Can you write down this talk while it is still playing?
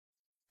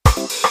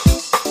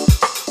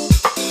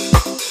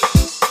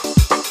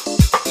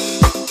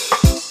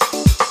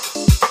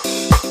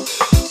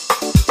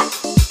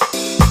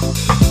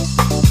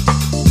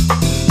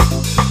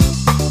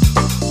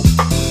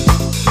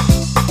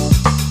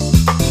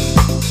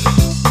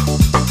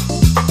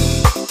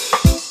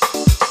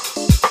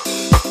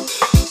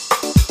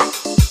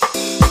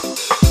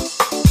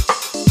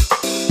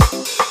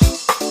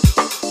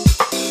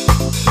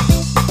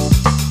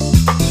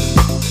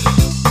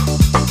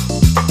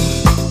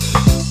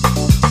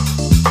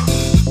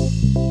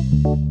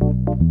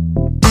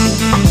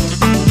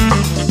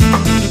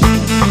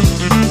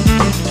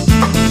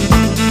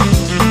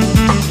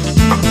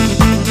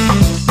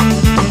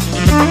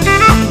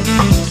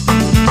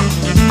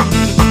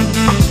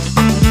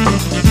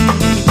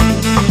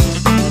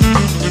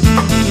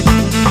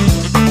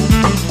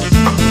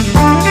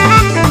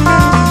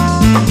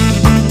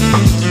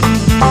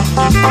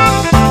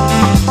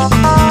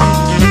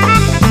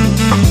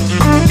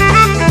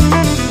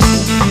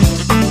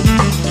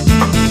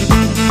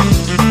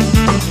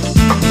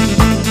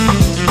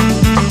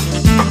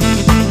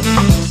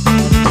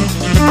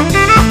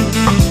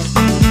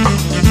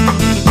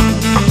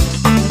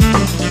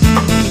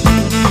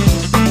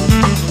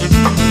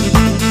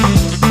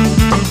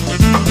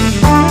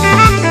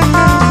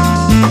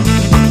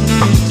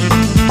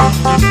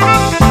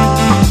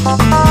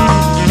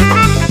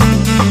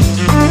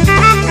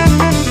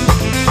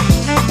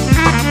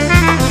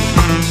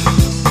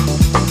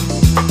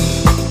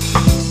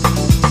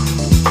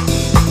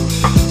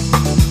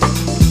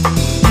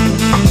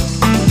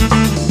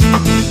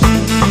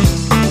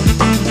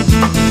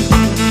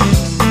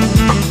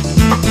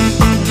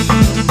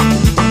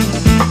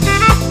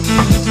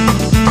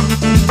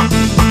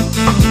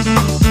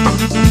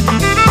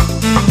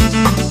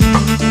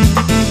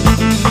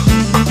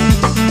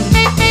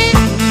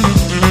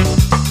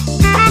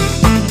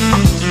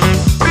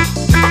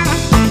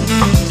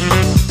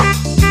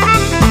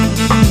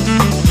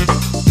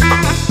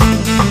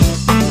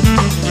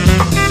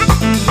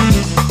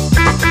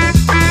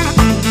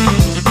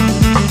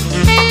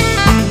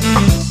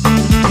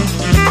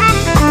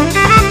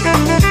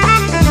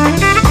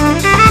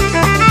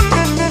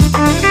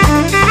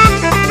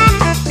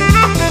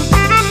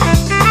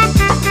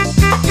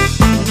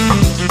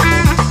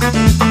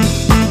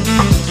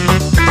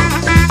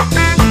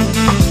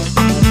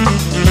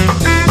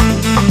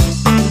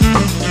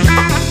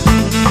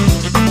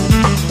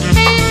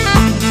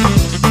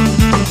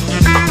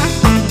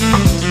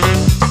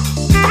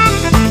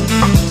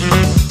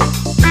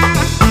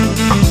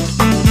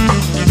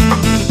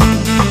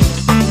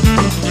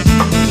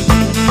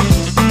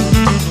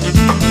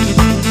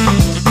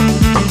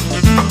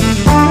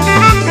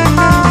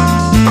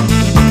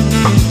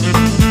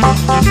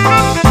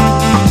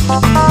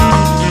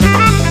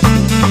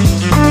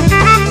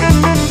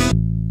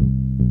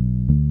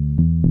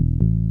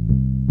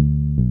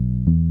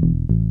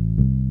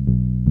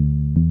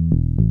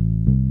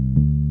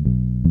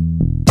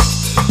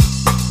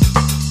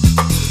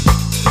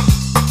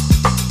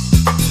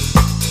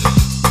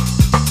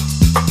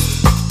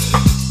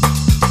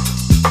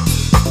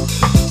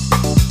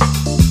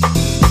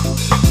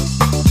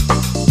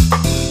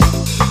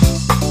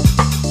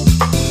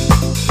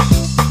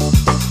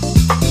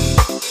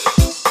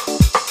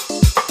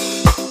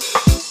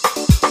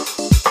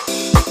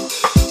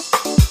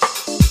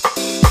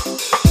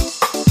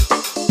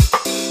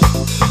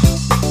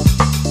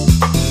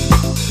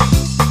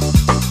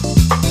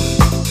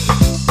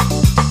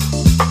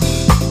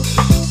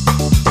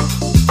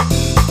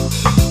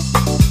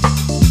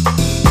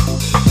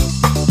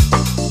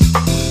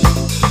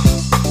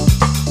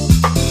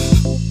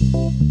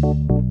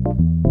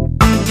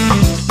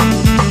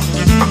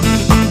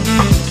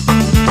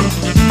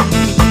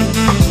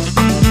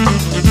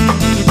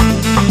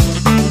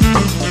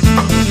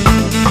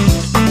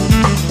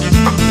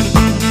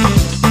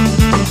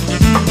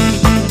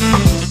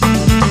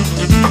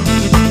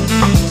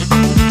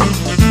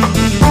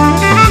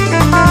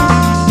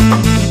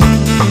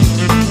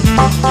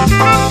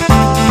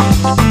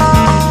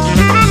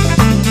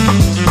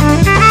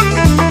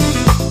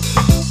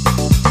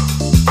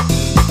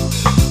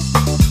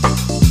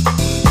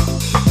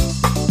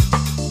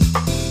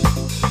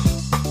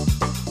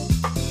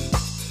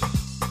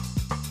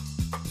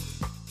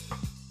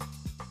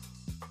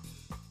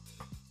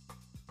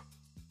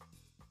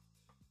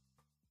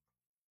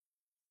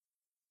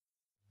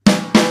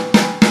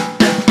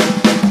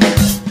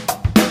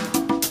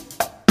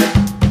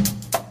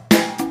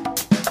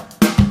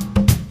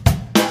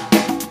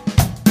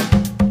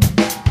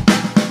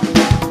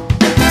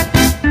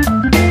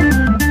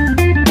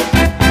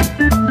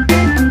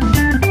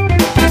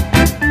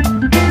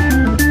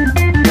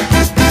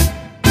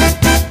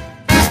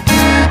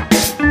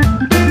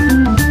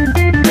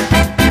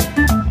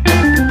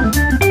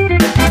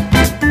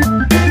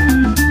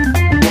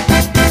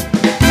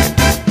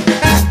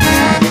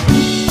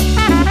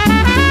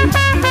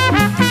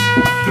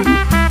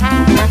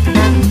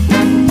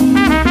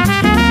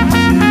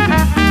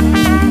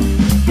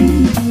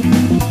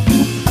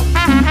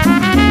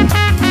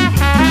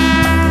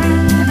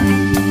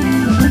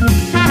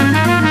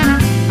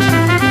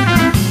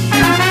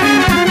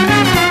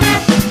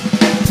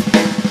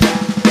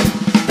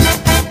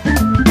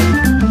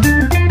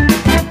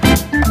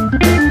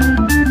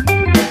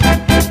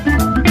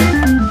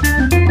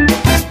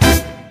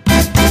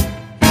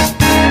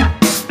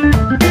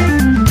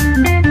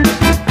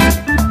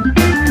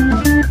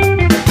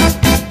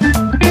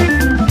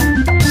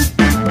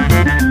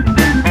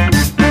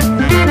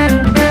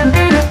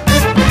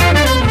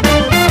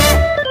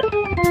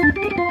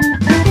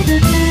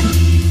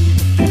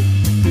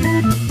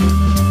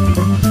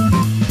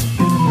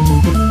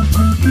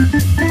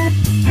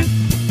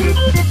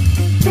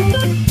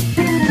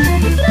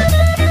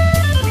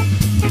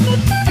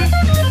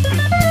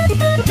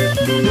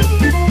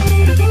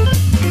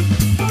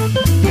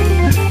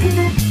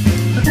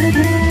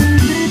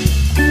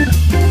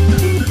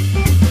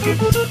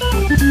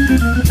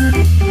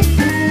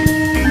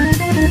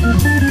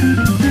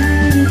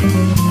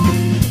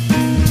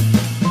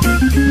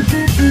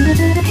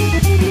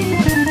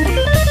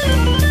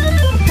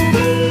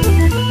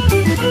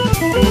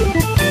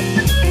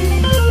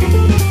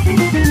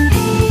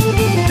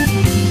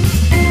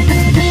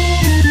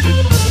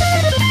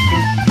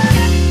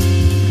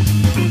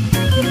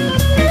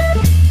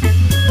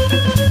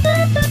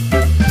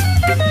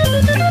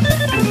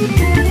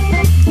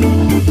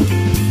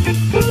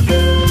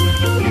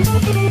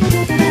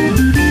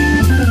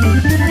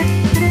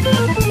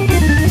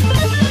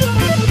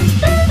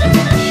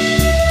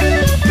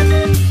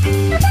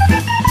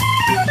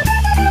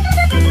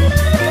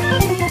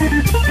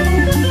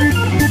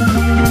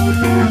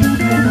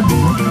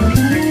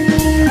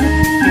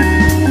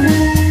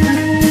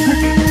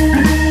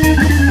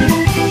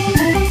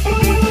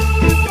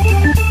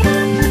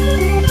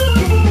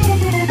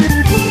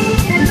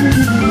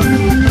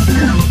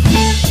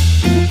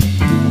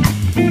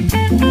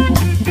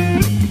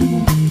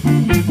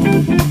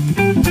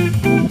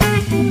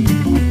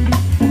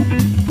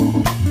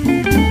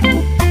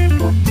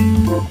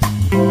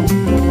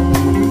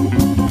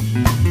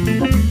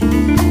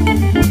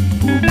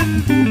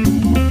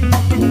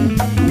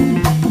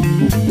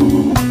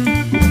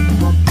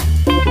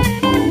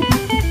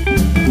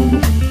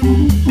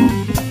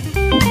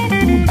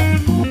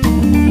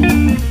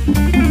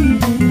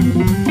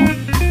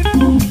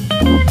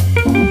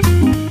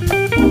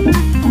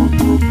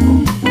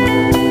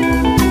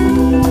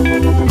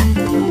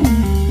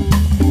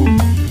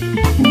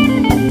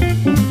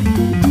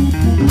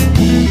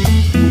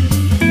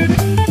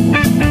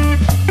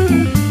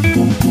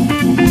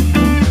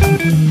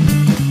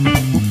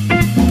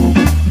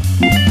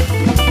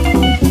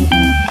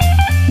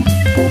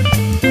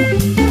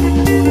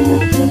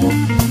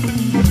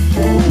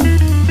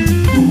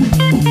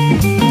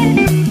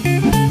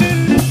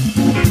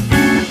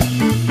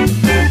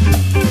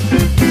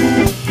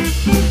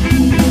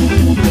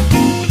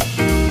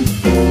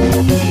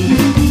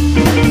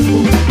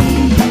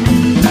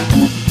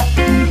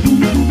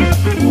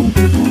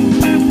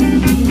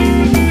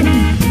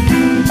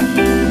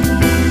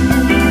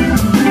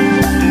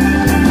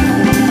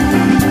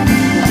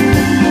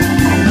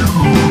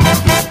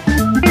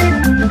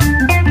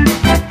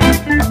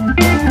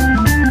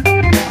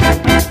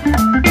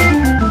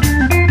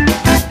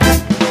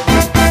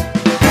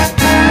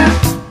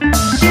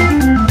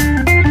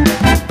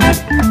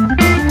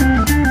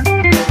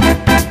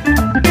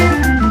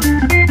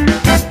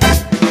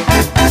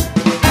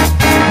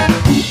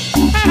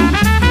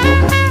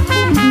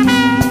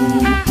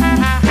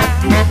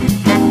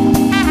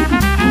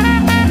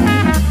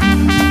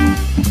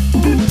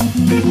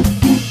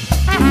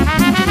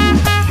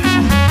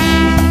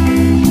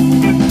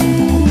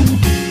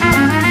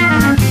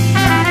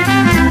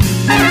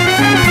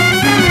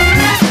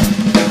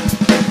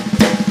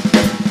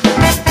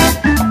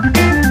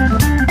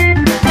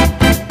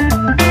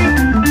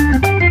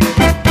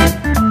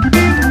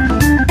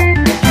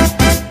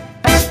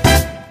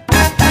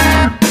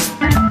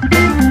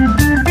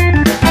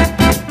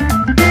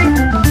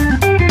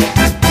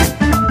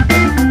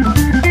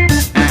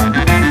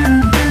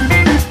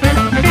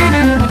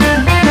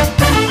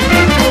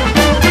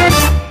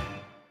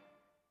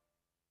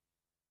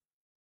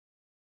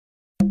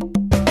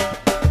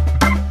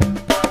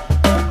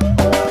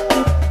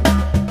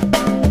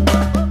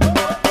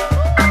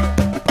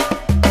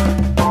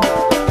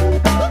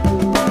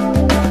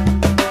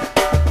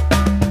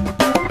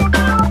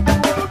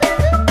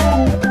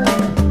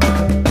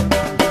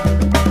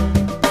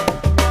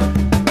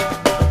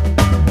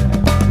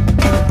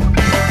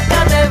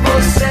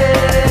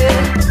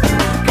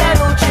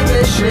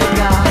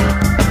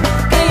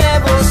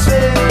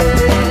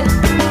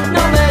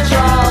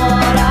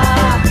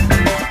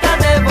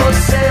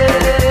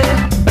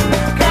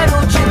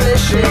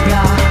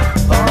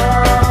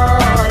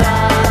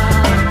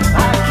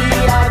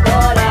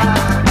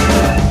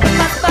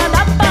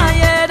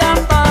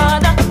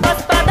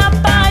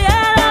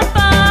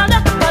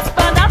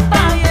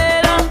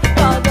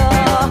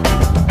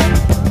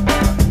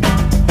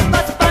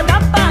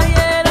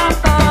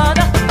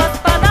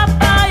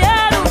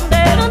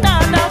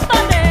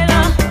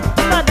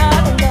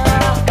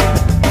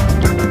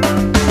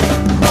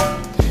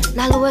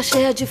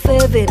cheia de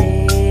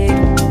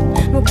fevereiro,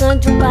 no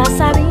canto de um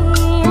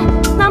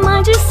passarinho, na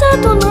mãe de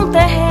santo num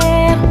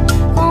terreiro,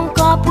 com um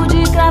copo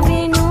de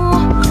cravinho.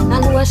 Na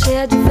lua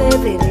cheia de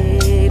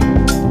fevereiro,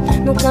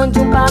 no canto de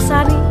um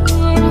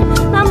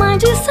passarinho, na mãe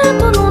de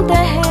santo num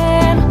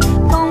terreiro,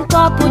 com um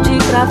copo de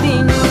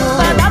cravinho.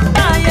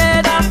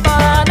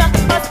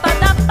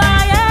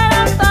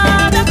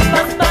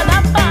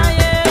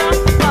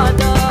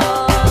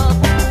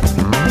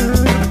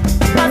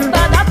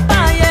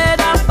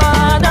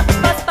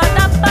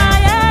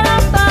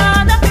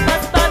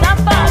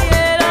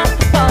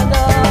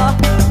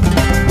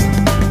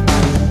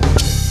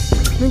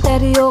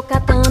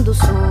 Catando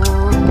som,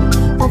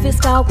 com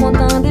fiscal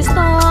contando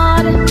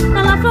história,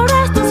 na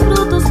floresta os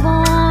frutos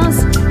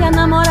bons e a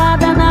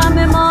namorada na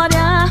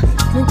memória.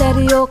 No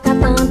interior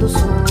catando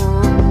som,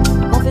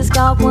 com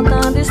fiscal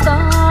contando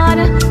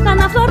história,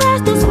 na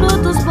floresta os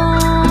frutos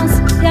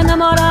bons e a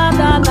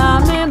namorada na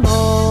memória.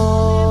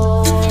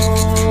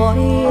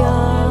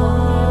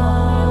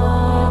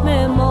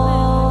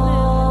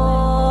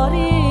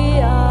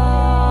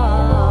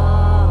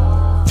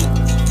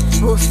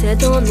 é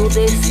dono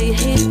desse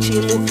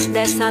ritmo,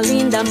 dessa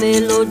linda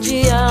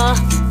melodia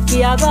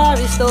que agora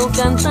estou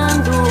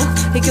cantando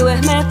e que o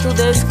Hermeto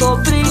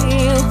descobriu,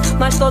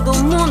 mas todo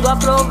mundo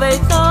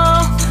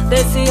aproveitou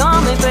desse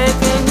homem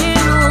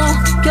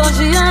pequenino que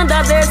hoje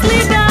anda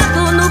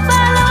desligado no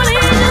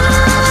pelourinho.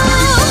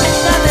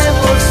 Cadê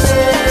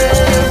você?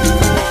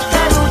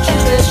 Quero te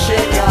ver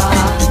chegar.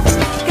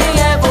 Quem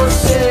é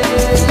você?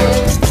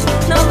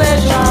 Não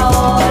vejo a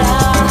hora.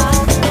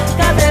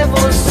 Cadê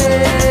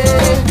você?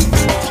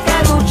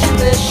 Quero te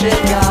ver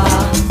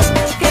chegar.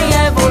 Quem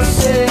é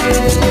você?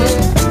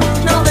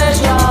 Não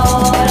vejo a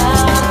hora.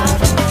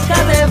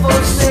 Cadê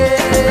você?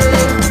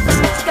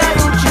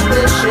 Quero te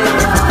ver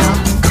chegar.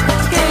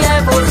 Quem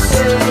é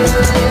você?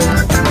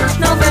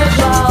 Não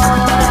vejo a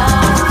hora.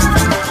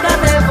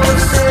 Cadê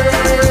você?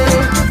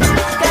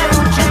 Quero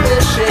te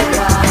ver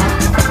chegar.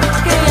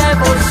 Quem é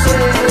você?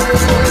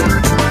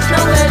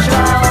 Não vejo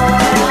a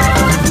hora.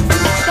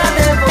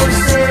 Cadê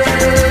você?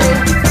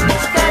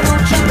 Quero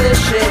te ver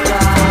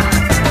chegar.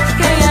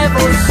 Quem é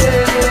você?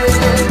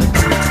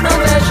 Não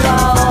vejo a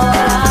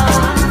hora.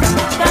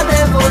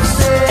 Cadê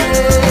você?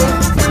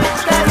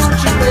 Quero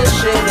te ver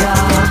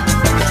chegar.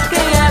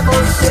 Quem é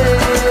você?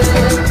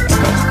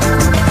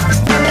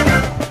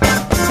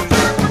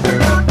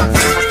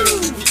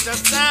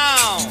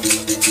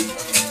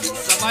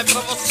 Essa vai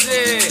pra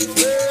você.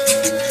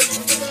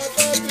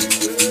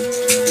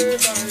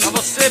 Pra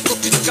você, pro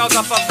fiscal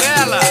da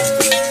favela,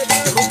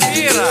 pro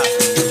Pira,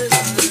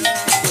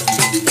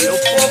 meu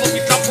povo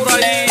que tá por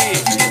aí.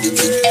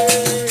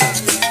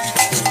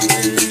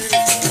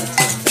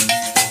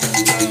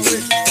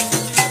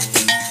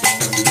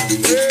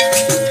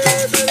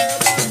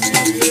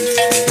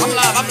 Vamos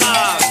lá,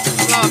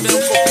 ver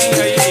um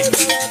pouquinho aí.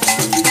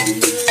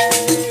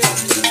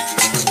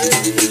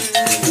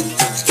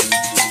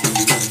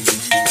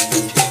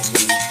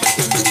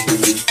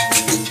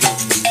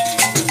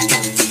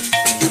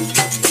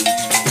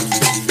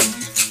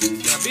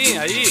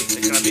 Cravinho aí,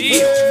 tem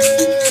cravinho.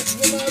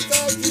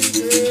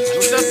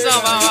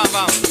 Anunciação,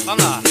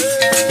 vamos lá.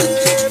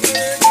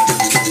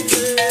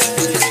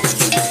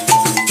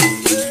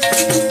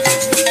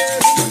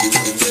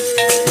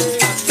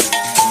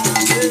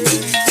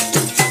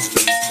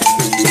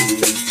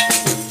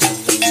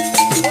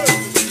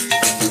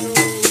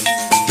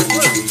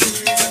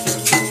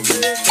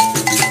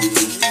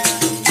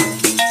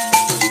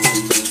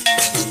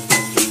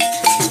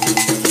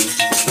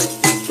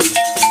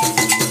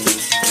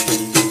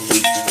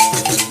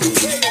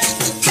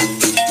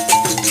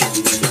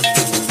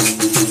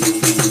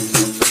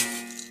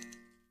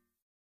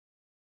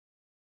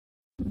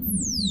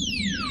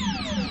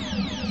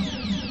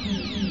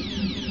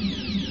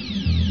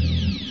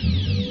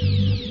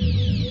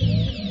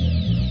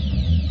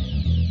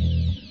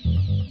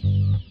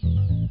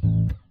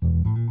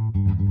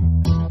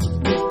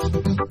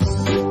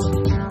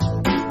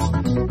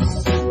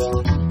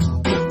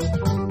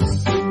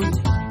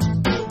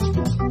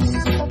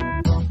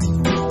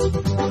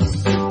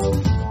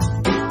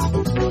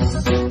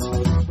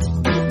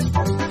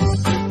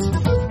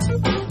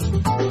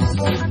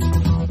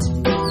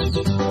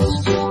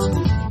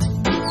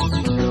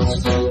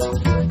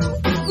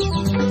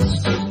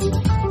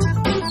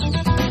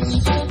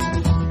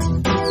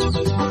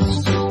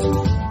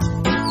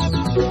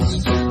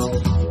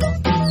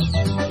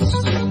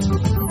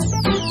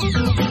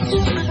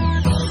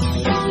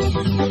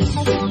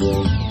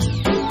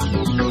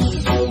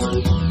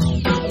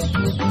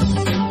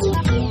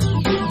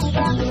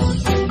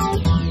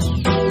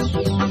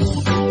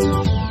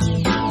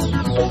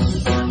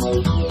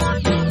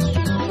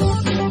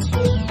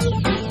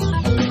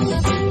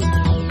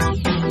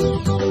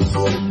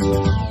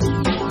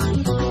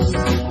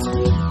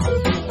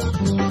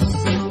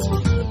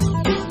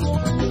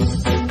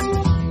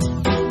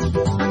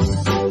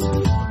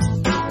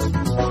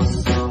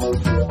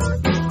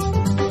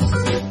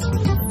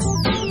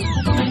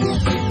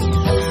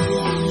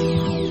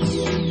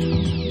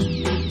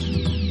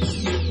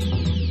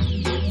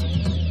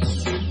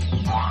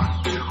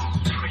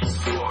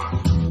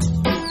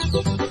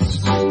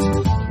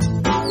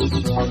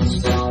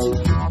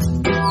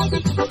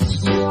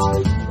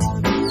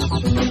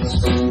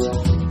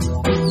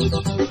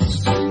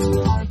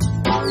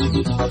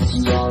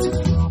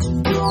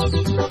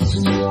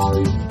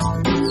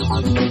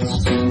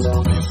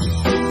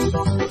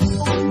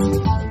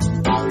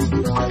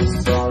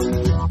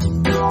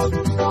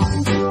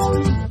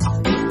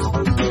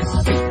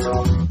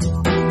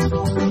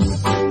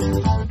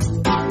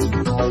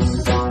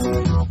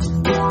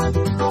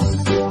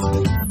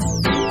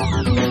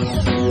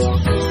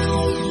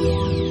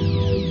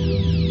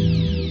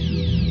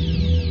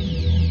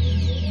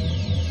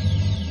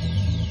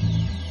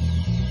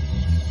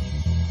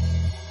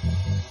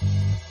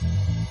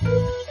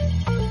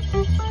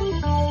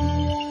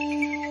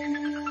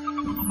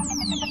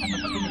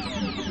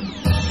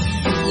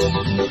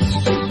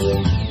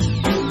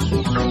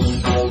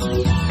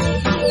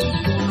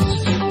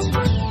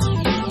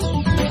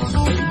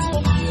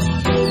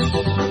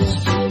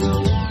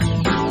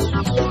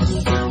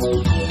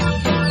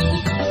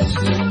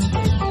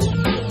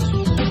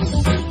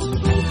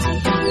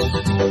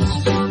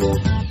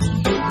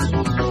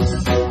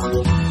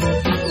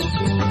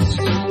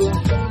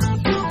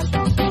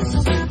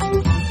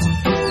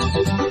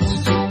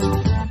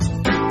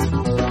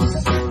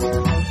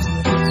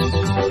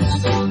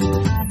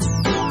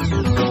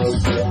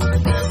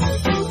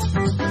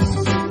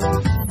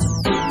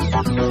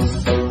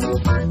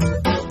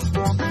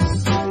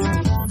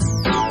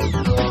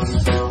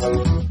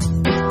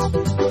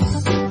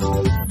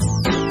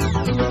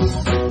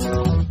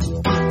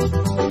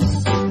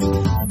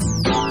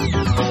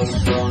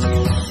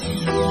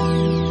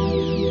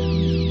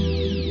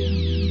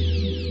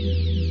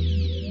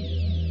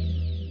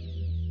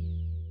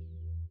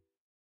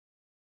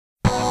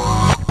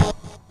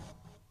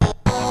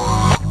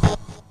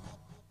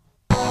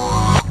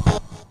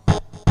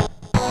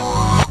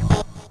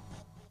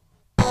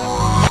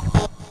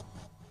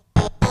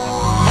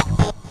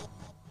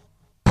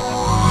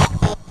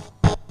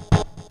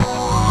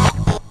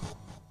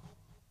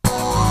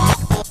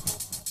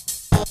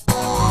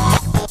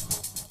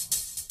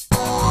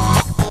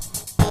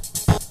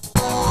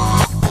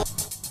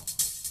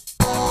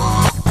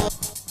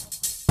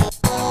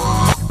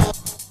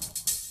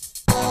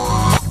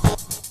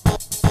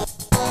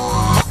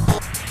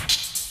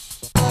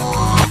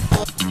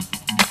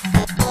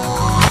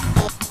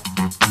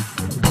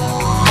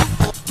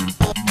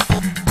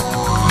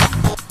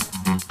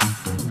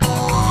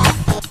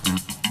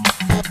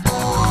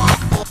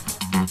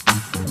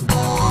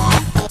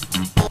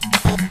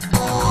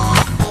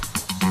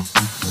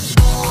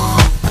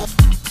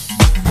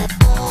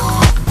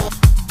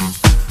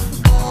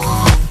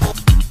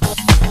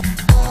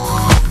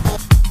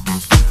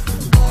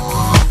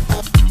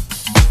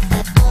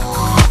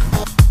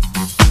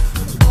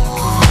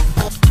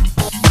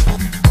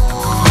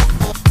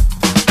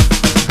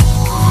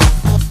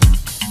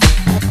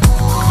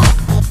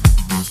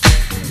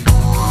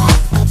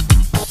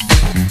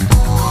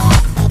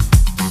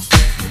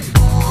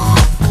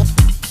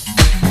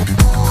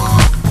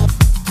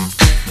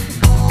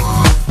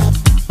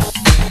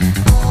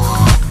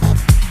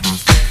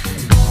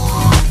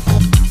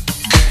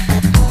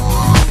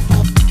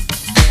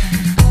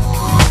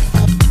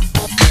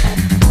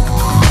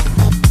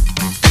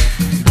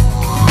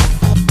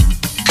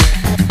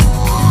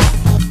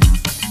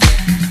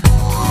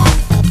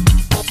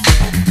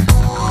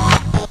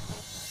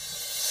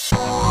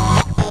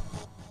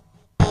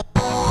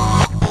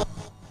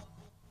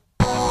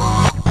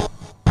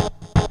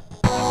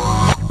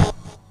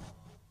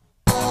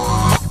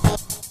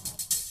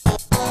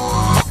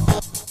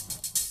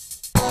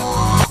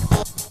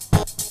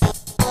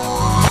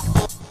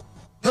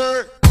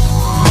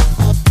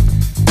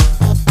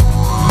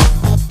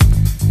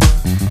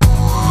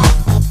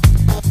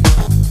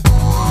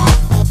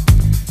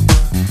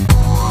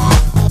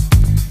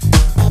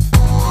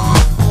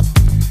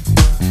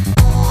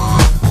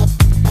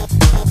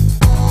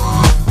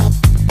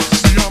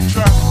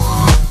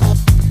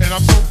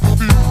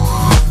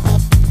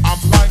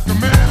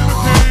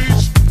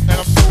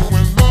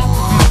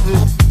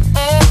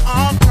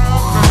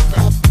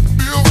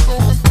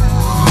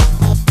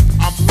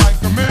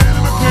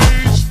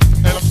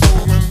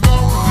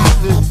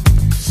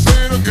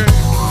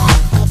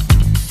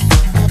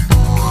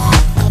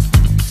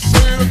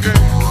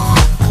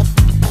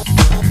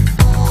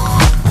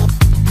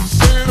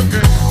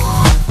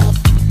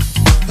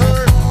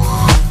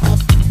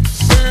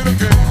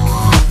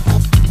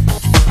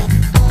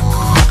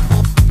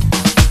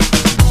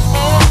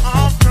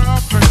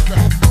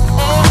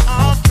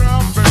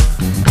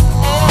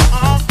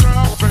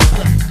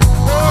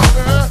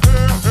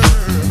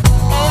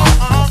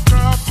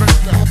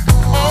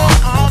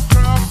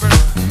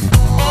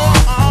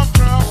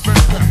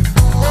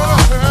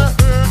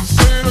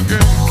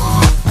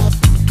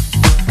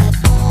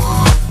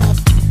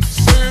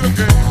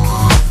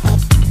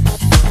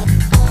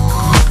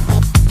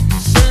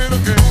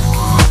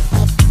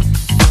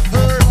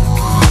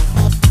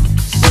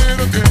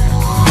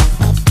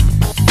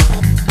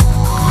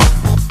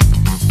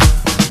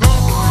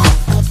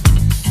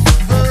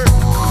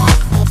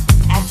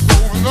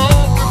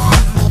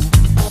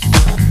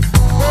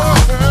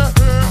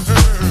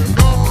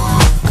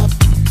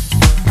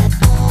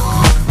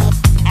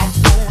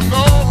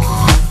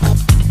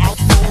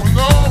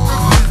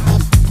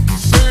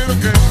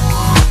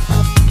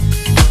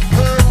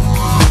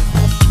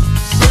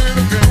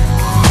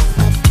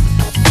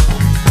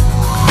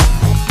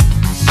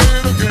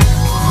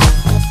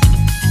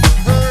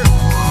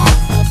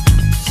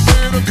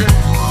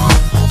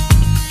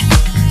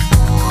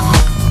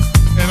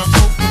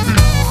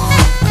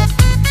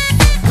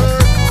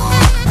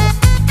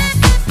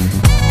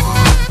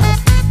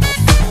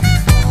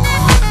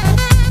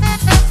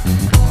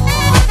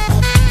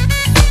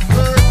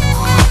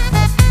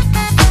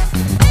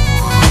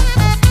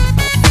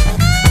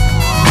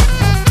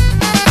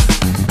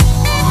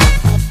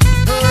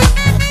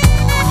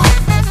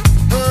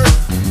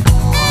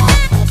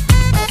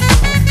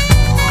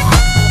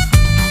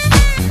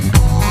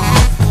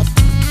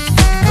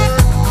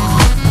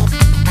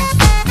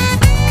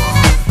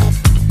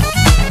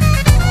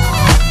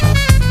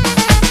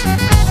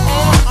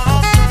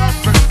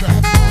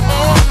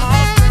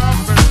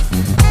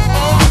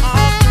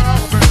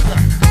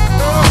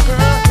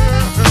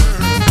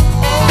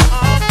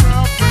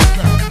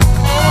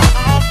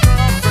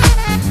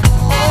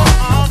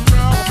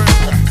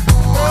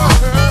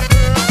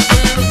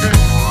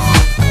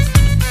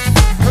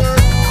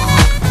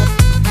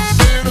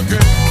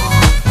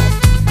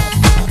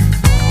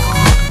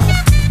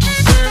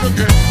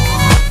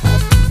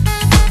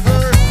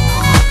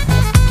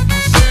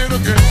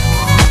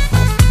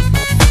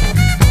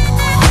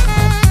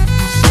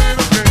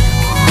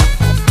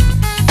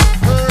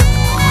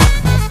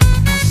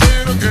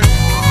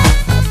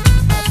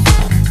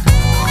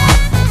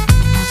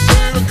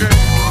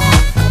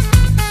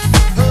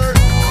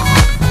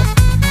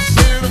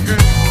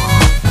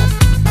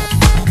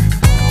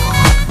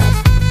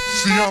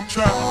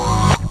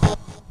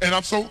 and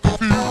I'm so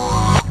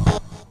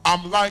confused.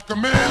 I'm like a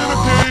man in a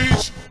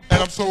cage,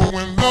 and I'm so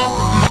in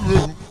love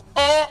with you.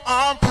 Oh,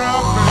 I'm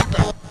proud,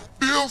 baby,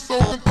 feel so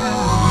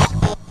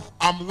confused.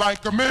 I'm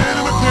like a man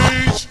in a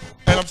cage,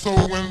 and I'm so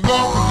in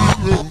love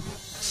with you.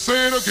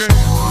 Say it again.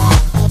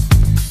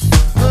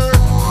 Hey.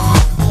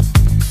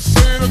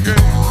 Say it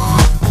again.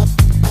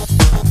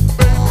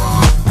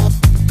 Baby.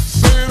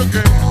 Say it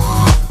again.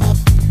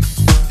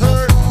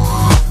 Hey.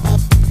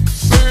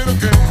 Say it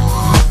again.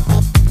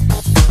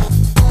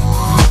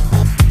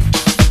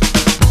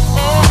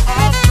 Oh,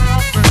 I'm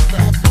proud, baby.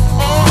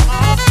 Oh,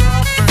 I'm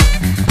proud,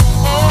 baby.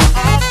 Oh,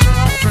 I'm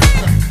proud,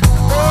 baby.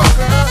 Oh,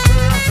 hey,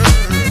 hey,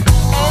 hey.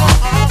 Oh,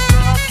 I'm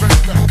proud,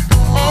 baby.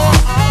 Oh,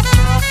 I'm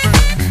proud,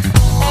 baby.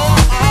 Oh,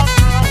 I'm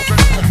proud,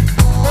 baby.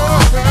 Oh,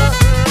 hey,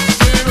 hey.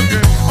 Say it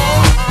again. Oh,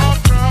 I'm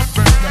proud,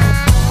 baby.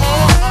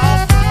 Oh, I'm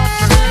proud.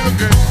 Say it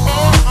again.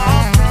 Oh,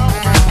 I'm proud,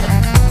 baby.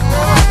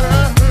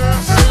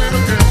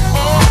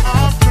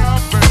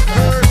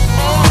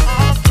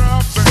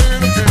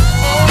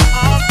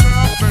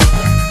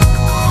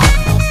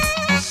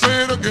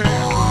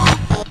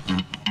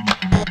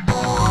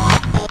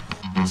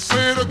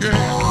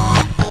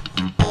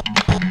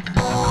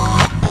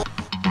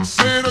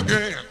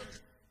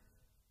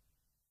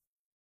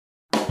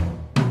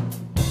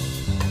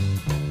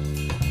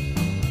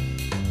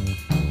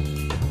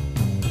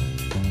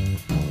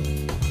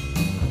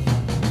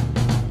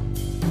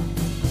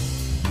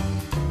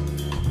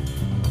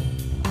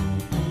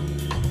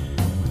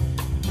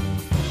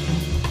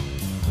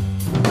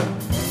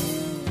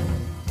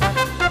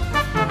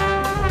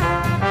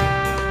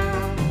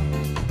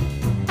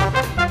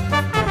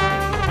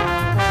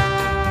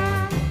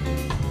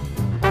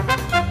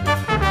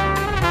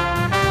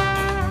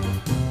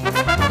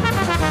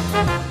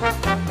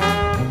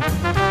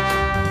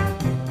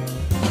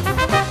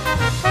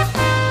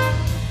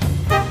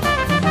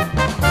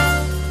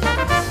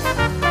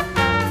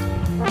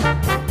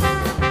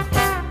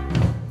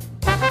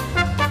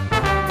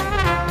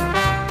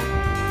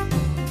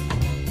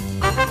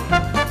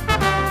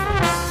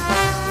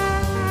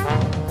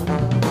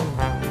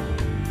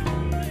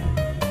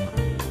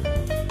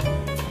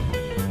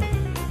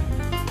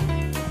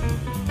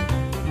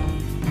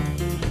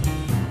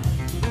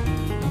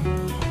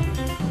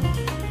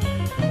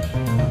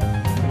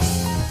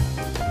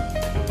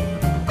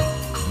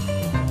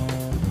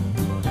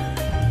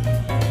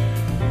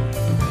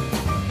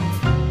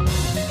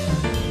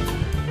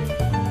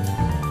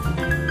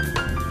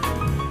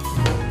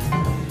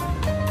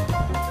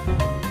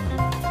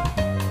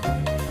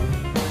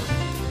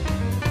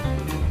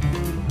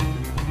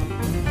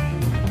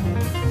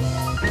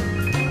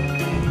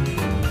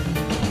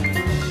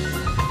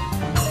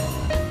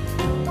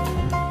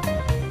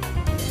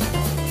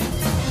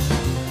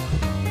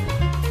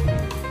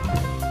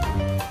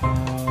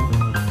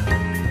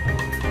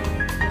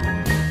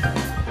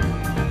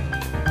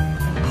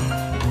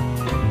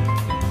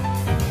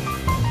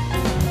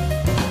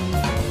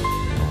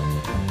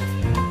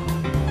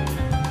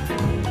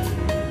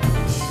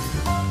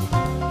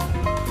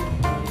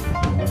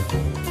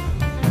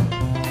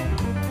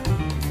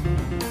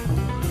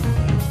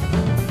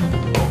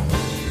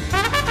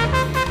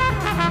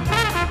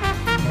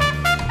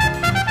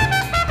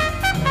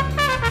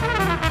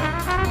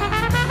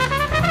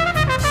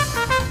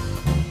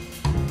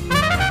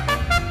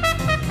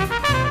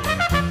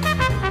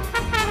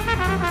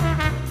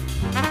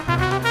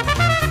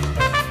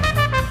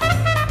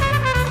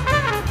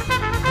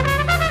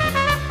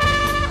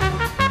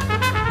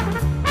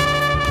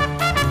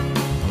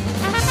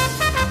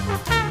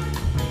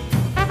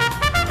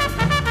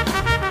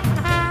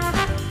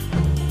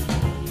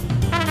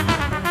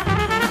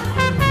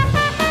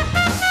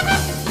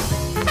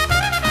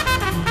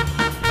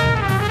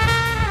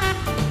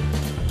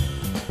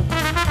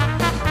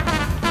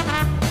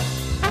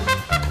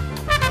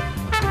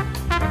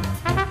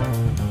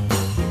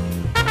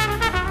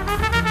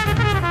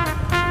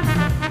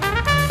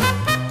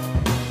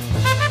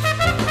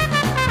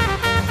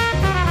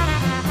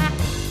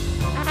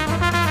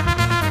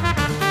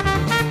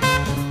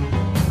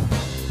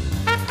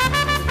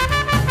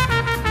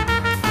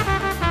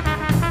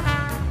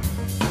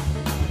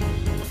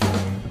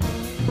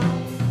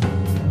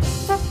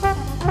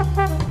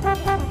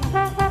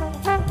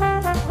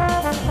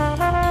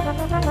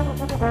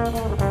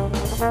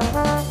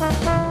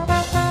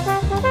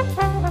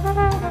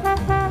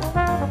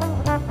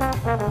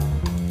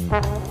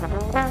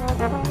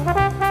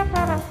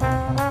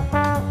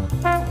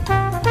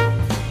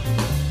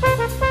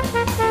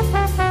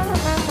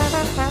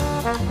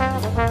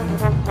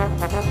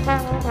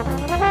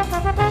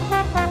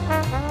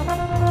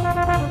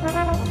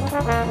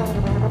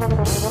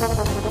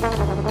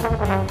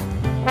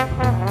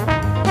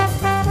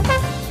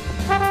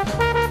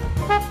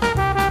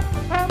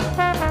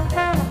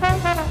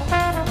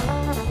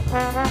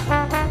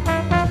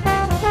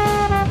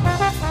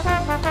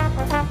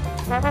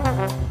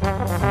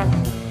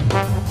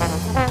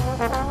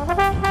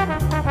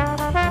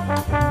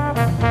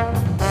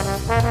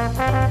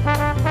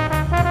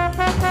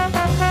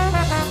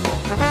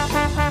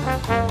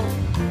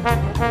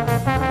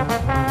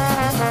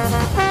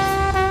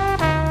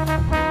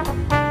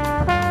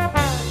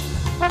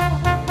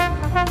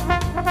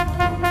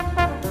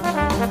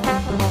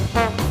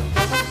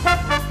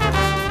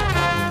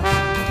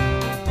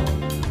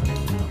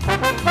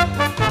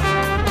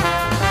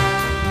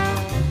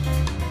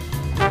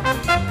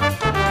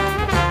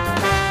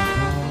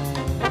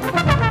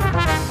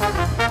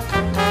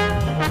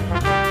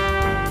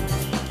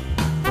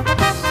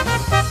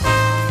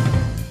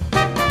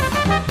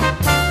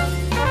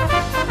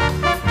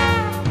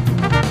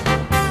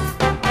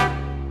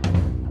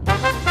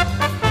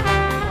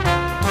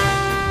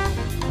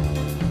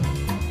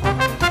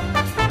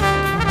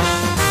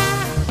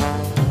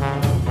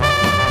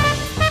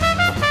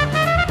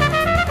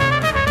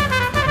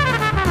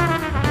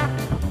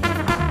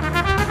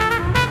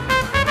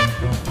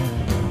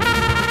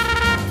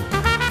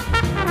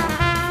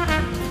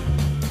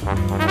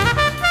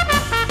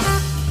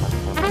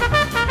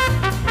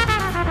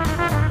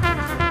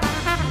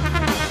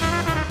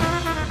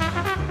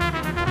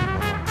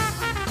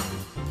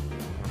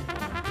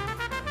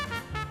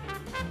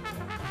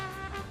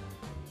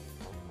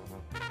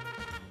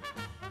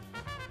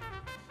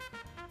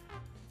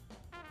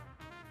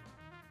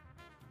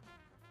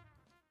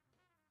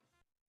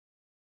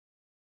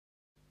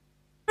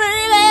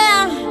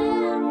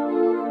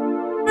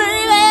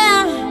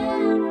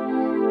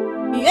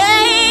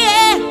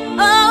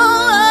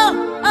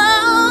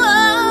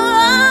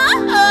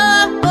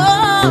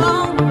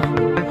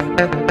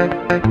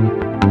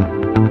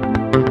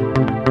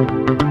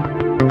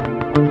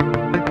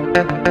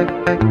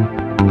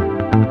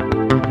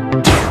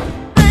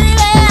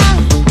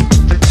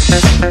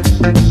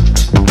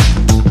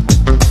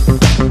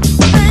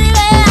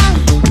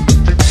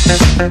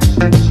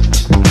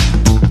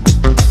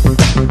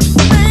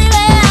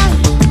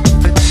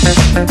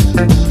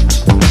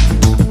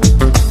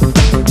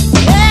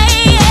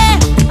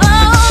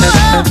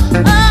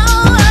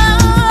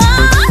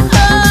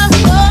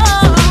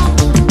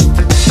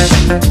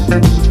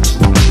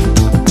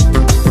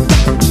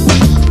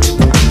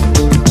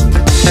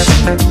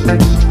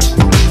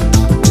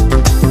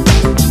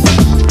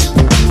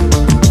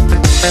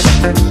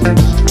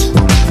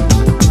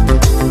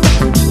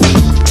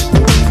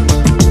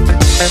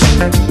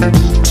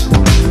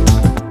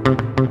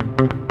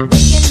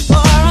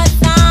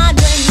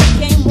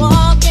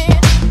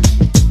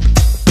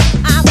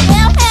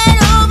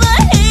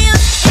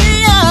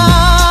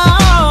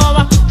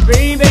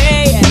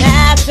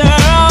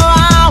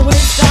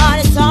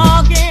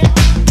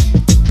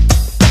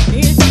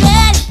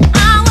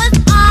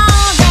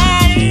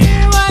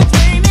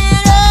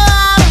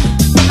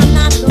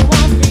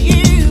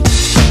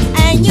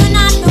 You're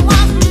not the one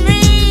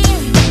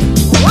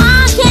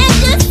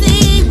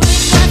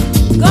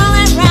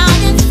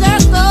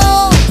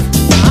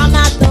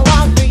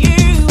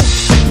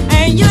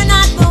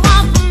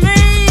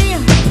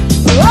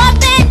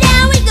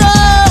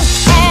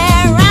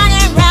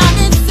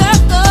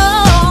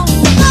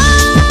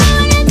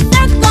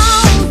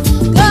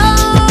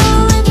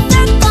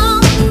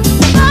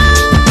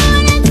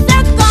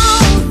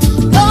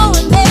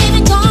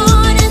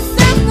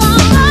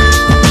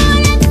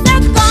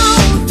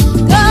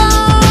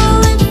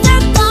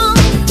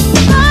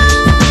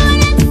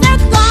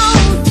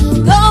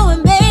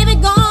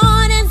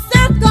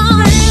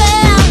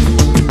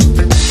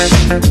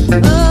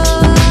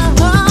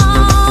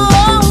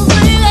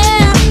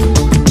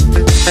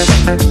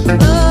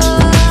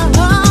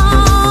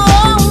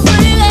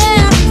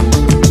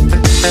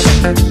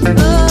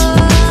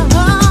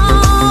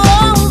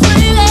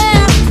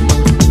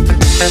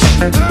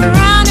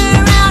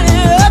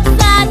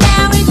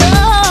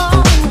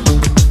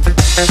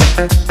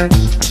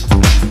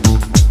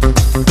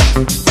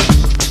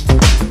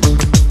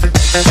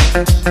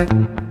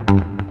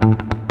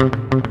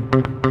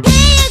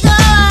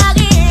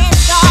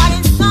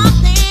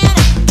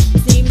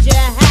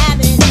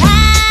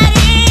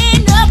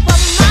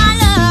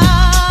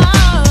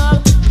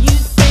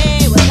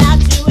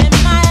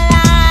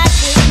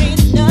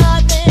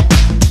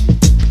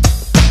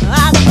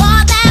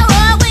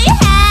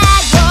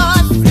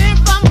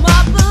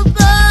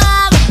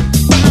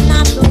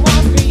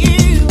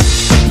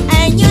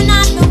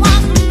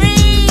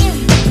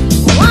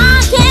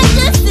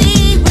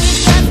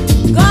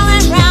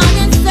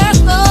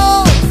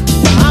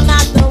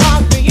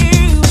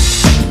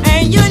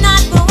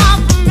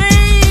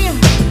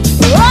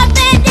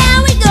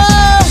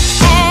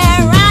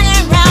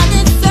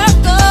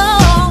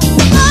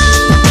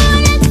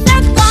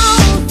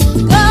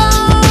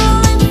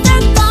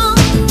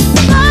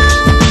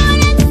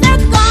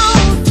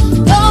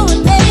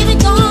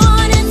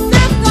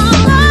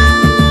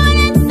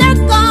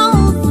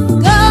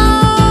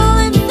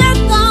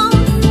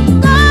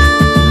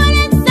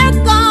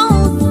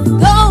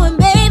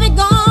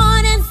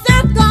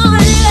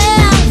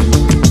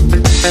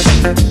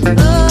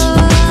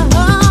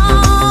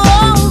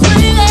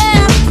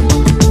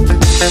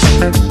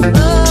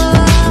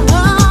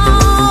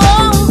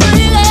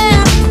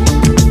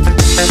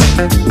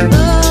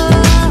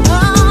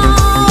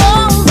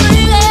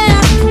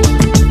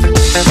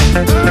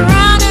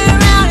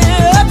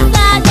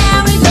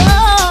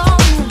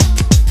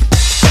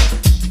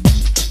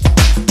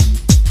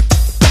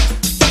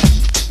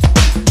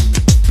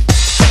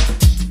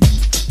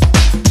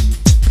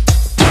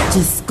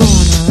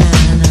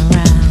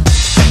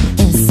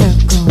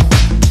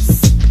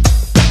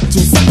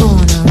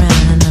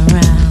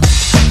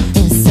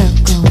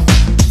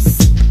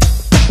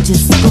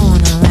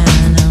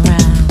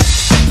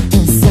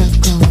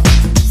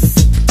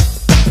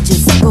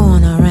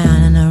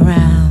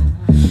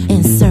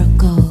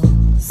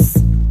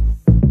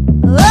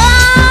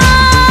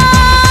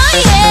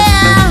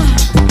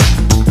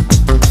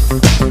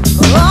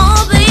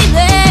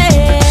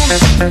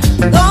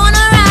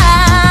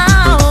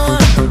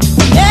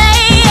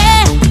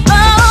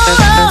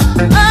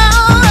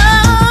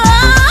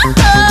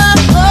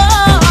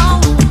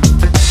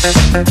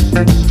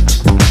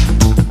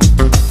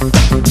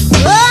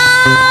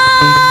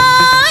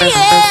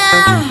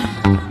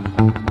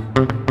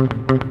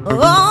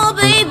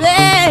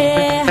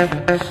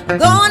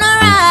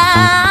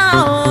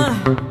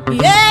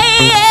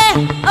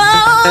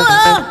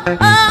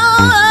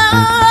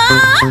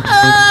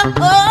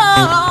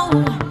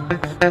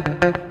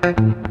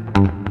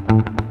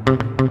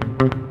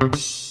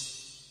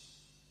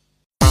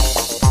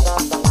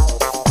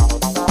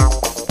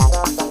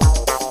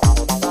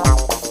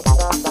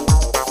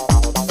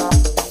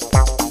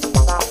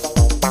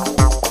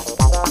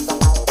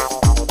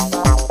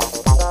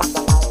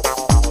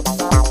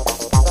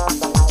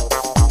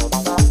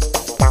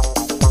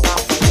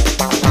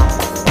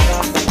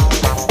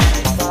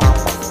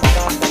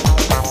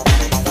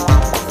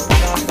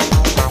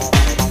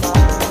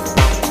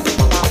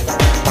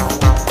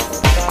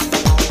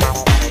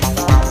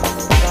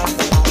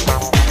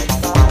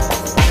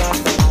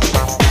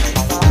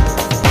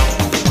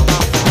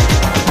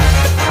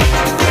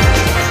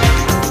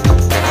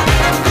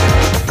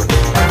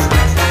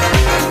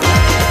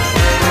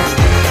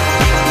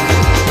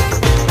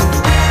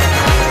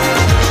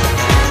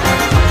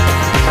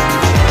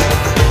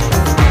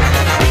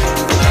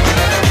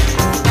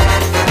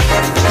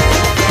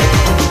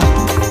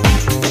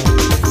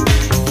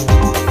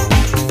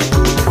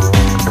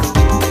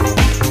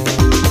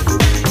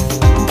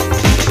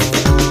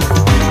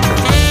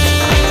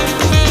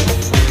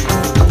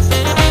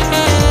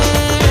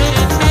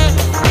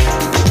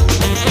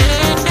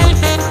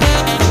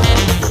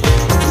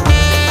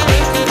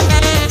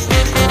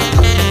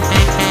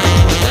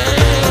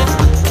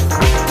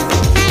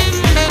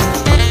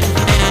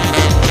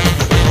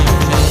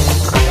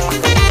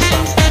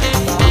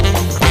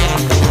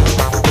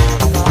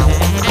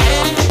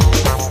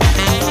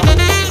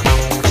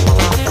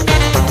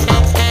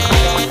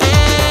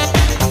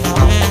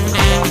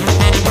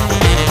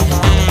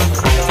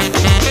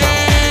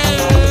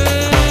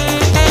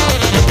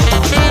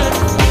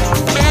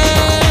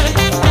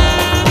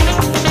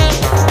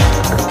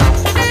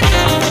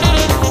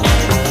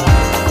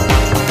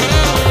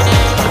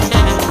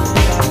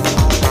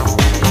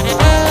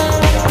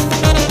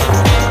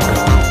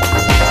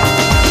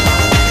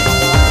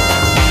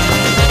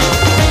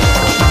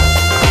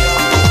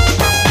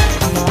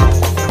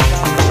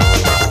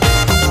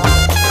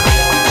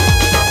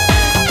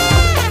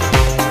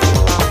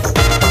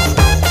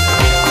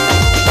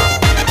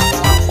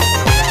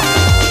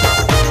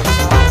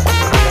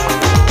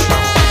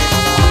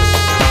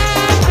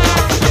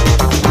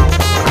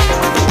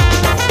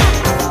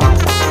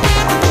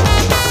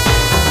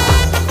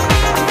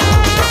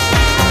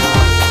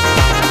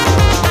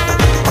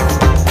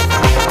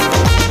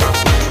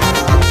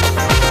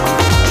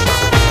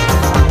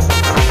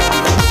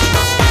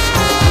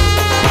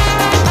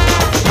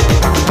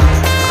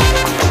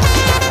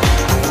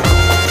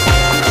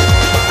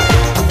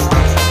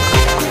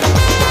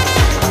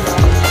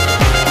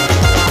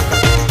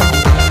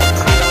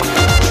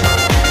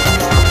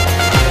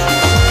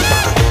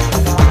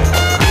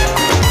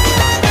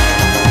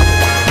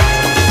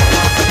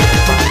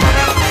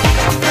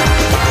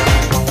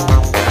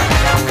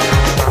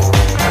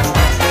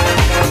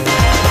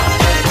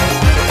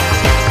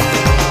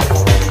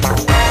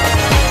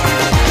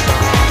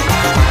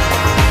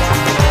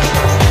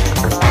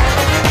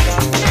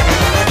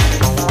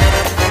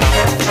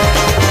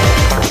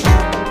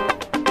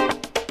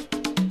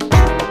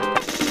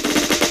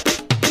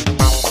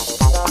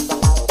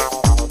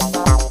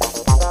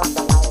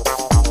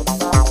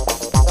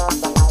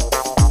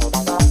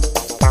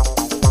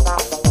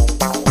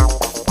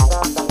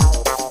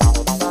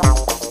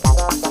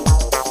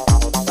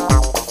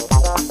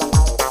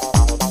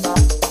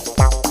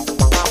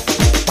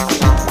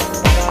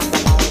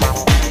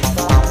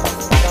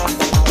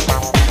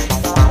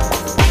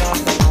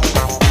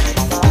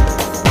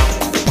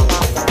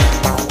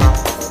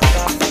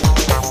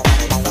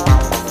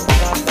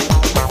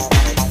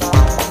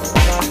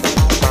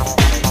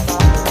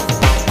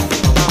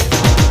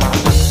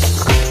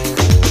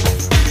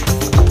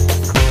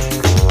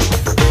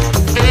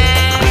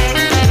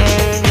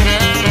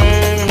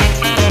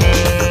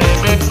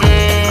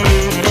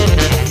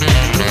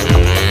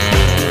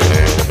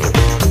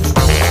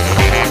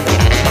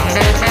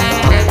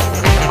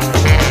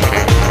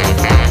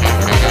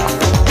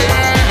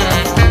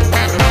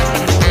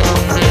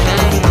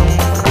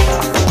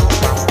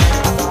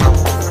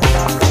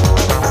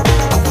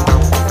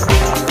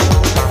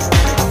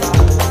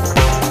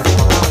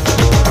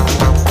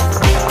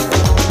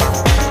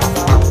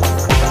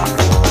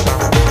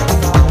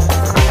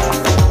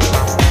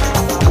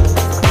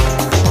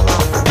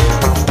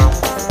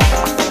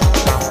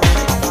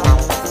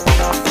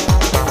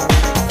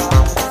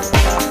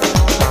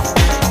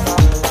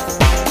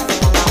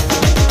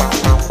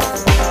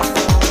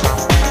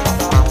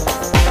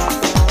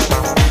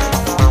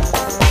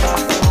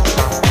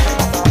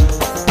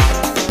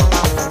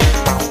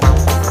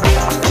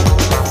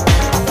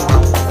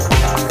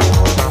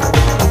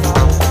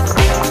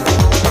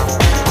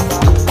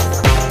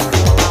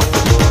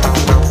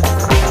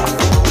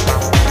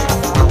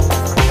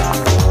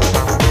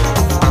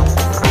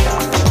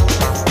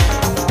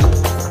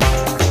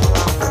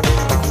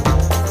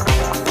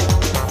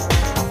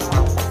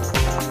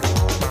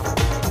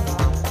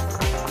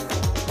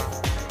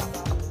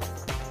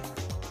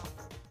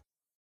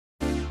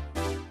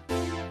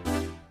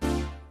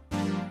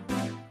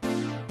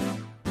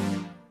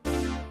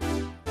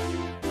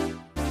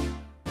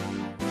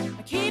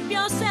Keep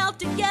yourself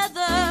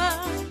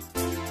together.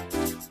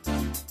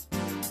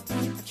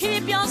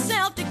 Keep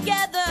yourself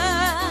together.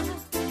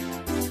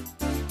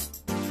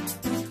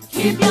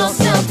 Keep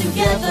yourself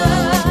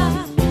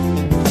together.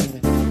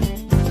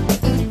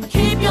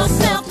 Keep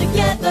yourself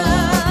together.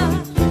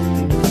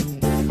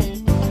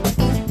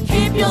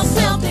 Keep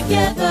yourself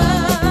together.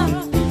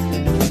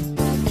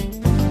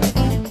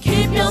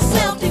 Keep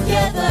yourself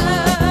together.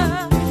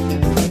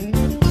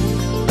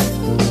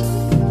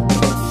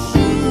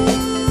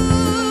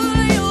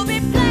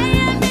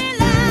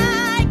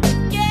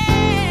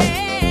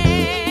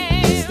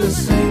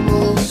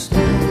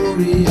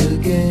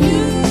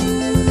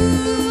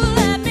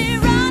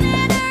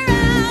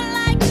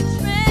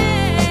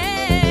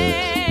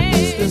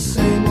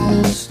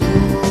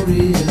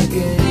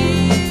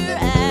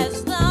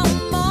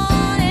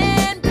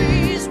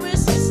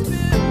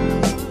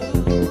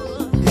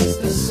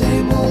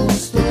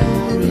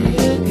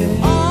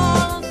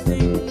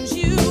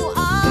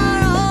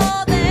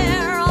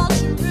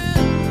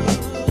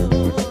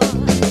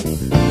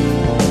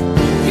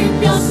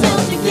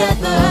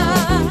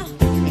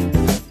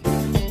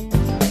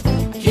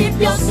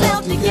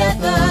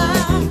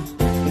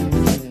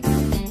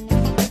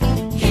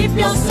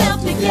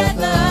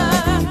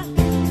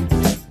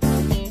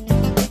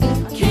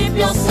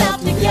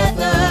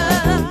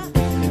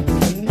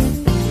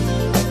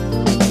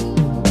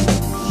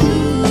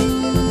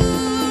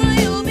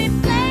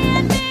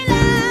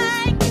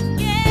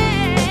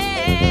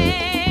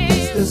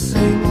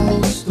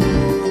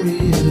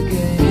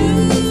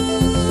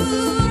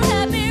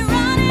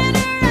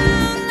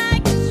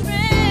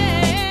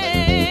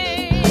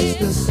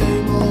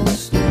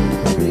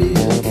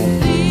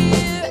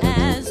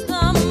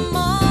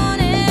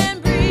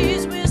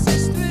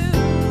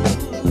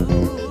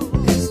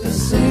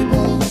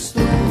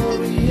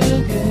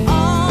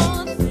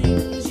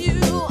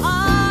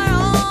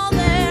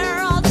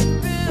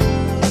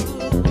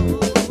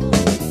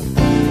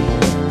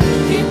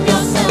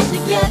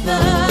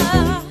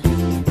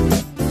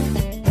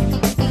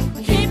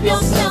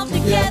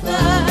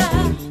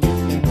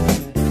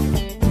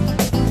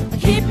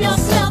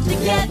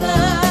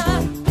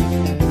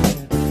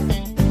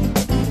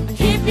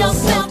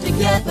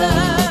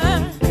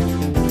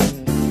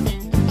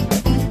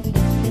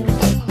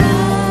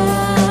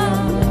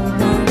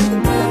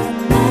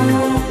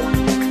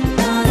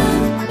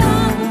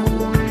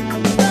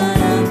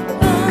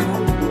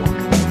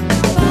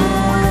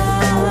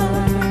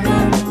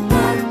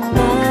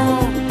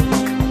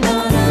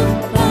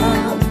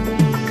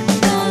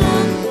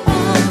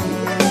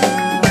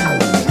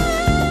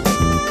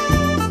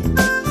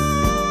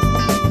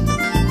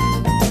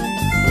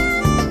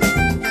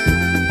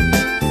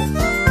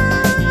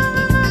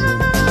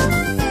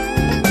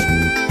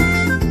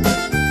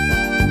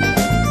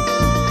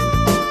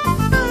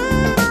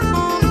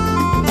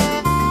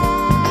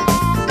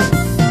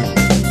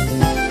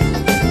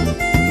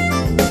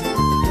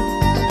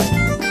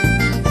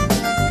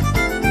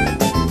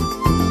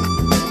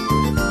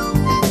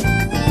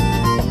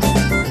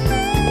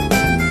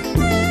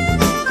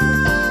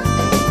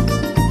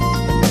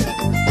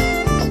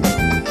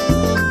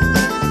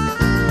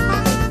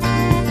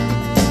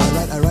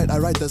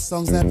 The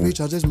songs that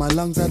recharges my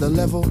lungs at a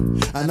level,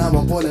 and now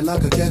I'm boiling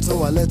like a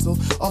kettle. A little,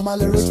 all my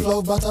lyrics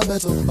flow, but I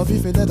battle. Of you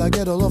that I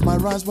get all of my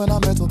rhymes when I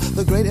metal.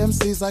 The great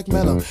MCs like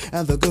Mello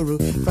and the Guru,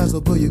 fans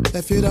will boo you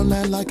if you don't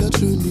land like a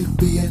true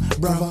Nubian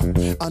brother.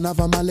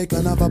 Another Malik,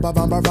 another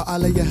Baba brother. I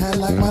lay your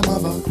hand like my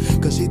mother,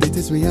 cause she did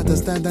teach me how to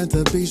stand and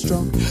to be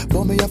strong.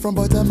 Brought me up from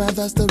boy to man,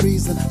 that's the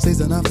reason.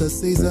 Season after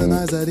season,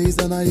 I said ease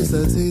and I used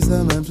to tease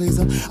them and please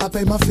them. I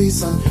paid my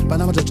fees, son, but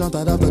now I just jumped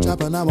out of the trap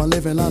and now I'm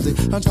living lousy.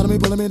 I'm trying to be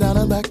pulling me down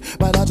and back,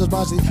 but I just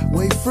watch the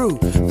way through.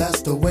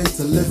 That's the way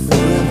to live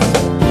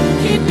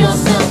forever. Keep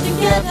yourself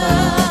together.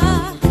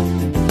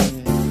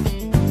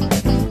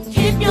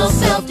 Keep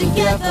yourself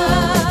together.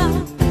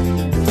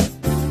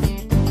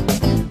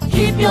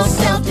 Keep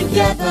yourself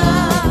together.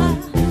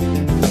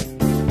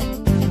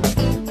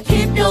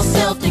 Keep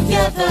yourself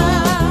together.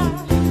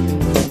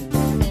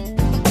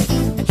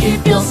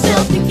 Keep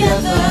yourself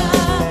together.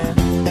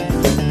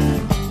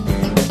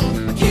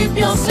 Keep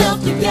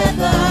yourself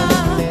together.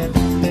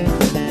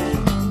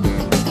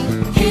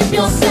 Keep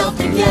yourself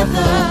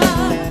together.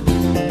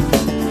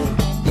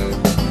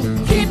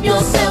 Keep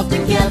yourself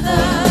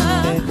together.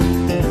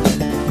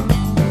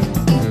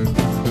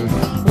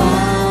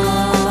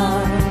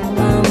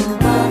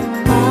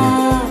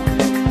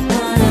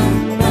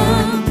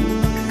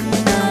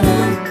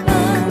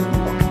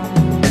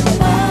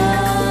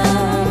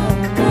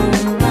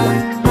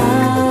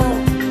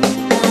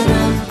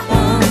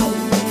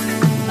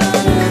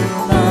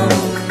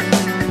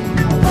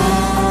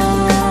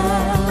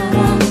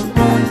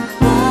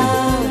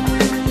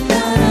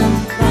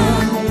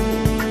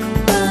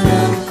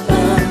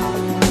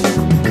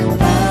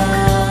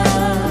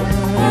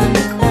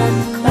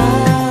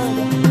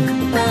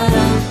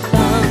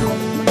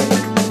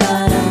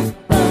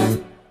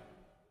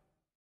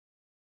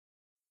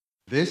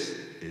 This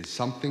is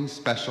something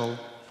special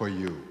for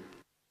you.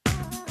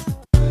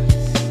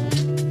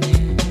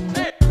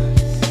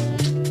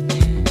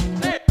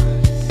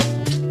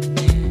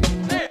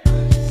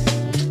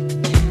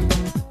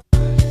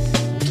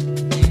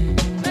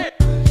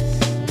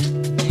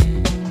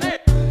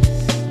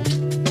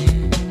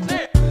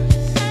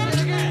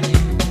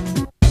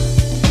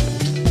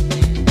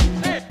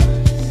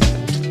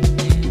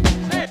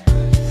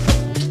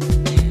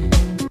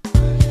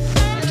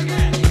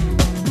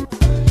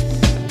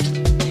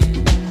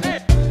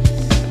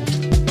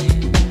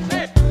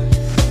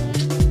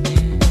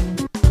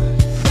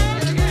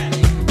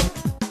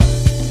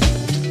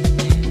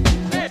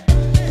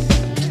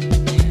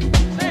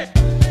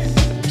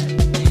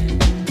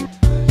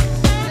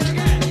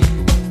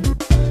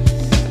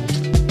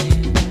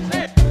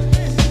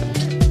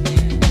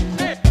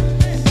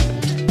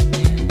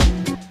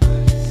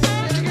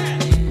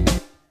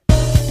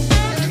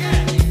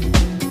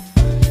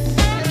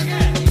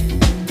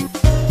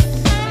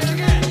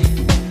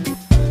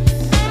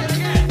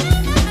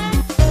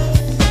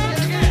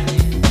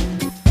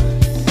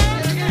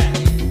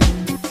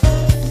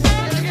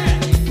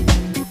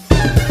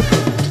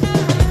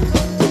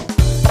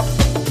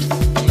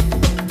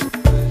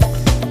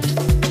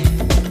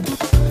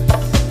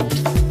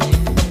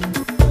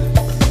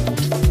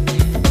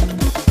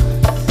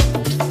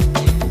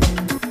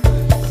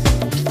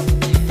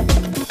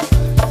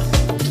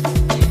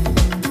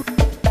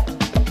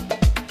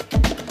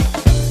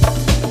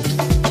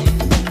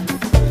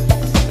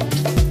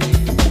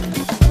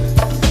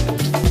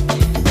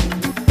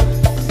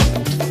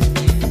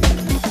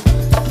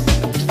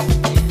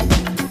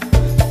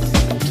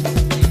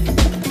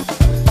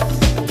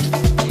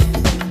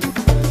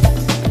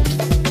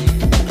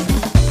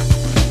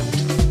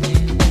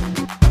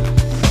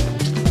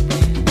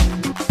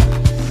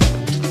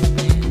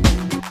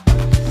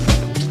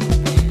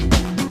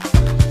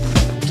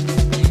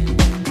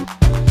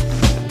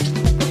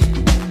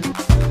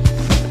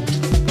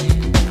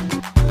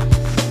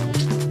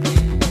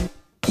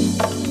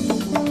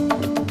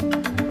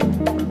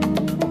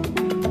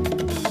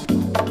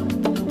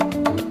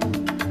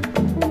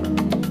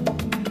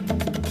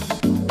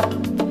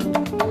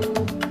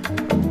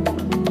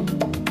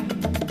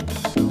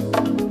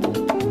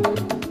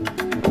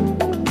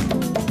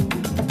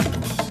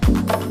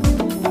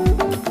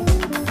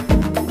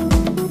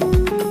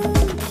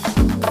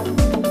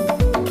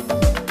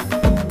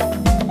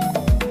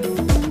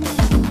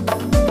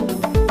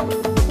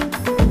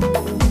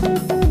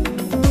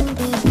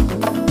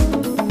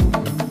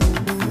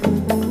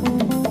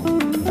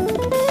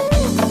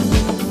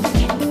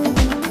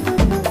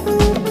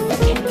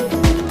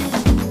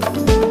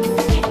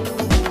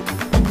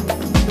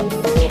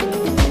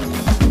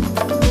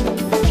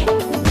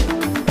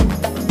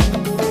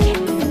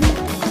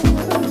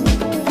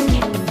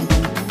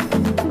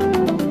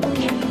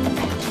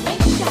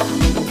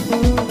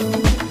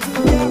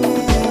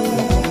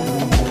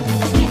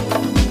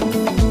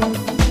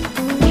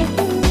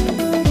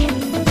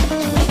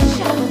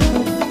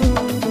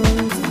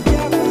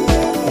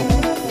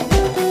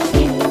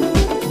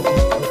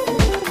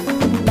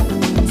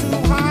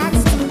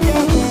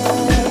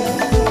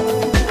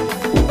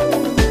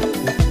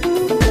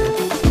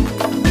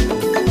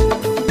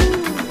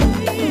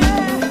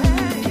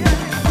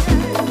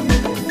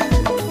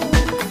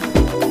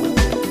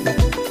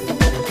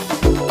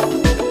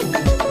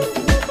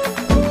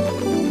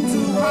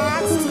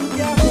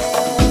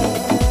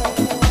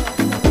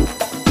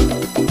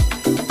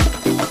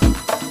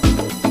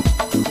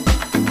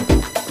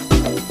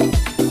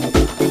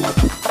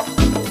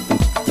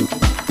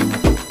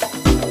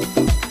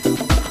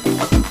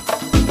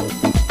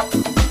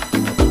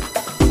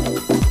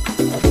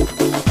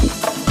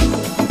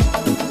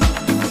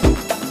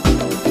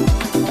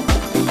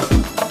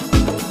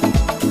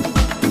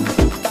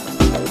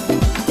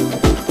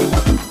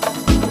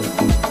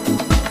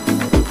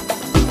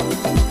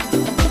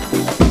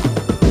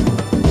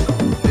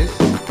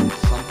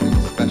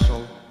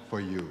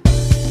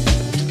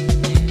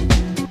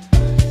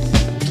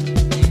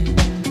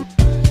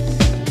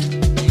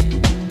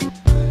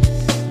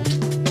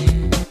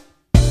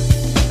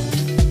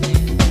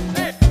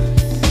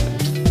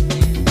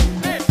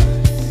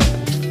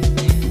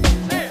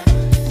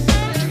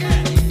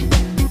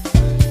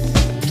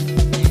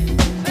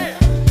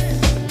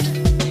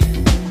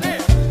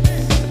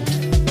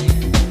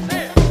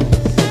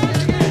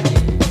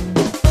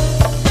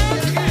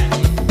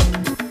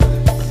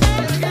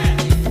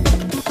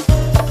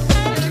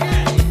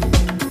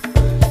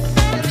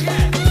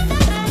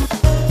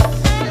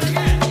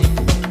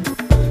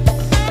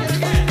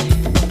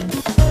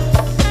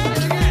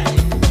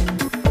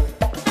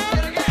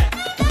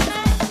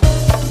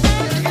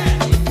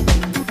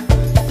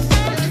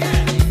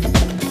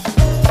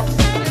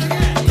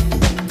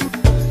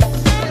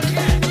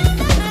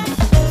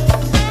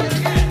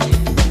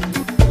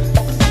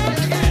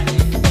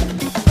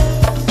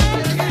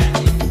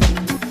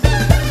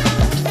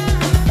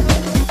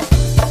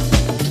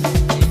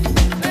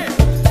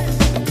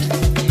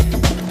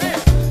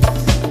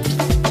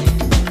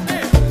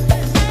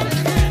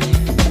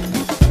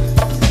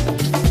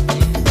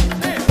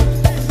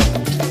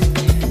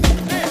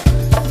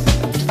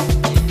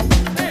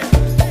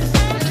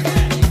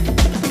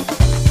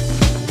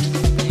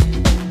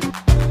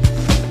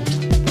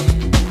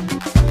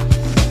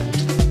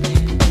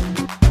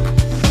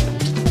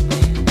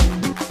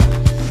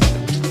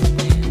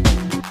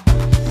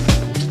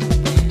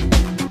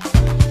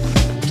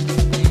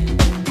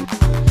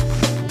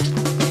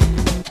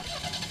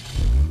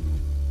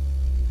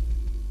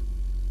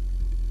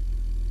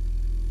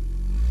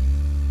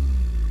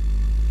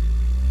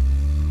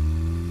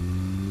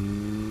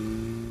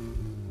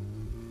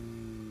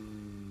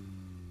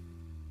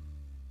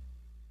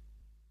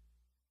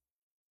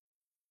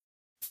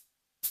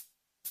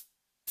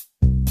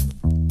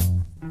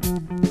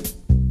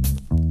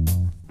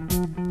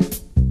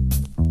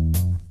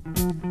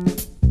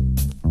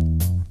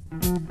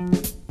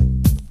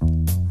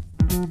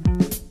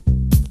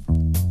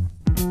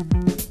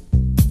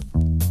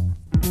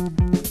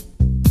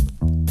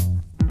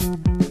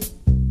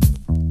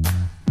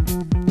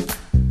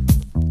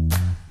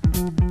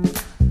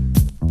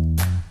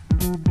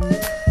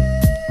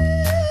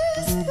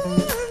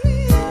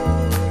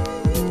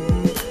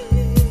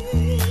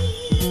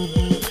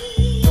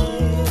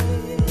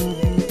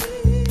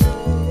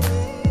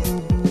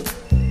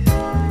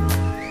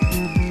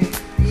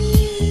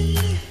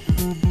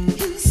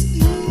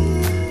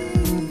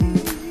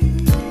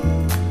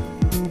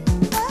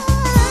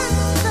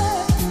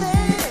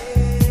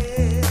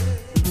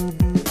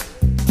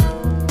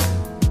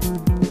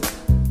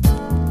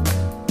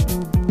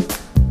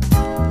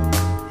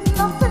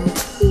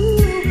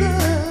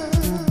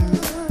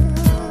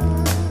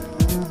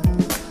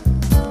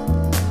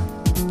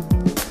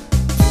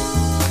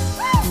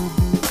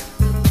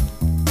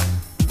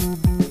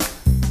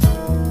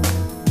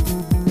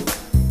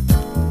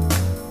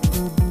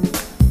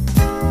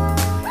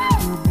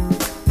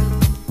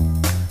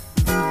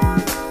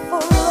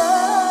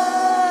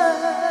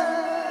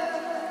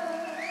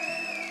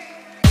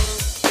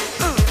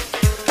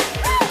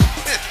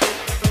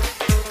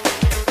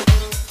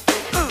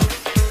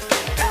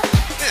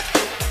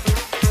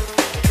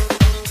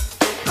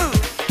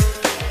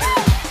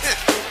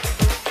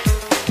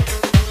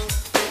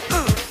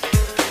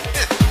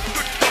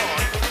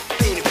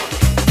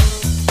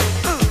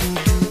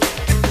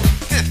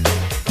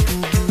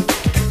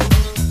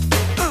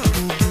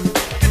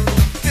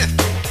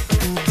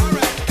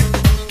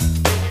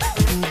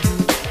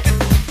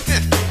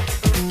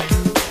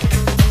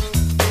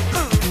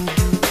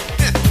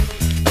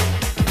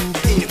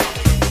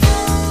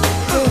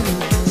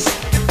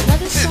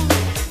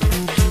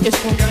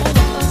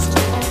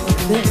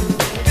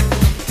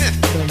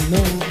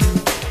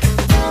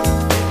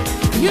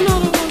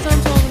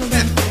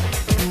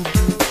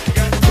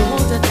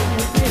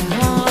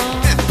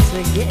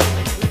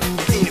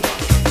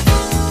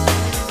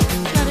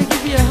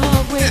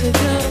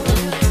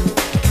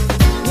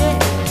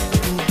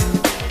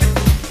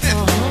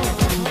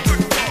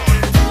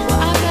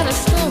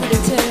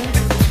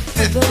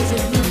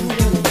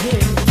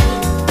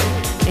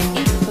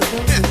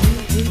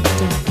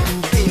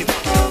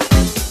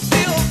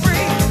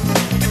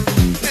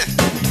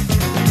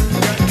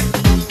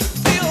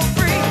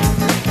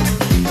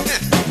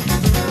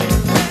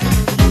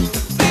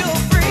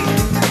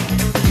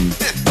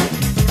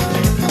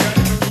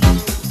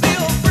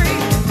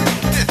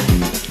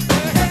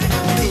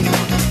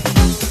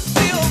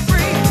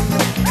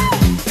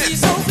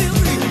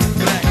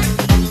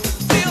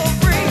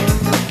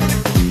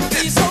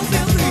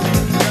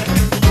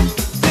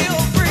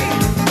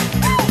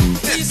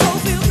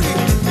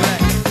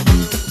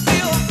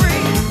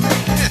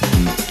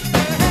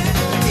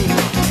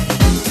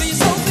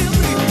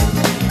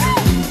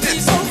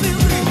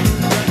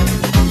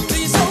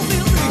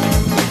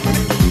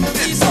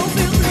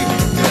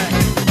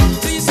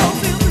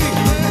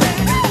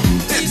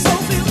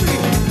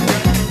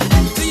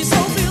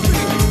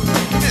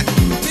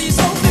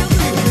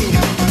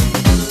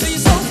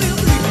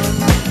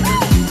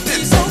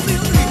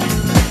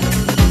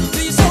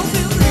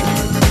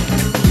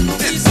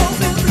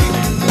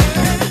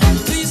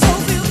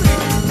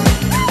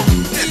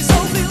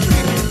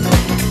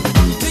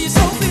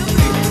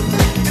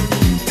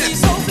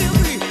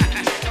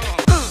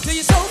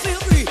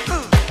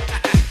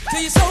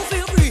 Till your soul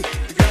feel free.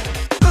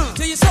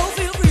 Till your soul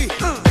feel free.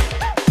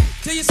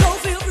 Till your soul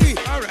feel free.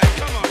 All right,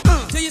 come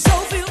on. Till your soul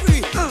feel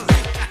free.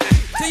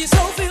 Till your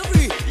soul feel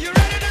free. You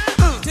ready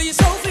now? Till your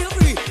soul feel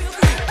free.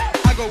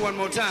 I go one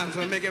more time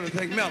so I make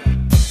everything mellow.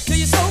 Till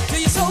your soul,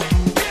 till your soul,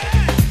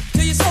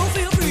 till your soul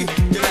feel free.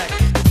 You like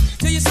it?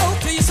 Till your soul,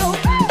 till your soul,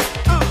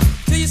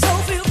 till your soul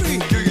feel free.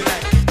 Do you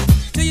like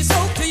it? Till your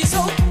soul, till your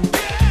soul.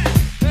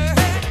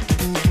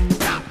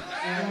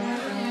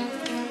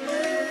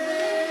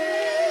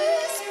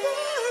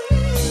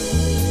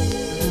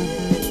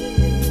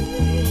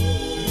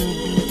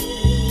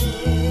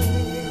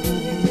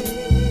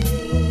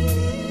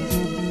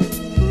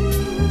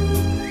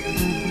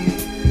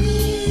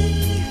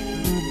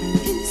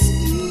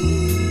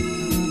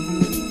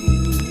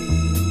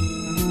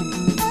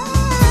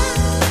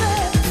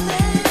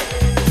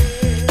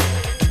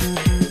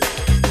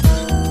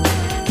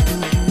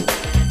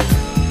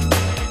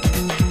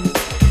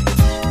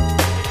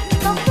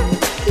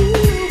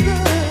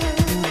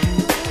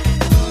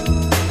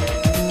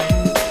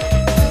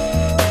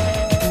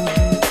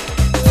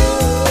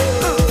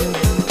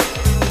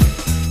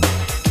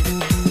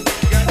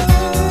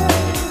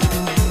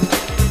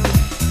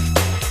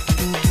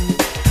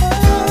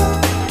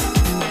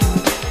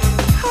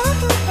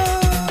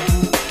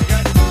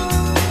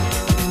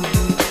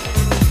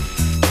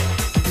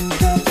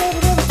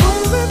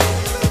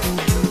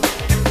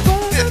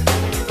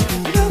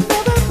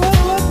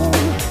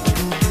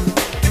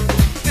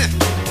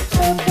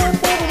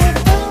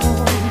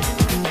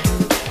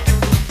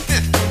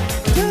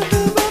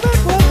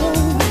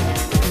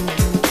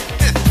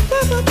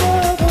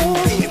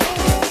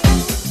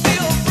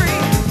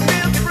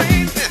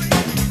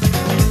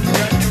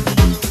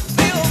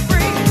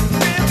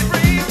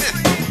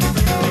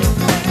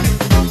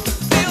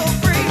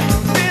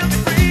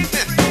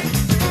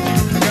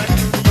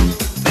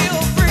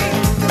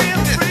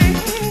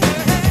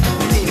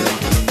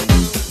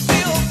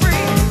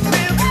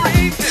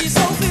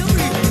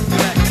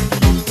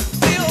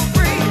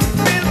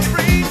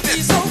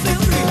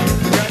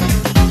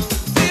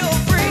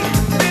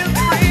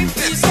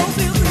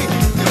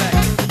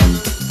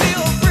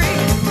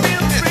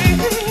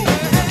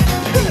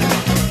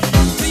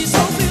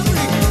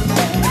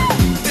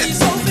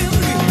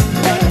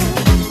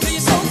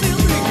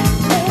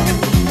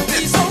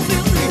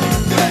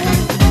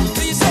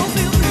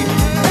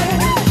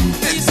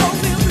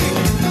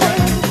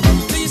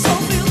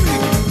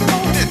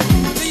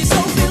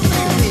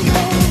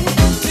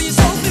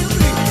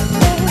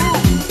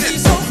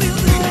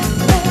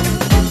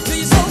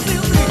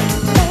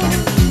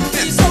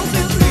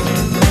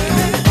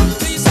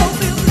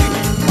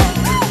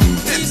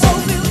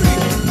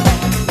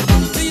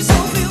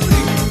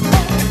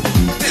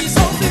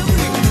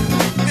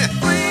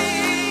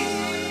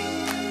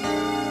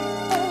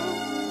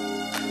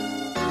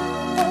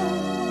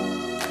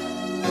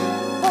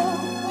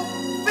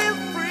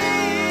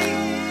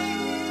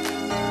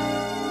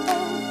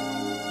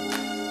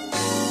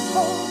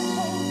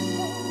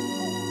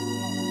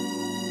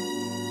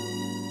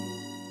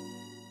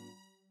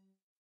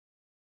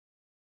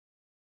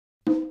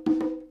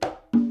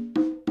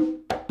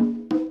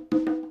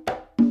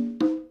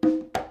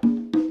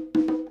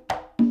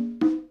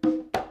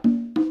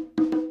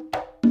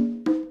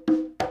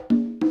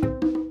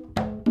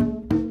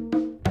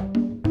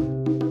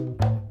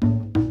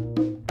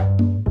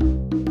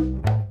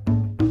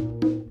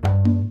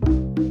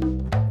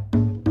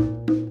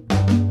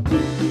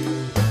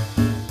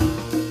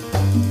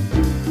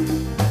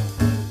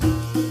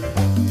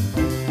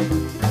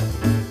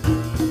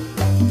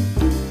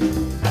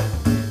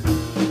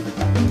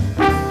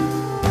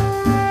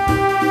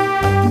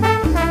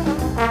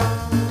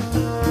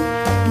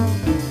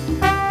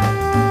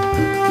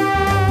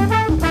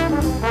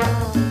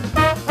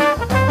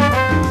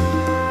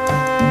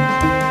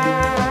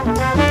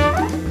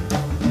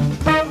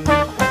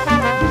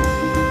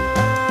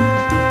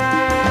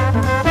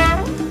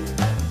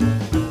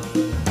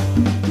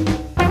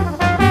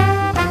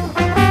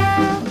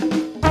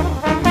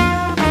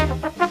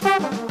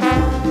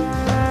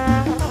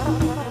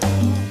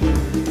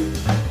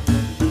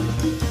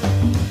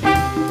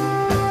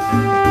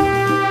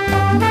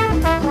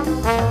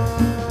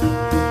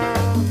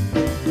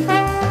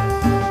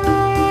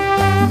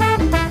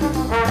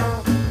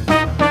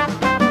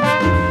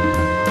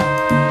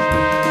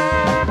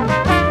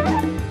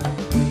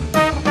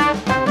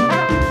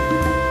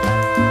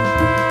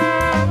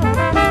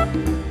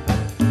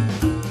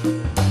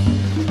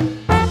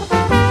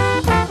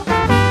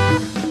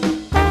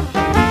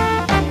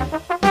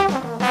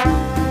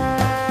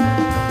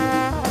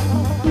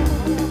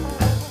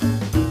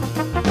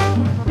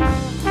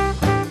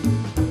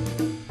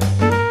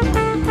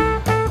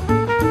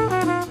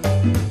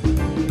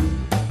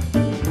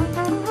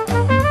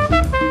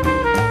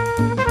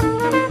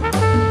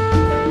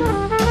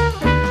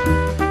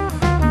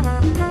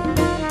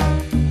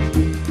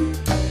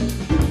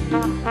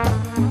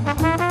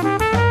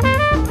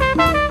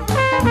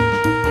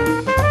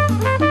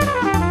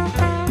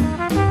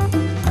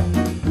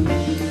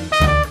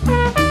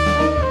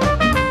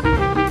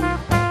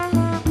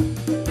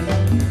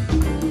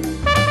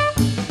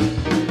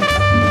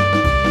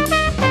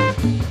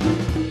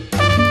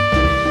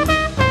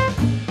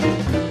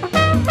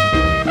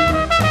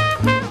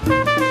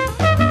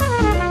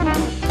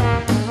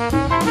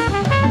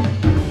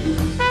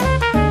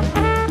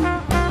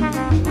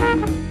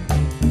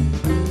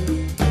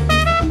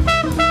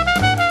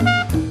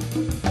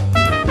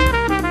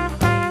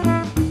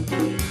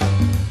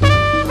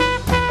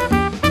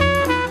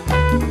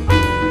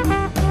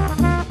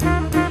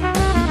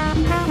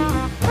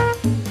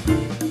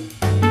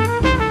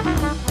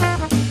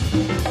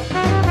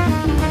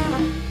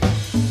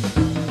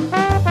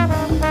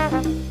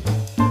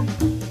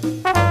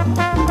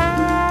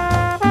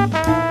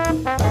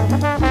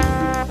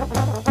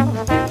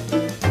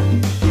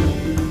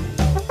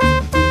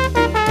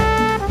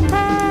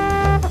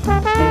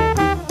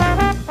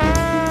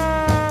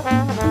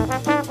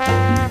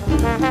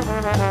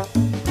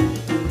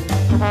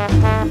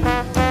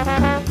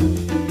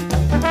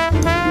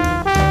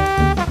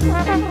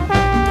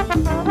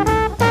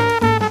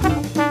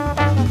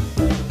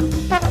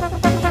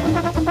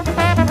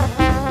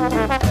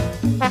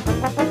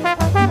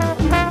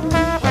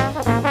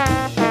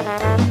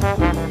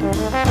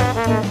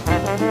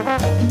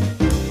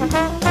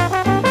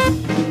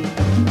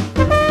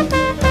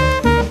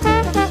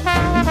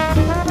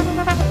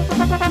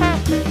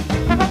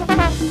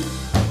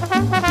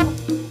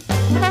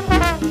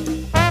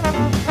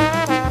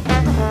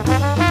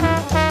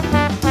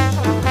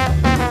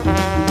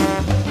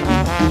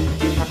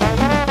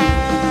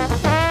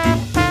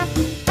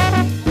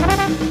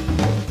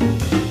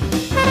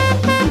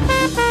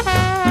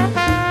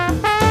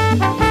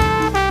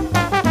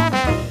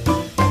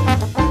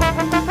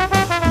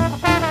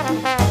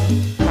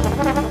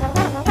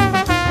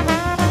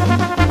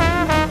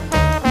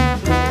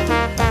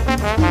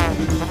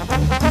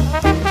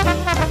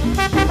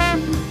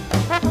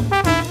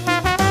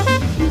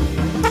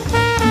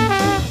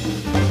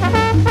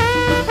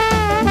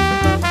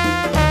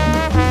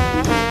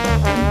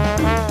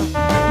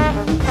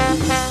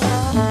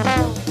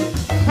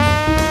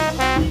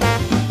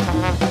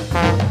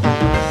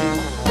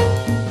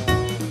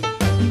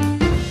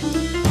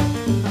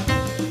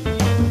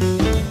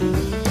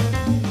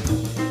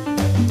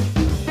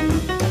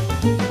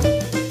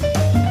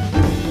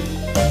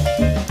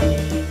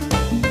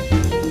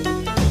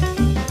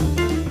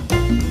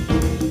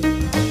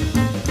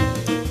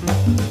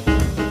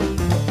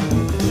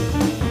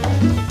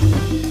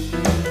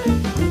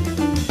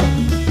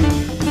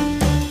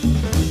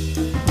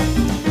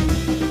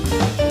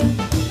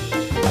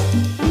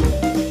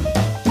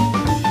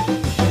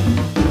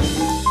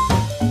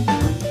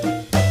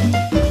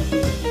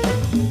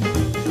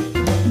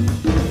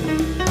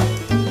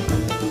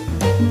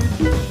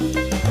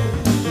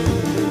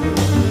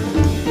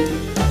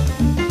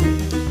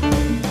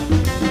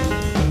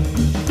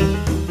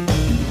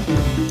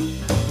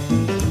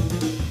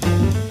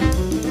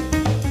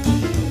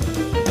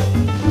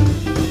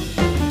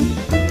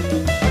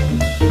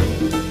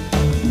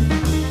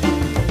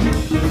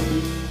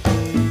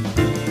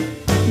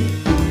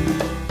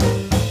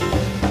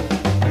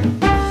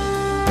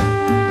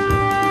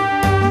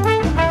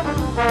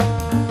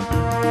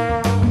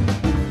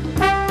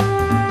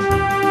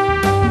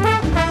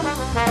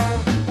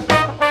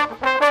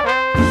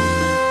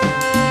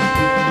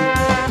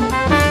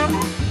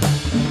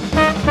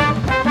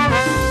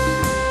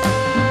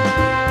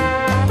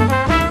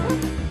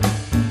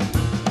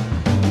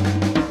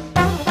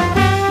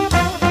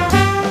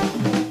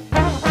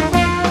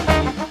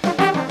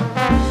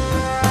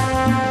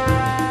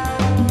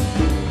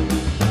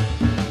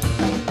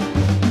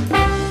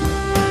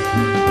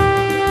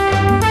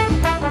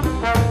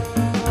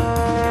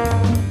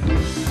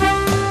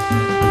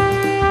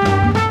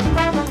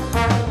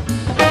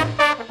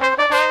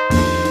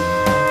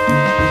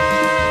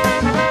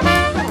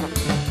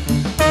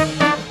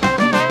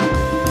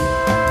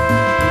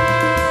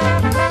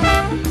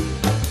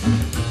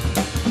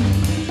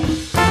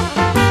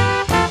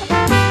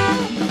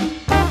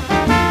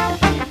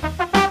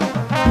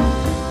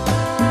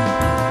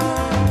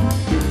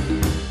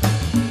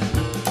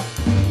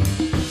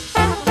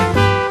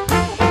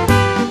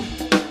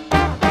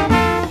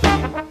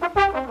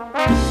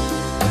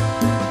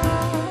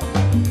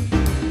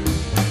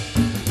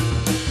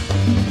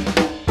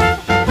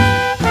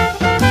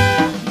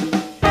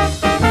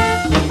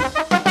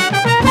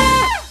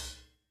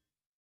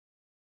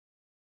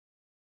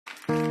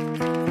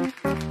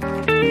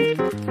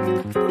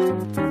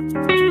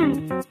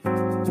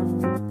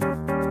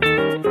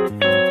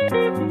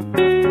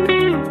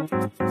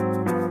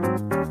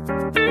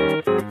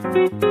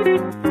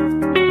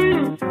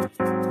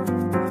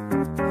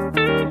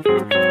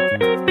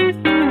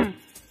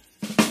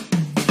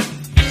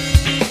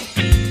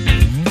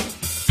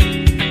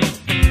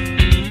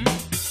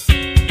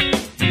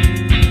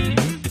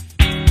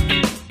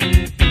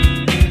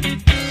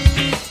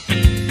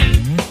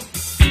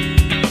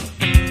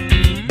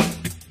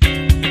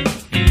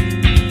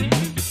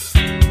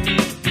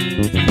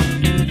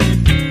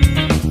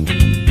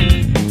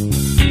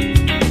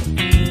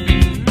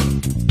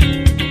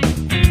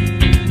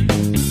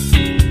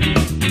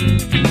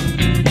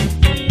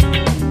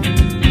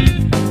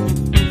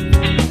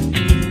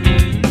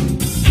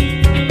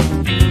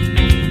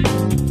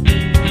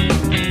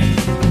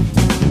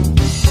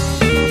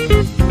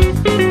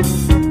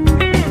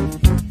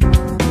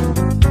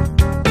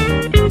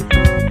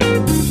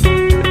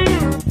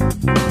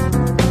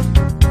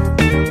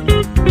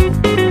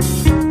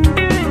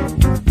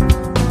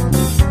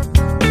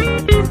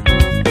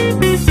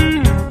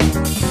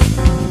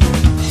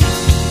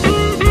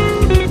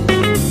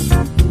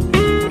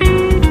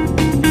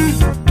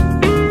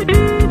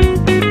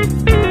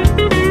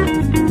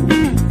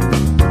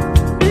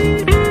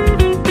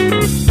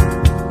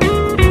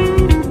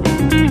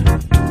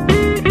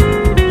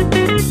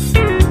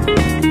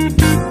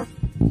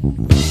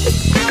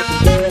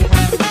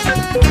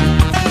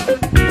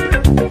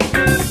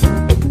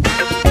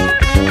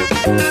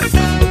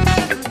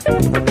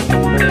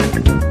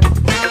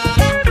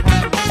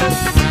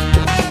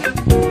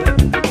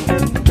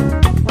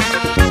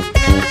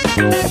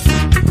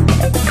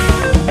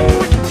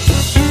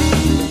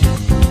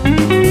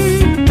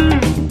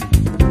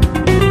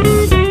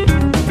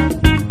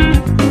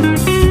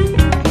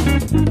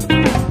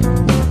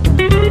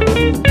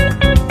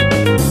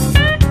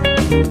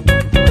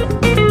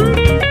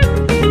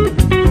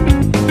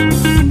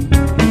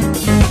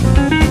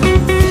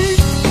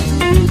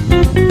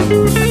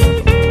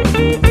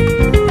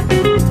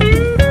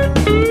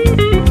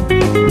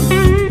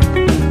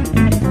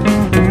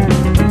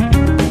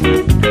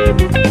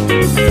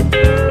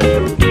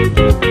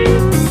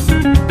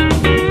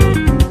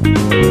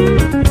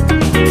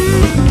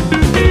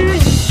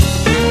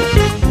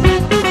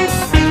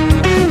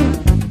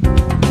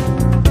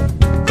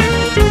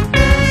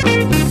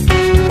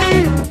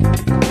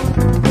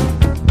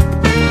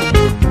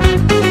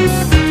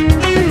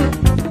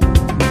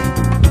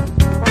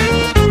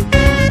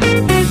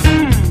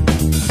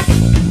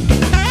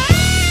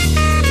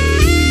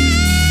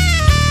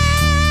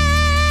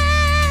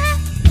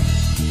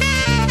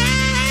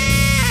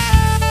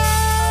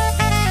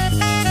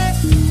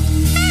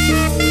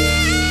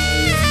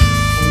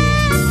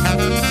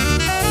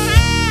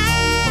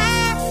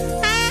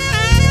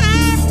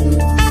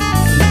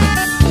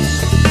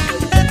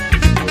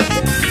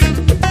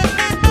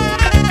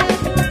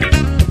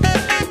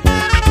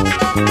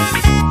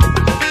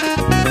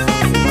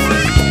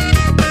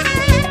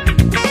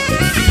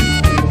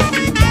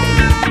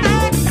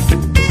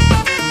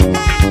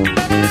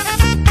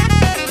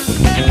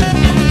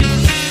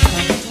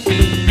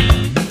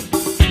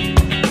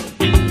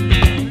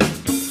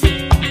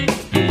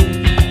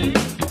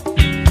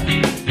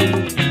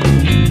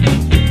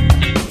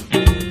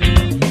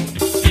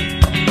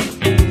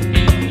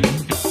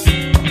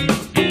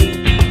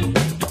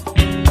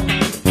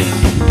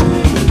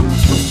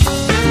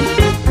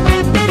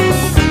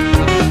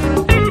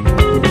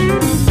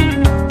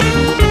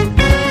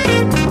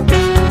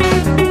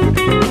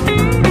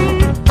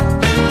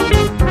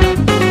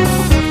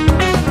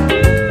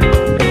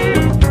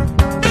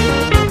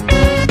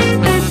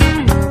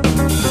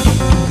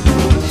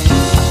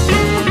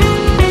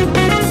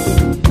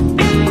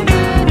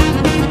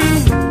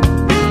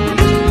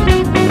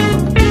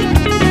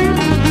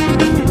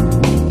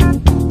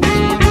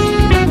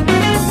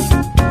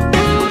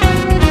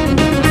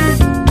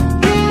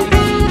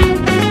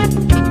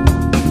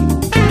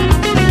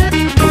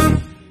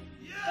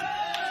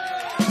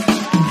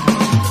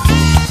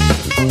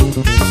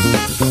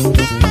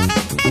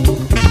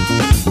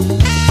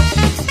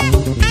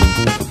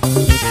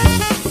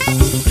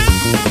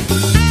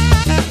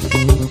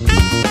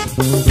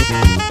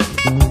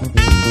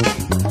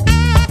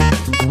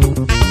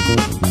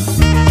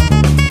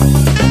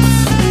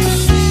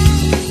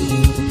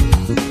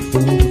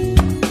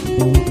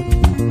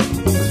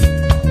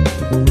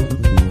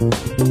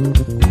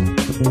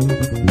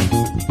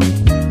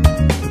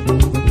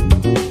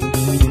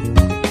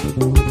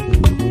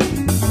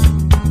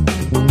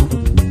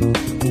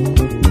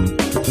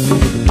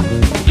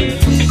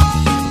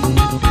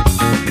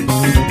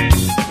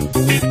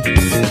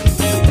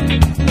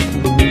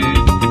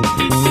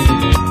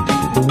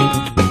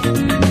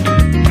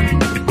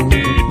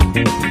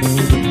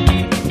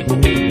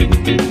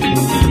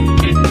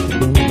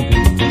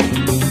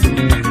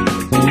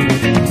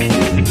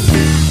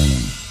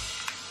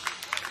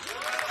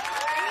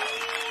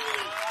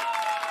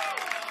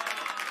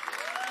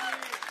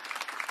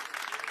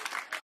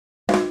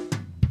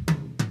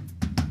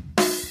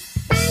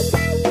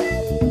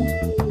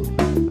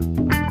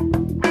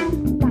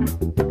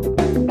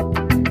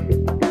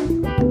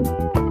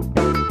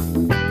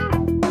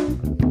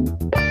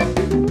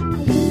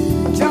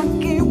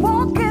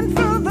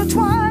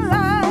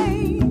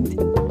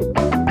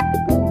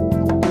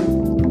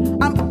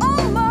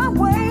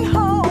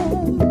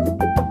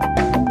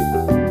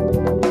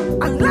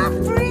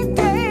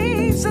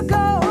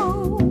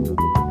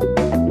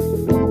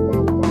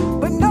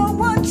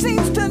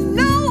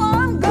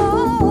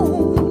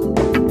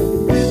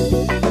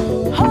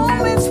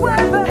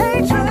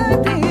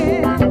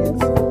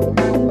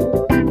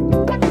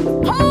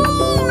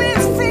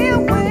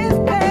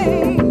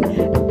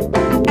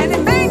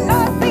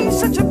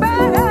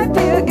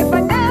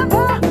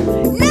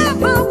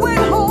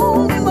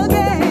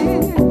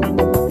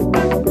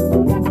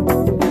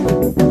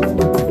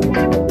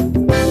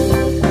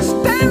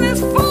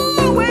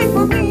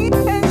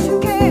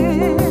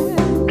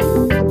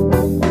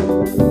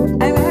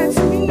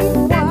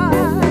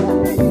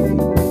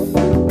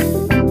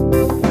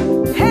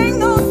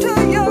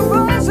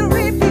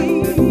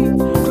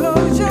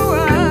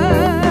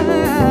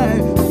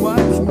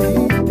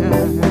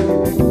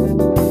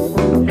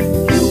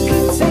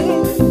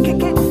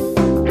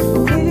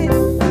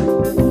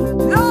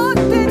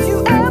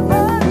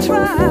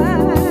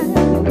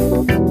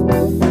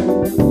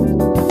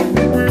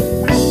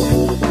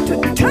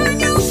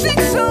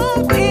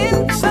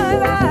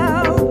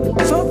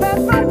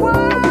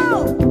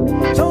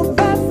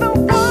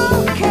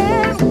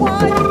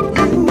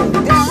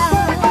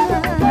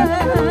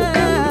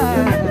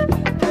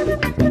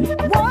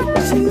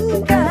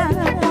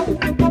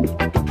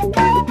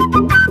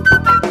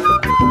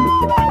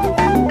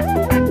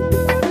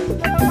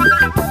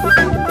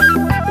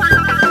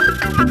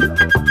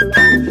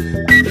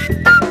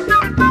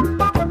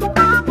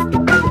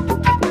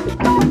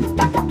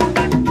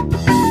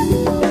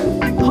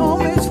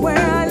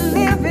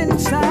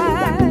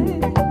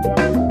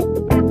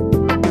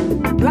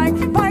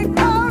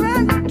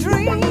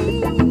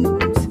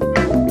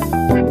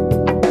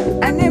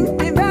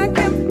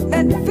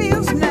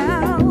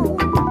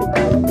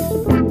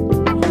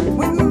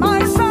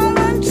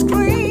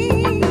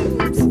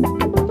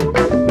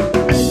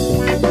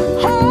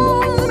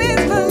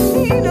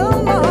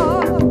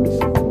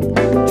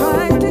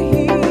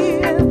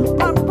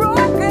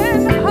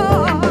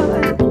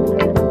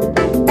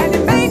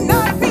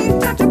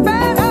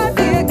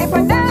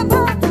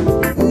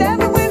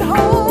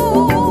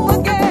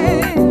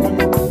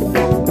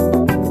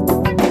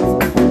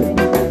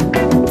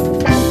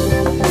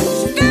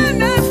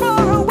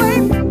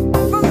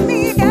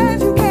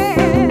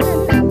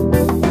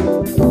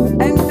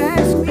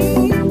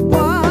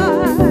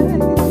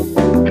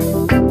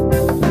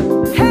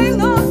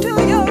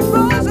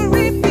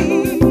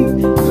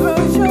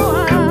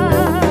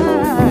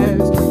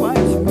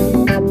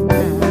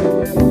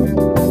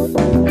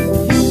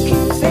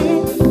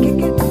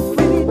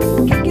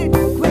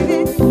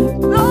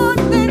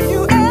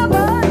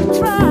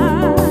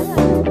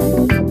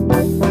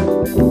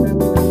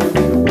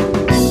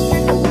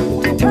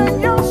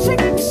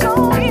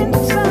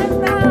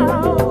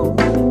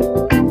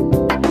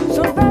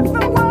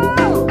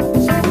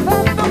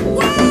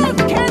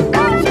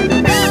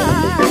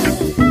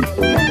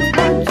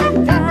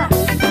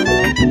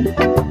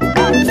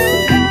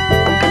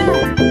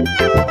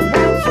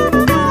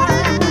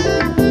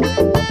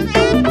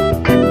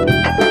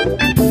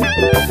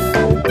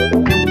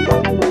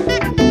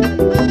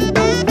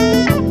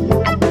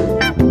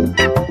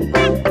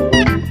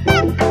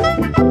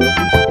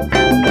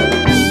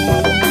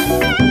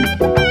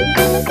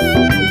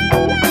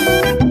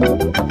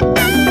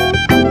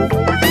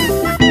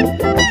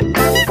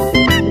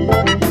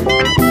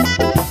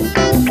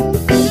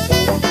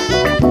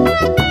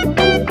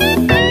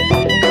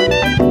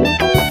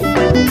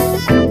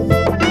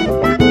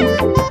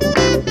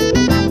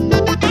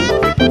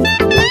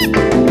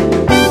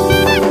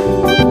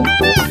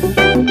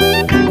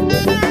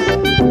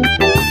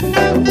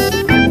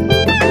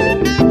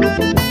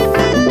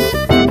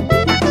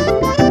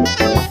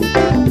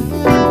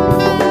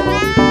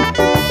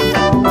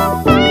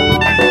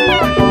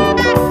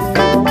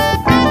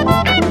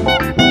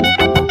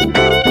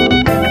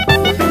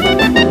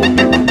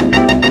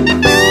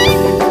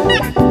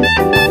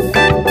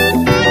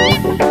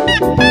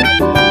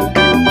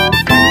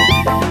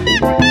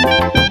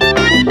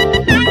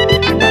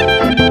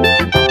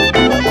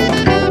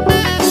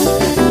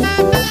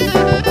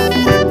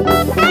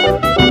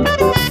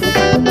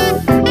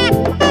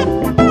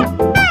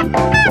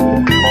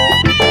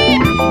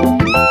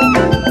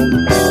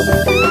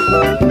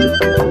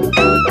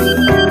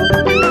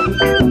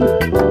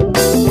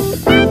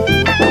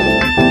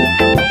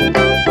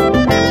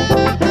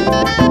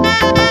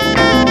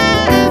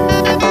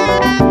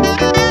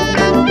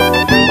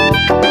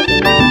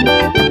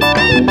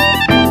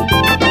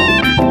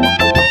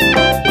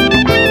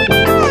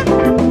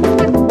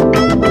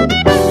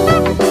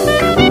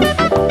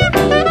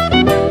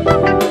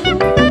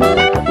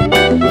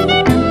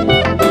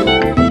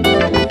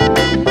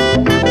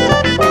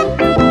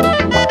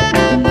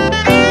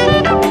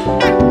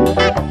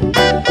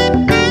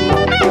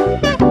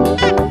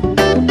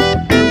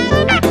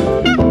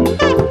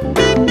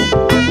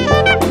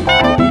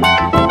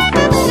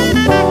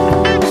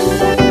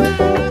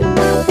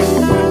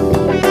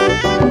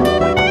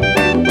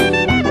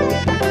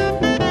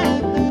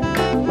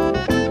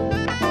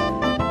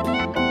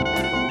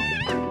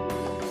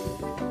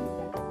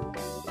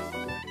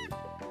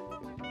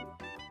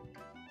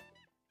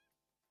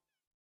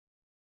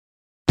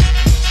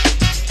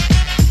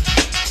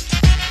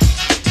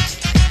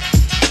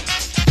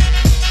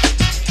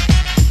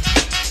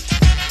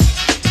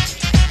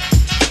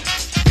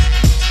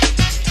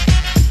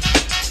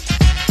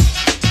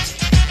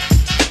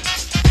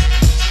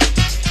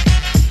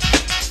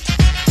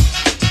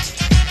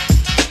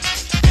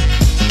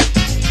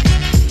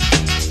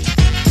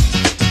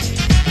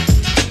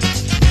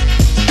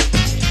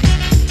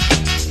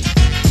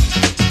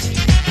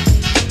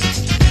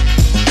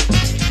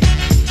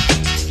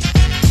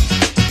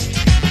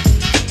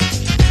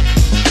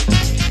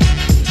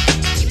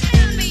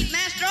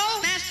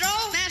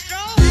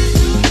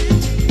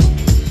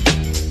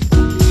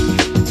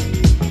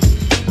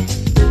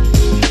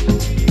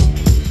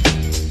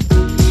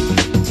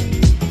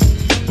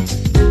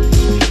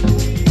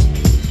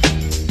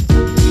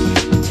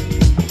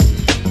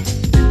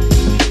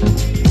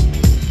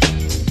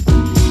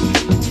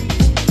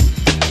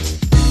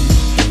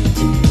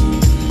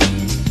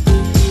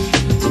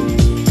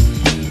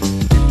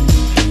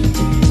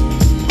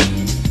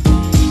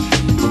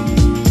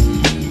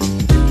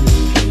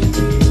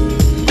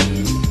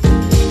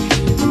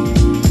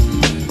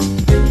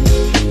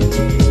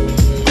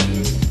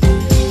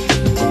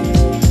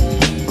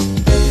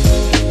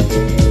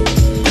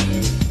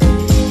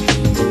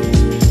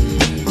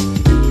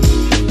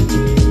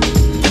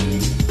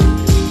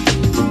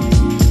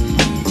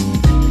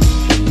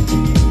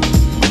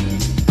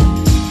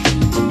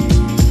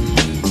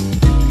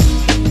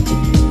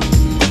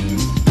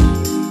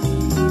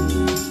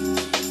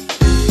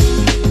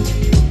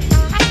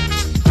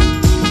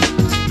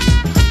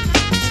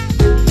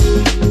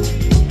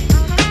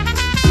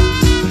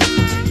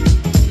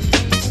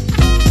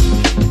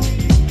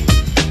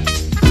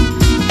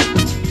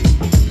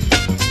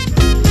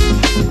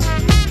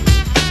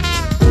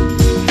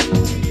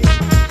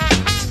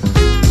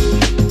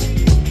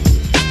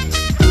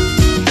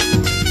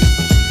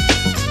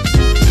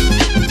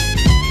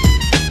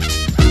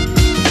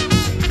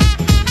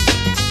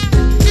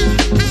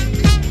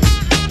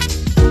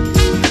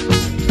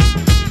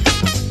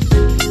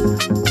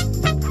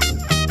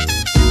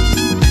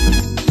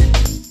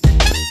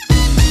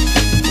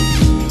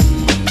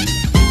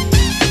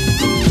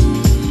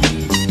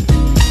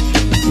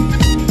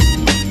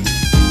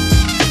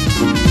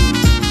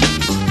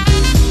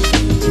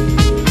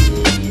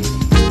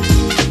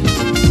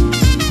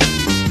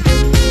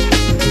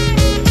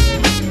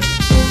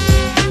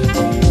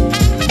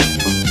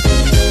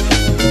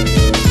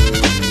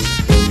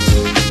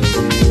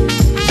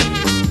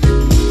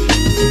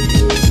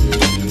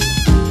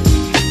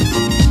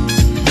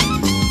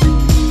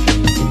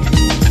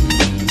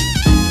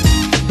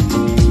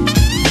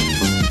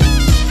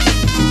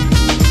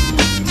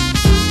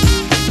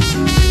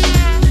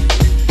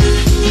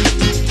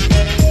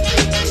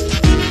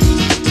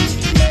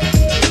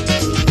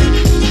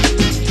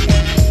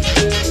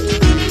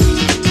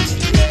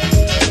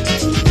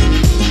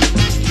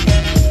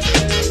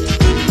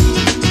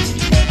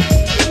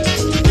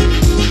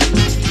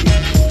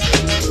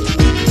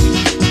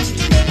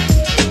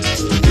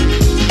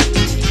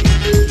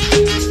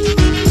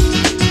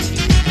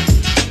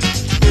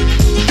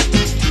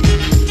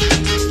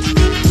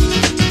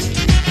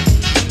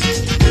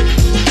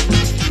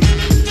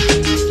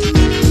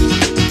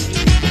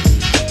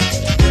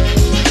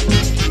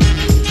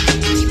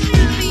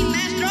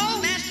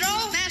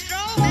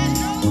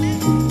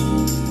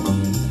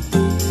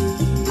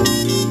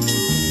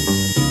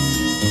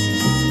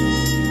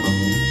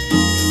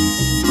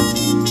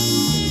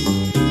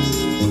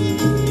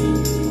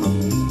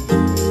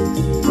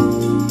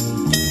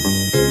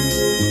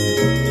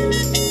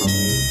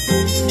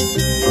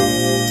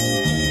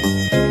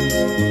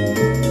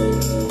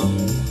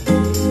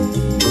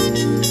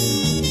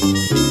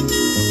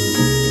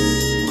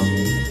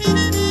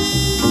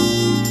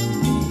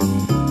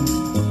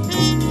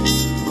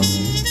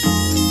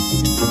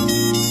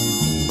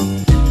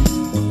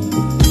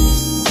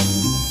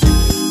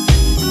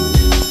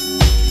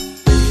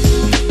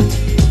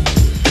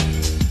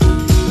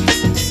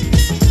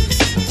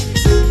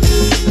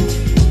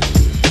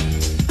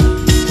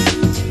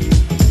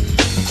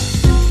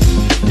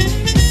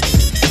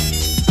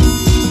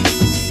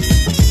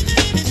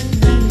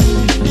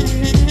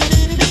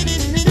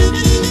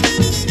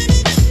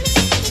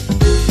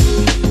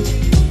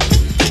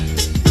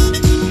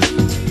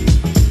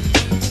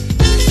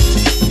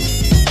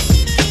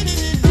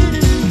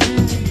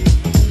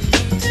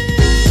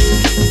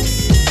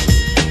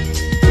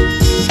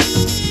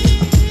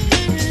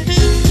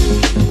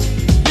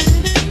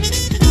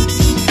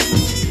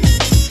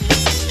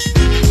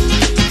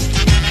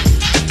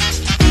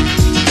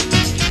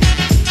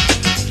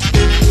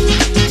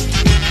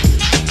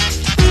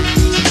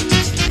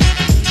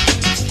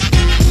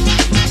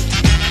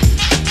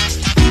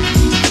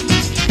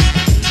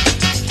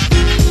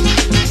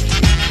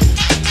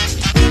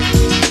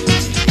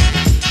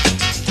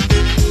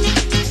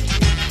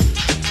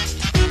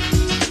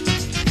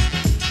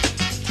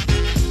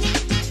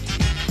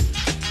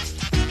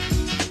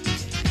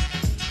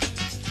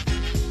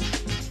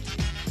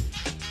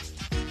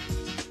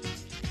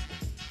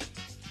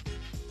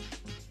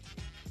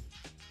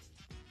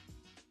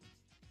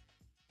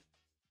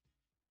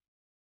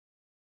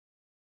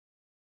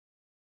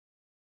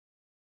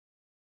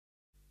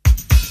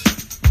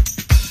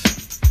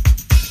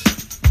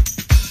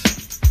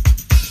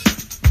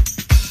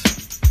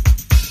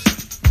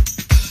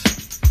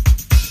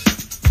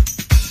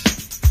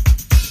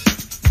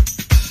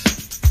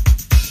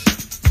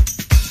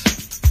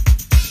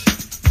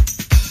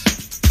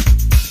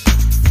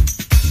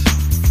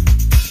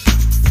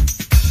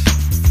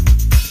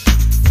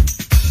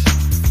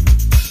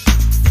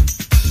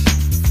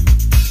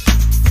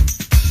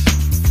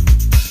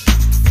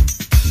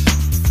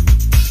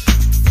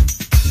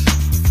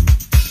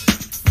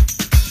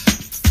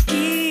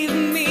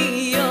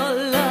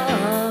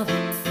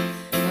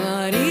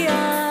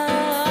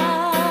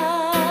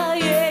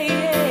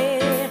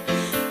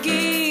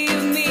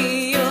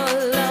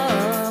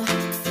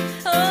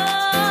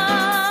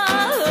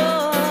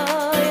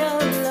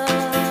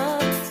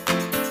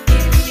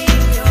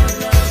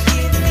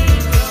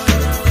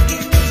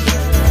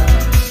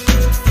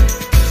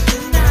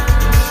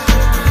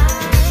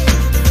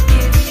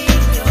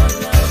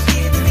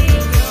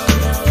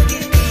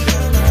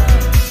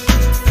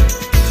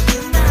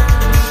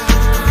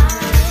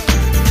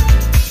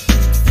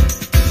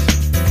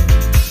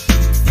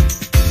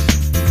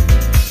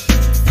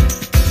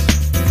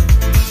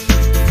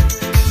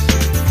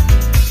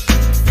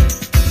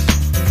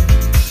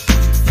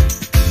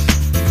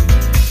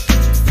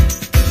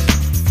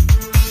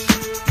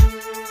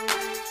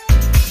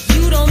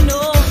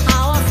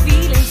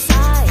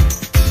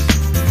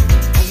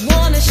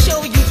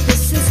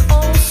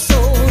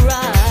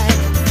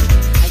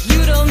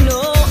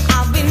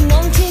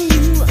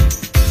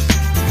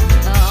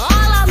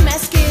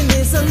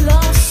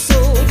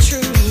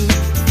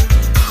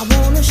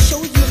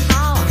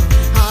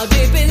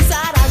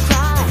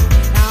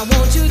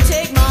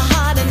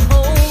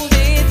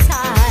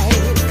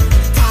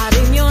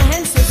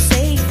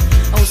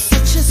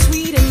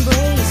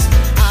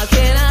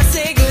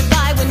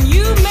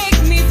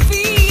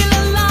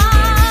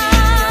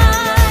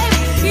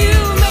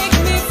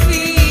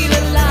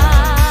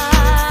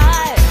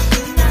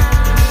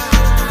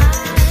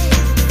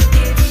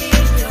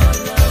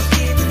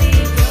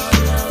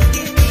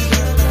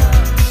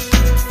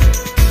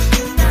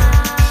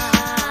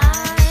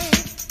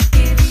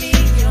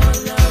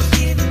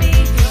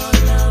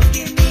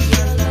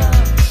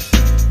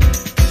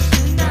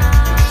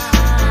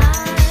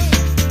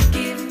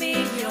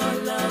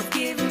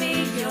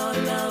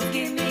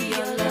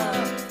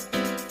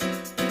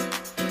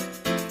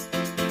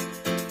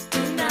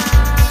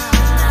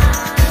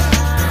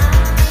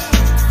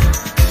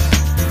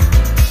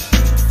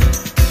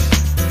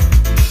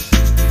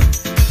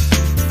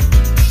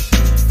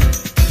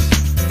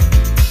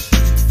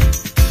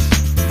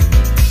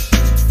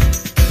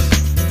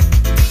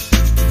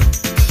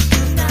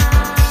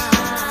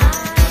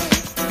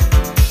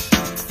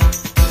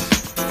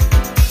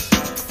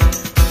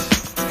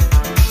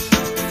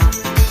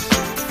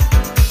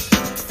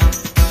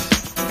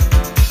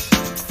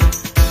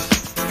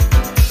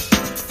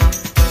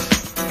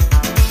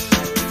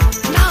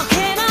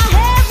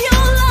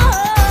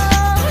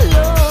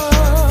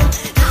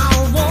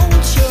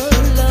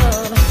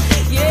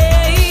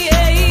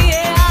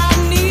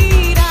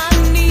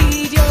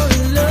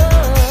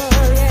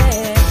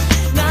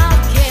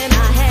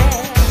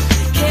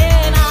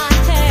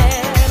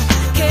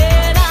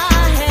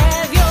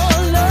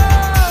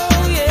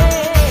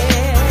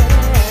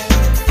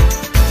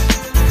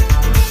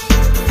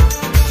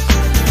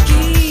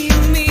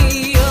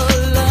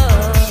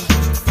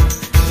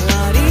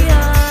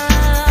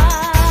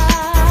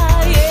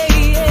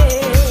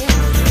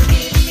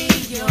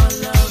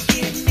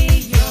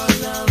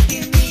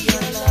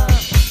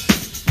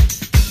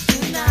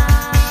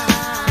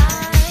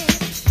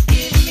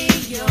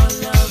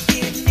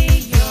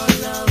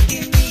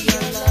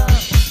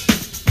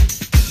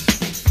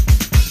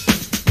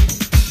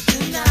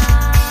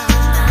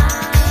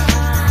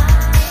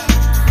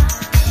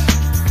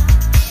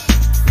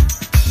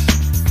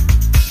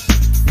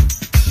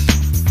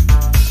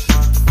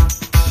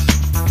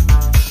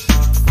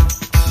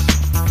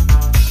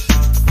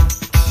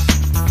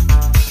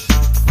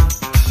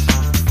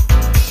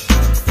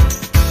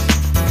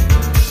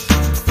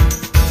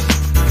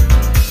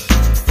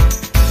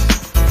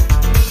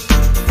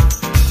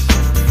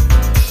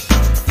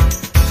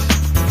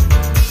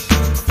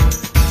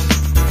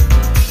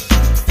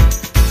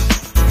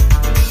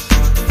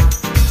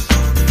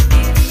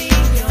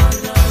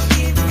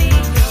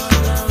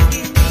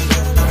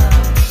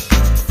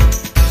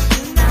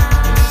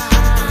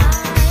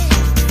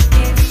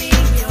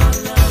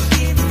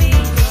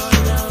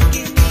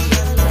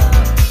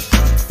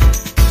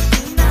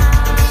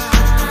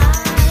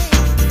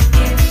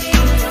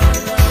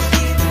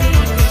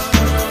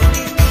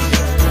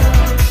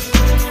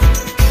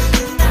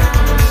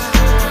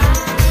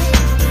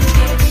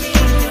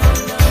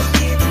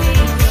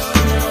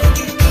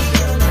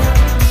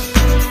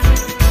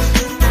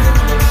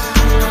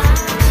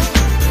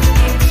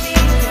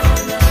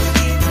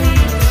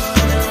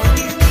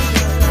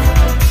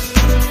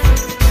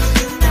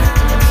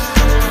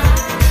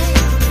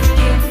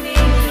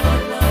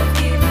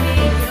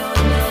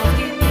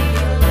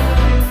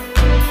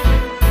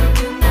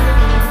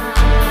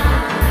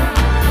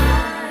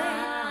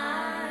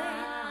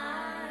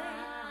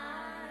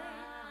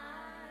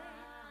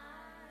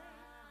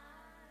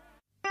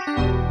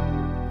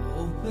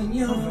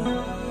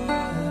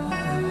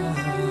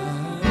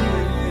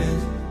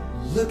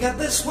 Look at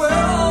this world.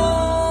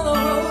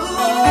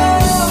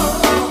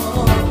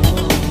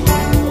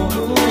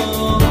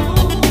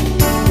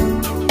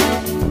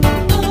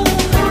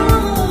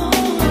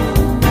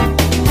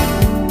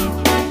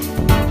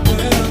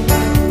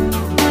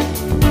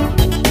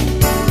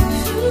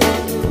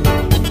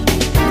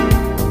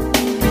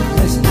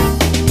 Listen,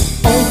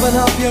 open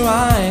up your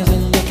eyes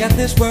and look at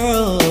this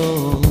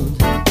world.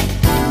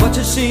 What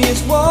you see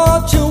is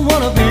what you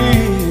wanna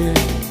be.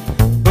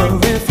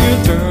 But if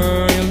you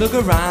turn and look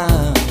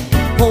around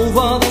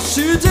over the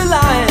city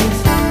lines,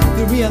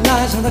 you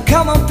realize how the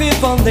common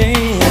people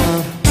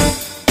live.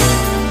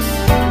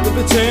 They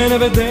pretend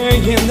every day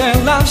in their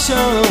life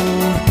show,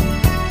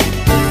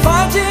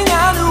 fighting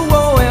out a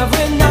war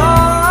every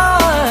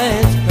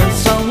night. And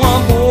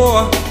someone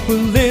more who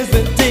lives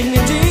with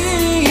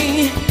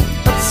dignity,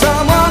 but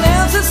someone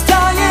else is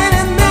dying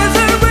in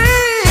misery.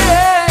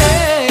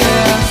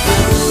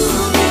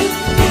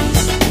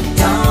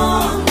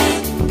 Don't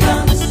need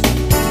guns.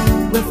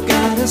 We've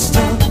gotta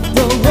stop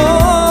the war.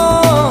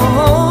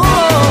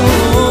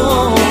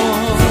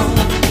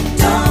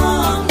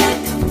 Don't need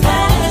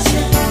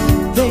compassion.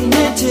 They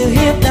need to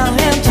hit now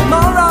and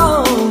tomorrow.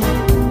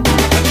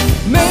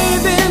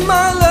 Maybe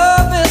my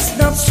love is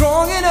not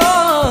strong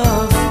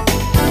enough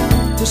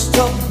to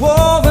stop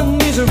war and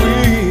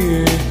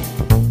misery,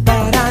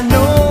 but I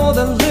know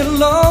that little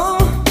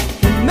love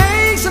can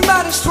make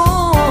somebody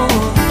strong.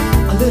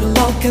 A little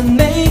love can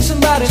make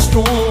somebody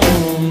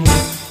strong.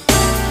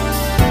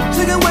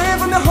 Take away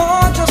from your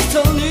heart just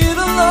a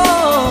little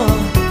love.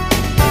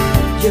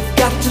 You've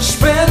got to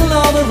spread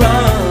love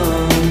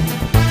around.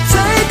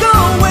 Take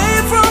away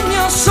from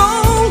your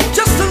soul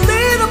just a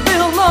little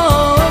bit of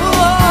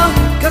love,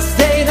 'cause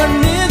they don't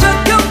need your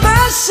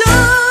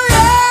compassion.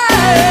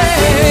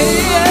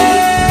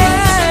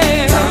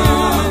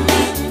 Don't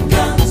need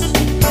guns.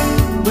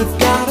 We've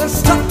gotta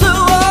stop the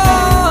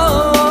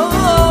war.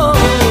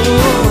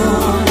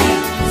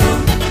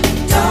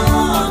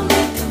 Don't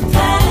need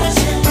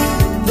compassion.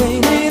 They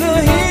need a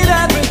hit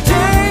every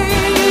day.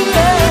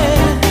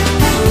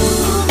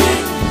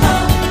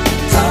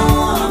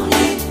 Don't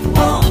need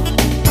war.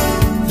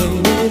 They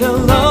need a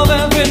love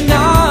every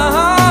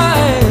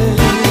night.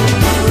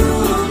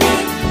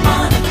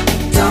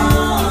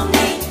 Don't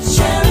need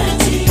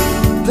charity.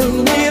 They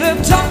need a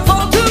talk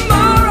for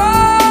tomorrow.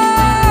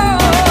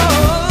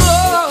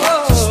 You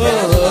got to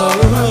spread the love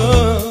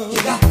around.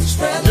 You got to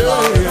spread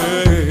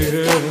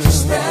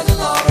the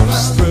love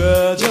around.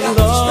 Spread your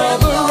love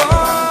around.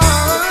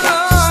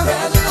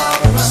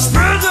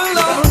 Spread your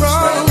love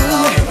around.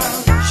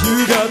 You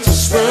got to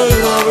spread the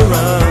love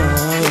around.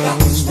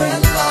 Spread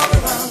the love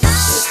around.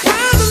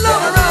 Spread the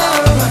love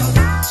around.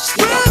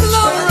 Spread the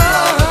love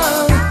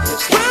around.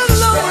 Spread the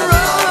love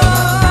around.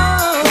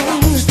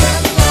 Spread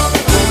the love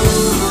around.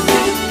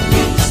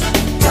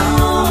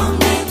 Don't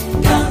need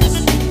guns.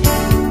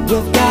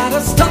 We've gotta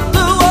stop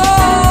the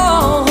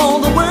war all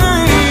the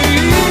way.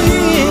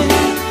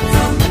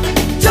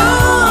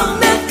 Don't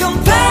need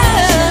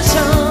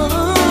compassion.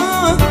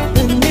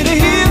 We need it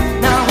here,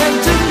 now and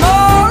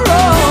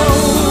tomorrow.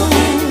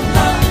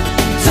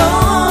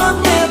 Don't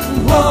need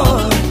war.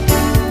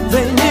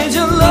 They need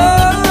your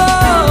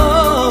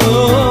love.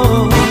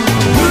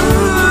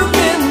 You've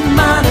been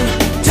money.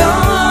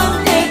 Don't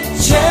need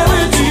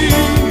charity.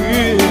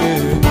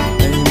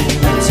 They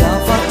need a job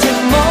for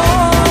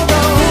tomorrow.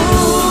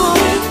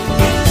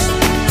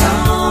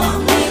 Don't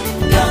need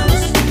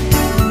guns.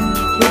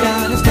 We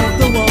gotta stop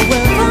the war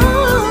with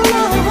love.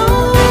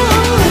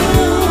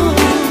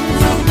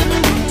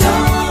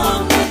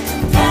 Don't need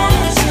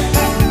compassion.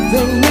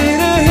 They need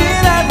a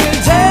hit every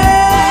day.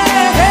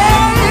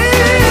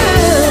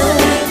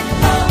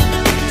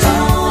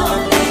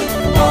 Don't need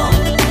war.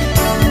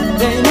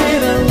 They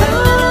need a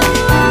love.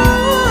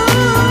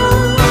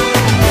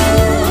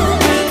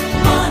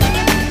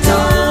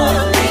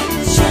 Don't need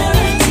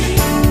charity.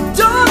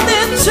 Don't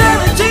need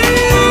charity.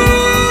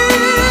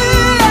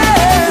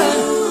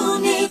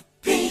 Don't need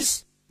peace.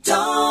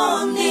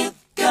 Don't need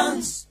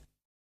guns.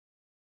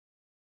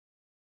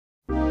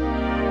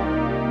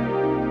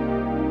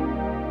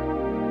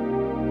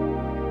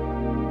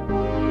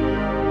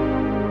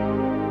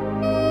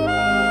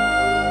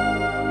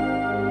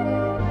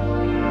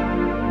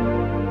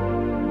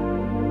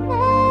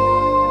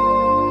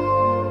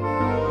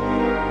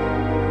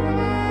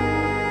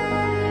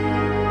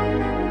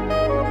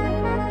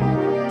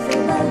 For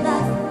a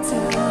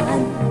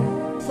lifetime,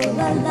 for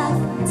a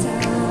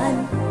lifetime,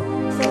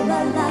 for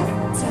a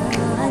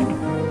lifetime,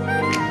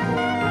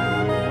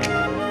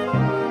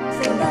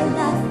 for a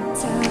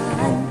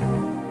lifetime,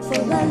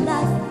 for a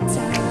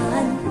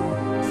lifetime,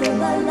 for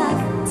a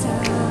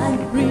lifetime,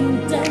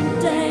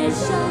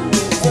 redemption.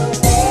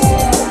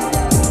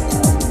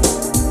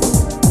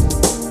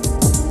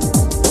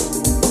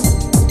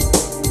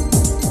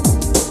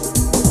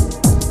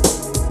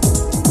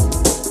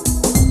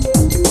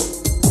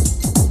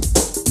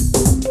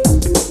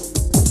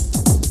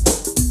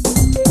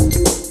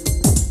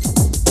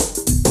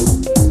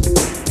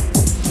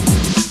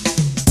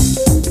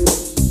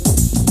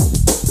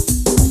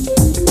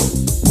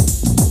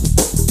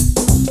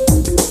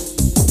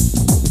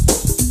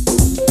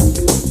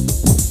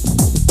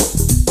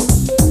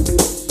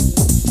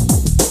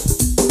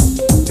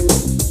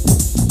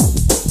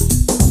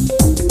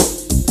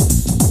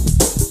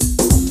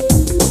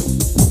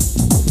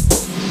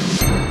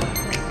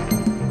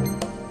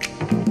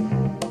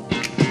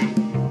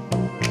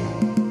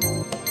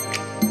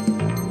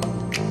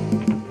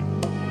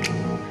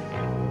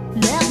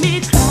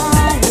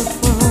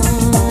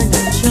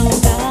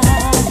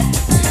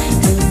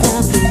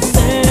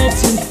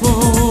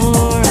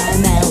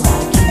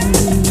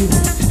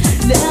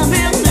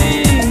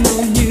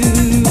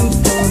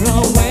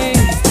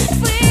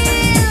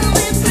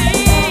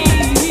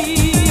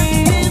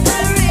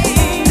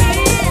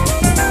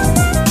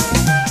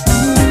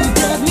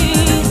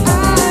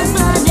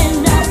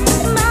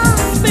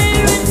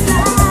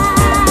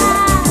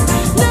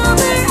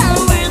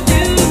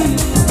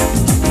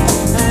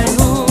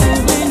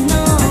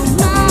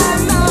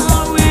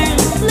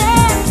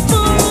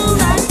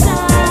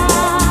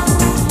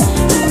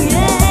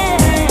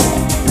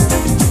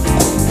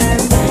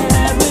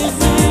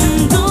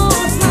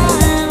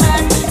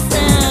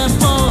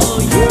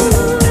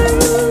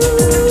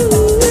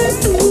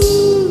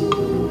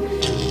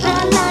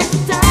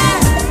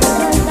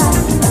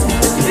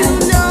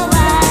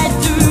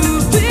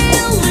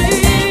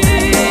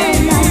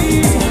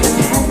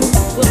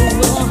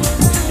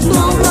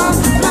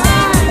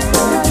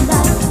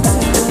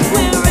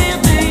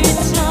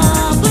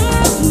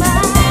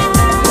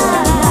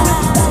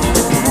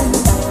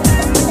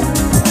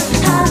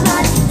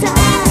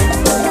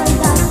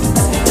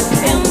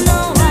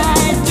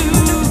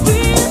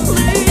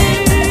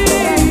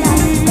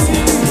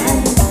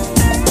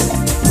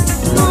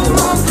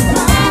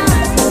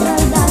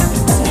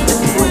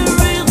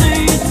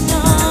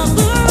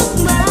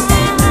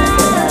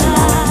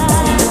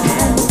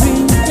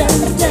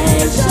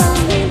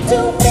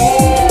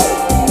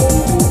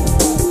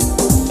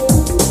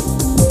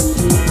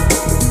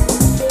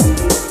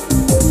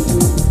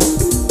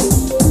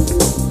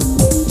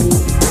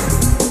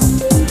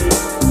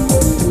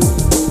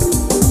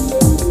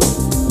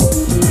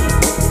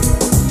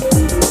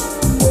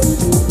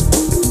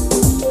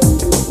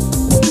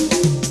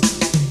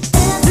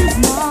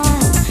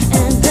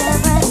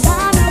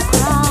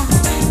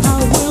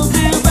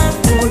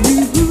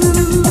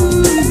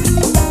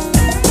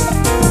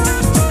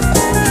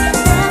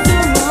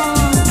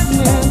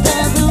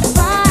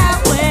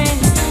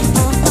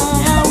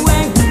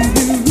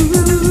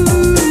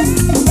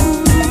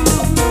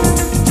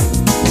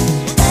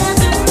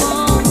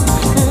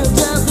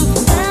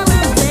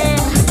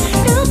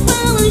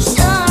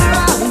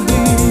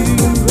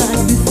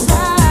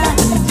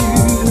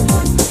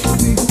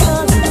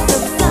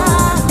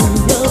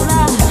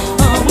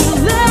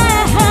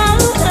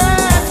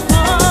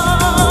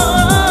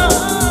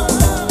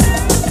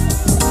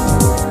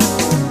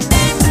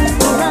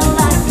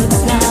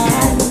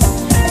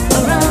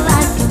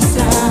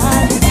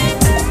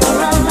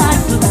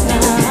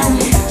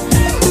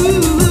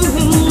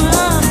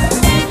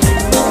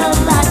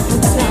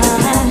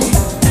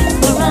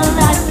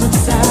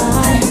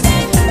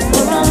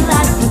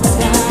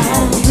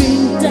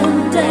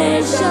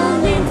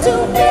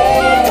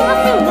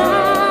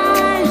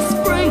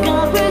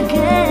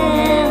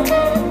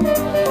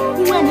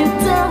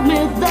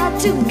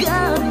 to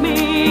guide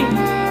me.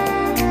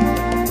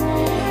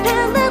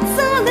 And that's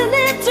all I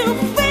need to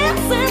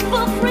face it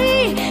for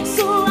free.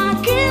 So I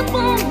keep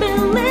on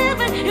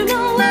believing, you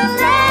know we'll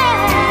last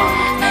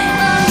a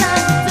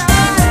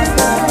lifetime.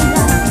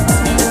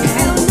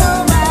 You know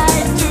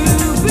I do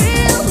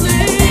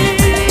believe.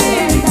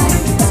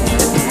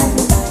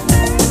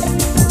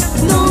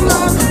 No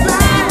longer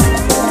blind,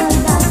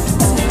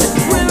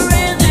 we're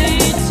in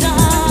each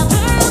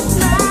other's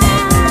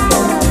lives.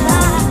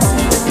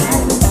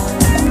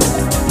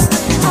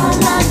 A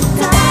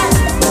lifetime.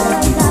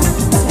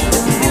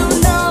 You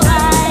know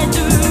I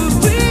do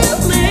believe.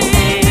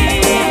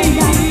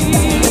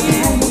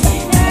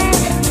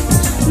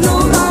 No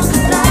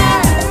longer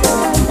blind,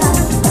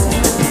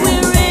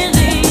 we're in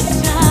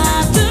each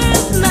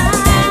other's minds.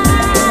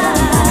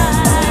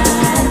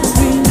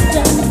 Bring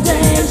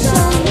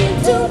temptation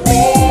into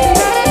me.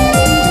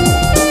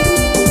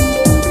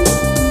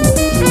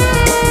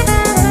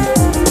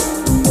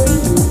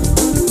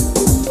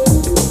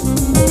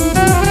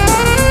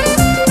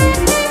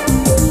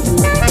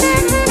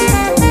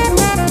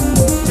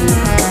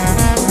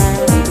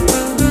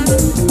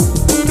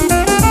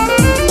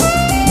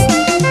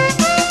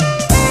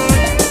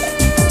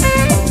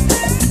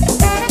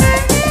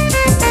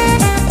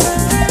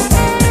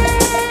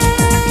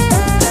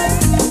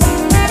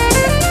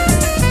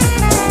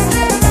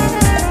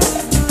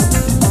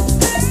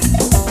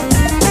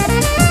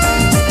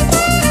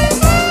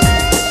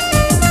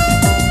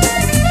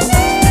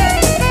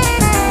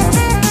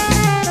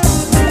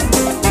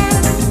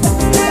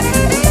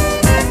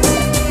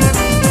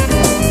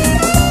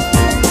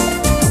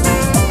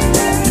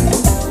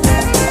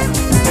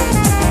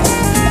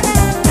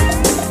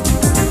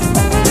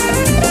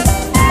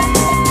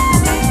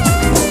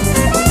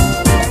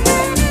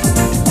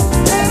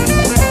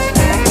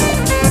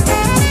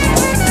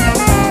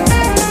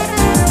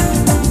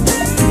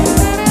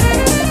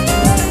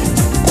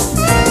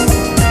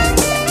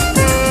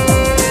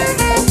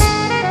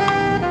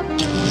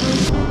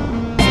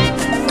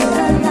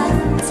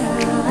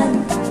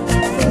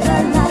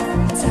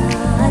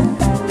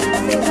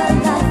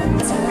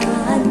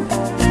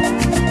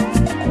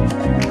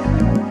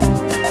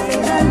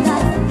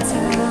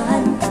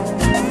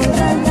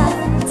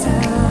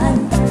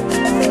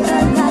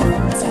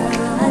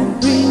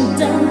 Bring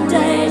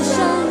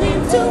temptation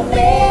into me.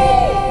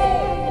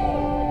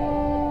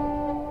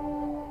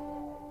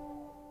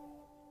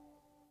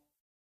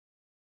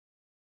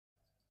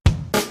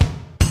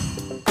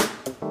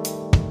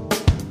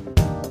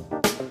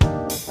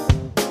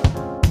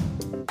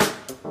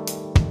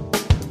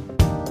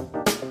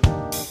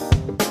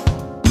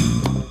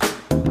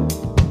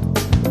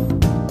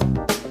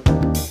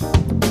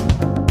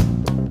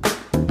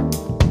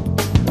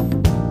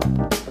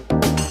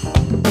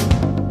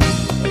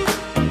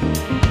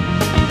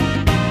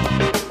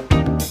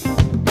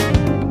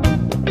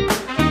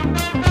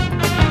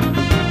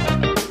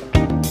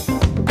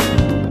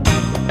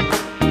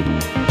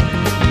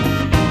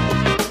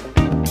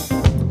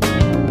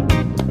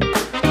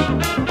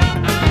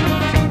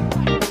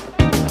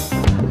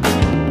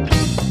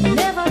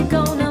 Never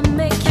gonna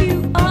make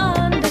you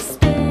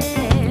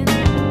understand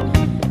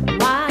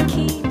why I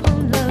keep on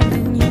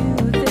loving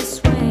you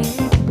this way.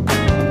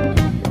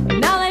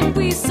 Now that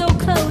we're so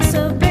close,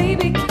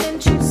 baby,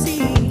 can't you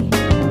see?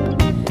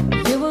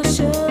 You will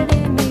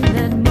surely mean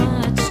that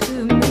much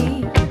to me.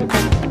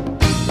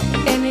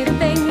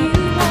 Anything you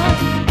want,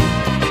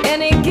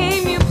 any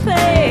game you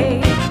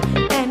play,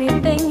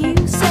 anything you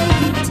say,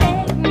 you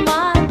take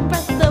my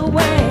breath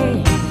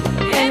away.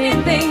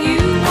 Anything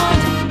you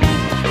want,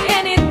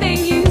 anything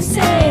you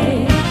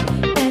say,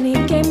 any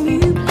game you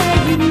play,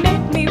 you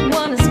make me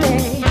wanna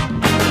stay.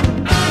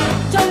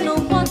 Don't know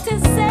what to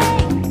say,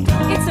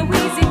 it's so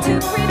easy to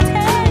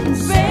pretend,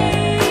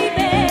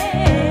 baby.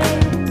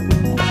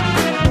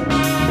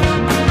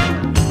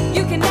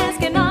 You can ask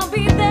and I'll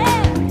be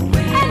there.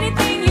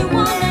 Anything you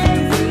wanna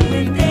do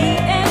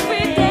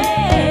every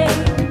day.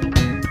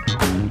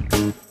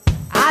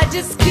 I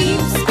just keep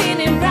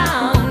spinning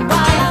round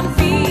while I'm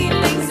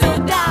feeling so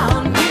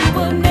down. You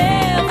will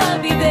never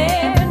be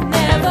there,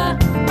 never.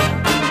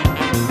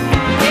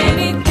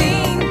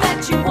 Anything that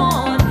you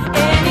want,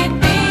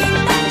 anything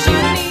that you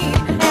need,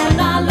 and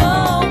I'll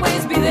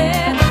always be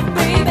there,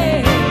 baby.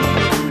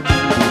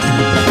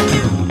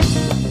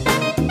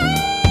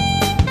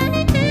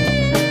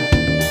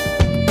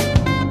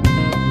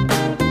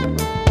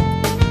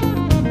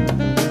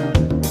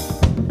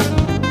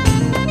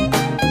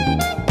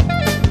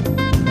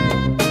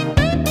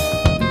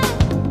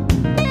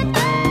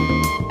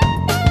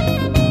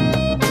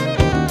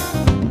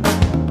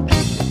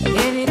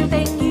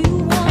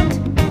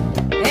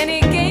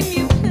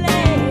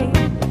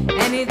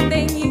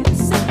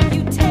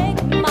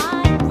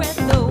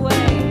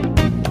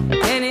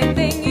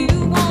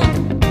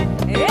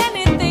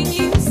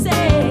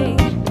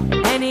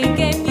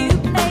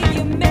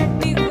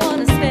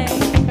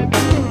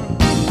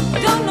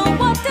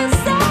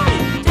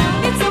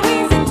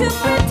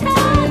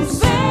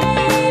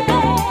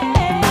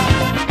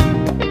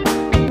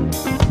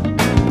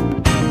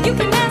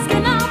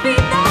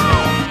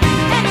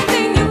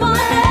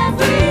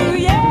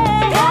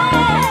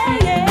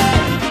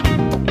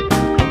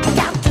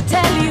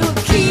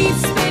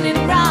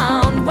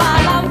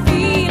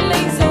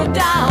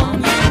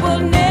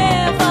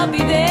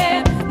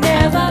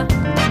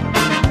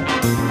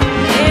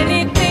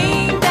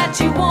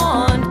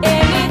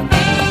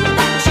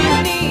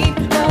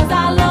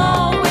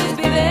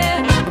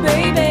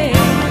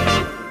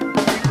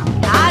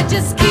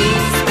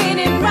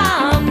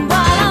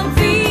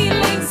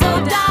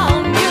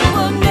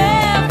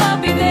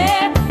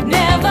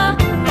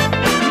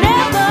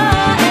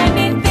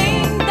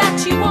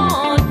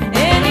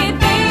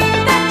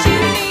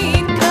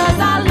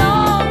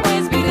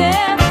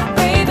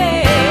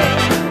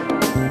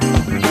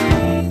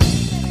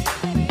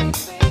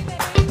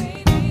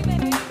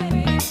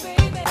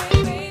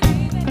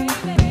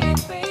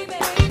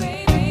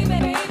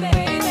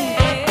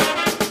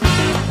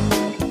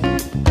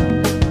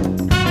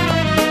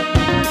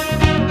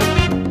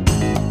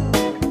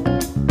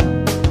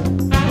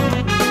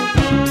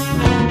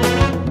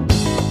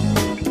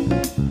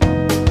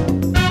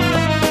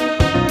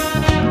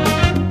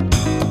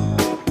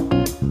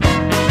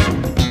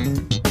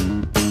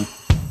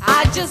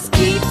 just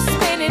keep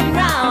spinning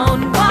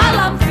round while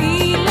I'm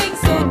feeling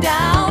so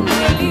down.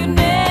 Will you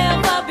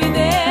never be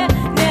there?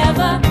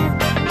 Never.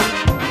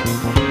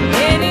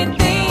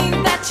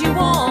 Anything that you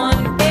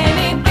want,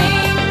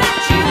 anything that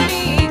you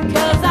need,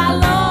 'cause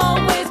I'll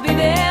always be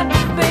there,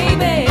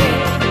 baby.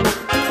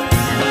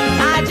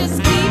 I just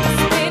keep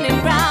spinning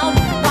round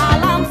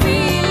while I'm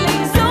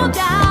feeling so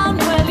down.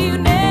 Will you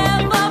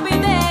never be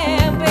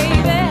there,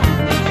 baby?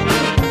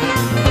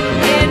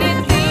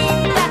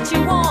 Anything that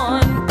you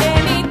want,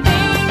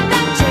 anything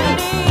that you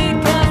need,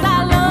 'cause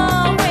I'll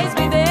always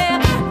be there,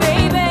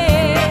 baby.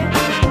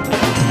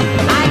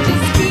 I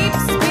just keep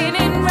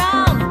spinning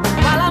round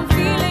while I'm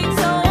feeling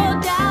so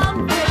down.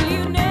 Will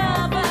you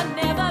never,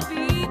 never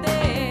be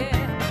there?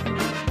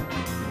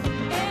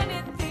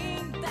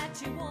 Anything that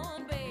you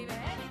want, baby,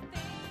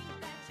 anything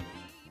that you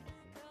need,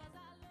 'cause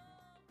I'll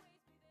always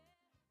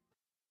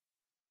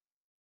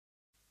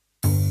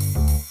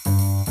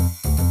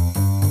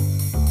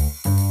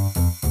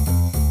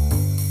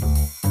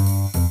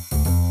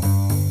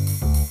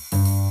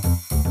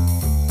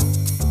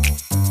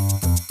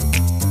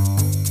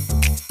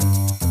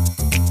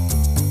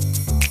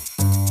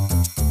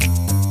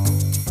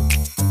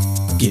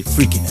Get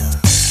freaky now.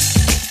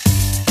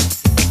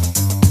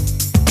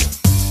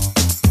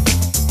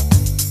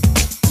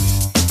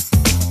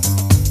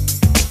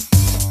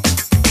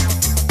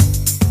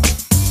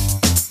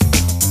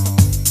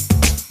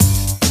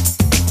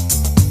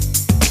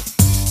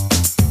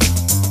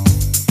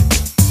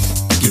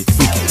 Get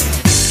freaky.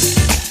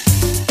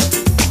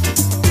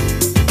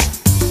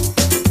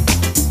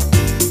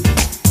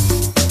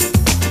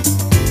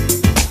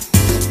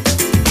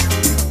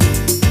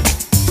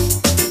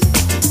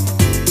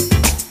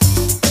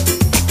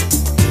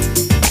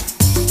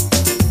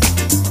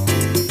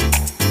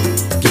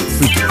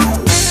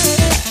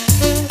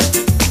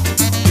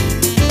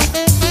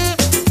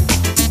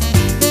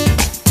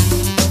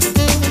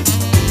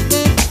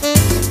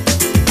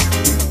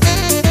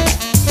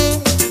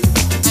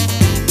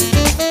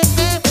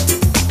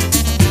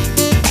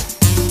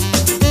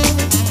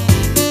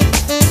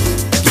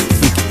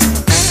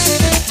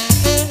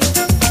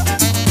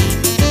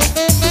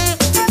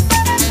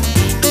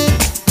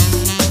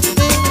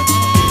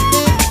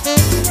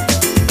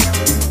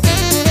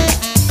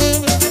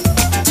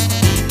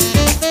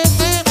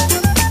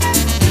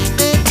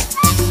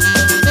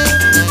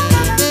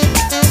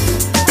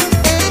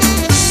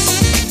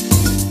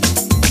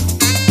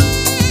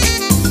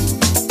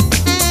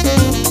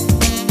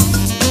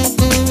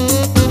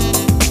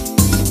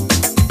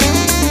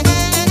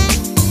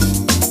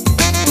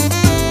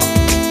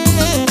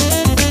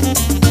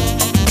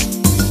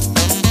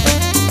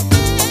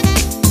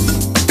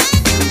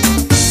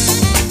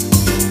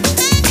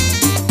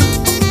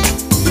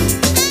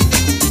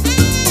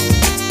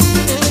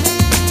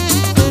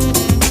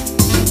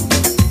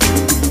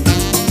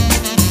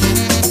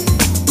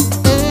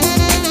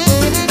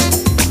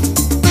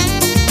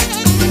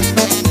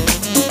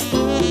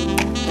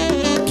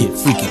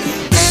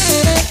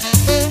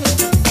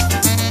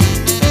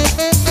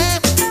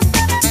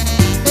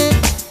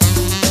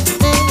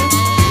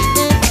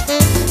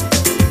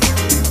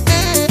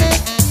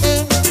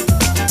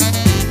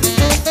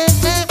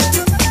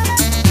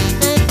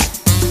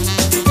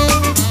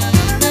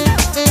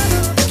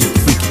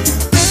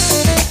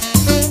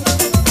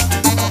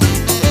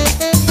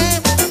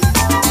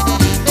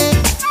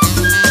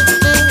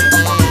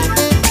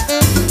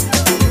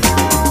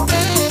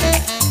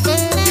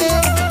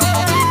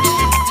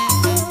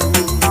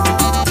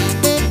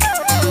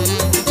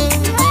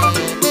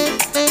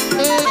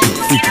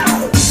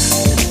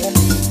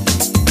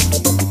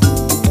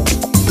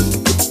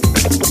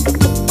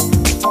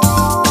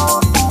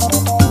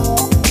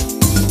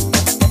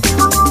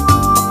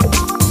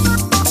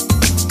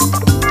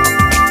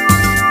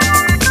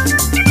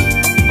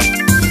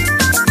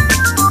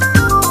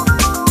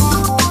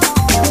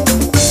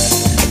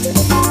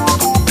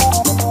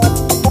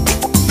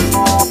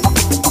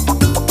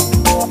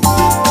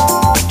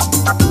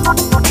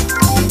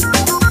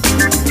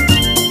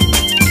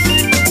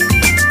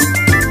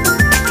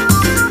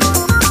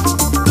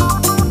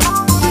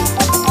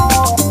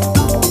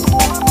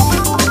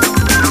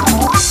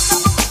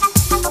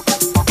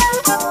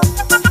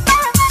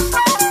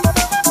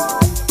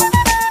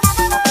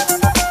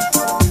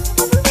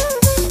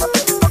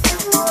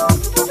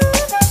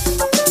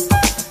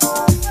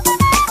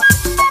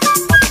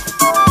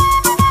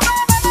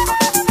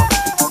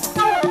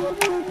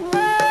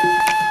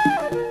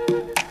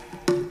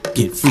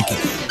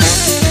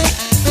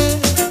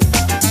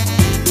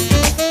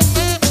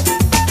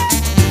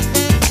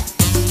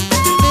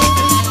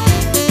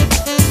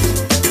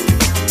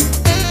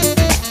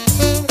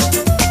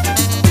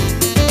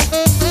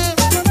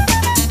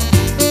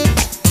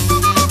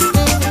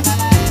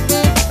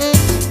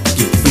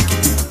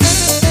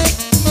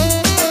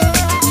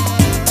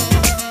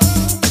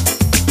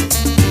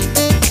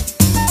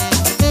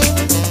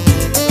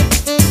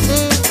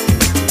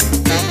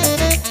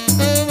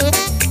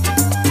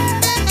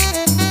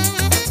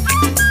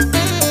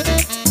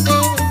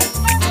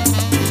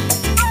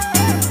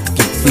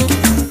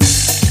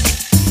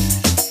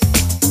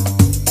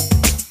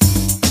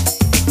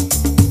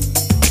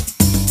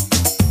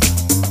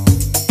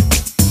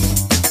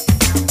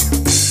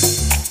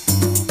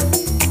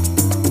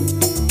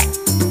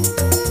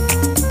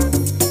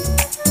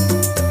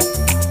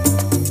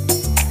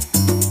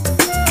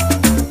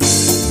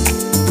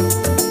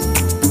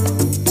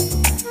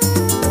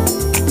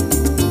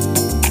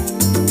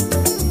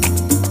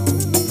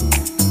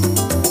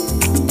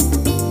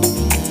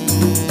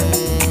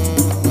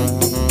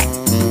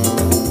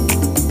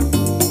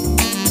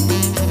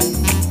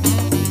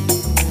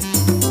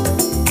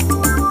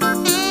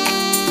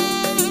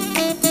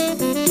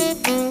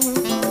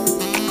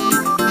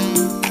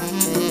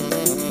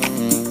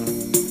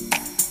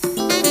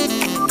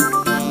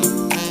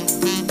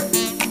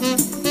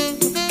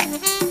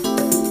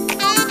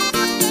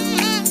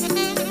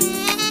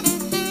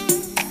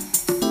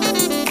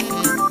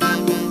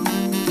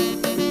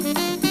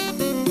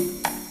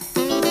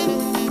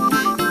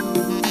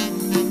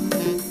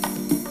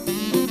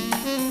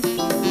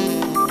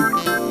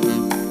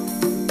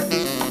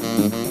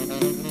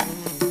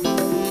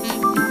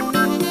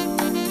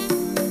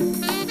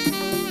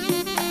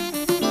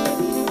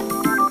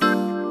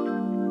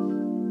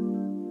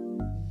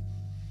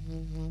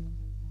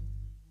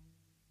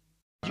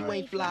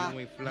 ain't fly, you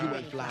ain't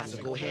fly, so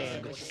go ahead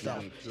and get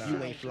yourself.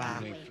 You ain't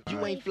fly,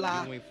 you ain't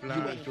fly, you ain't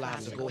fly,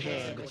 so go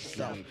ahead and get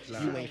yourself.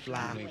 You ain't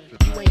fly, you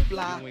ain't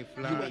fly, you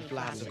ain't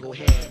fly, so go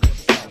ahead and get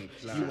yourself.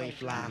 You ain't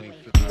fly, you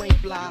ain't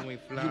fly, you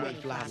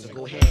ain't fly, so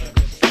go ahead and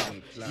get yourself.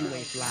 You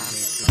ain't fly,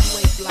 you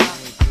ain't fly,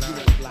 you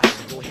ain't fly,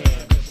 so go ahead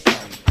and get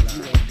yourself.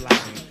 You ain't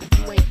fly,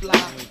 you ain't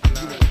fly,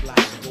 you ain't fly,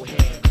 so go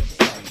ahead and get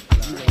yourself.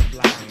 You ain't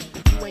fly,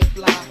 you ain't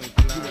fly, you ain't fly, so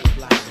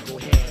go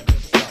ahead and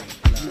get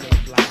yourself. You ain't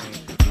fly,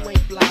 you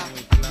ain't fly,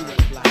 you ain't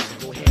fly, so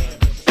go ahead and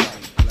get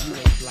yourself. You